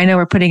breakfast, but I know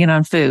we're putting it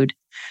on food.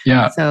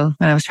 Yeah. So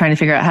I was trying to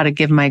figure out how to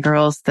give my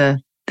girls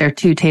their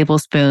 2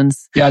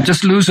 tablespoons. Yeah.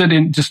 Just lose it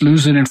in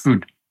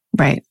food.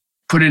 Right.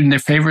 Put it in their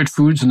favorite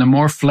foods, and the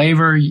more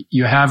flavor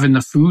you have in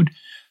the food,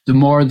 the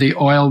more the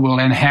oil will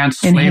enhance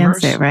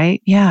flavors. It,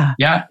 right? Yeah.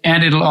 Yeah.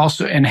 And it'll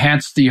also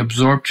enhance the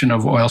absorption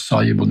of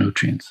oil-soluble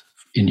nutrients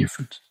in your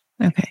foods.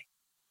 Okay.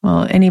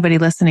 Well, anybody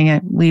listening,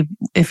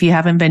 if you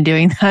haven't been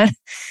doing that,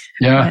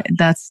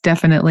 that's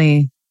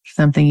definitely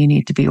something you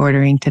need to be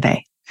ordering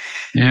today.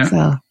 Yeah.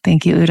 So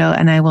thank you, Udo.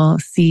 And I will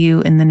see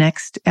you in the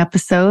next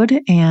episode,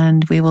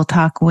 and we will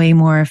talk way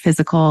more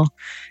physical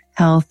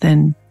health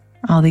and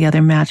all the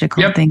other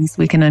magical things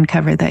we can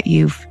uncover that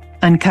you've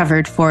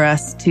uncovered for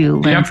us to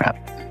learn from.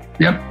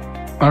 Yep.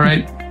 All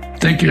right.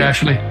 Thank you,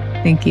 Ashley.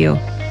 Thank you.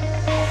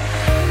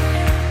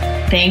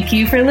 Thank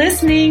you for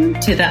listening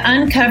to the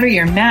Uncover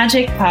Your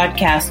Magic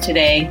podcast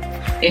today.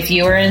 If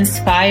you are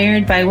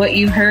inspired by what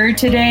you heard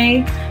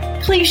today,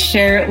 please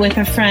share it with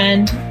a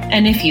friend.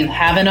 And if you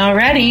haven't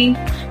already,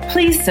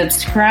 please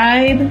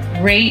subscribe,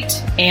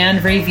 rate,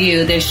 and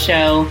review this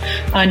show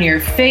on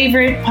your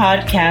favorite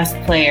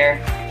podcast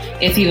player.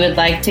 If you would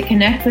like to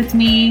connect with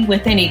me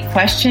with any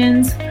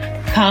questions,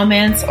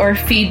 comments, or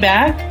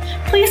feedback,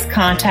 please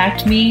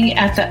contact me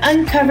at the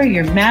Uncover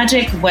Your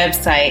Magic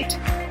website.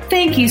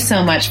 Thank you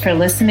so much for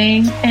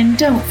listening, and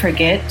don't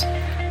forget,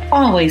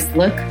 always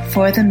look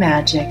for the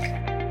magic.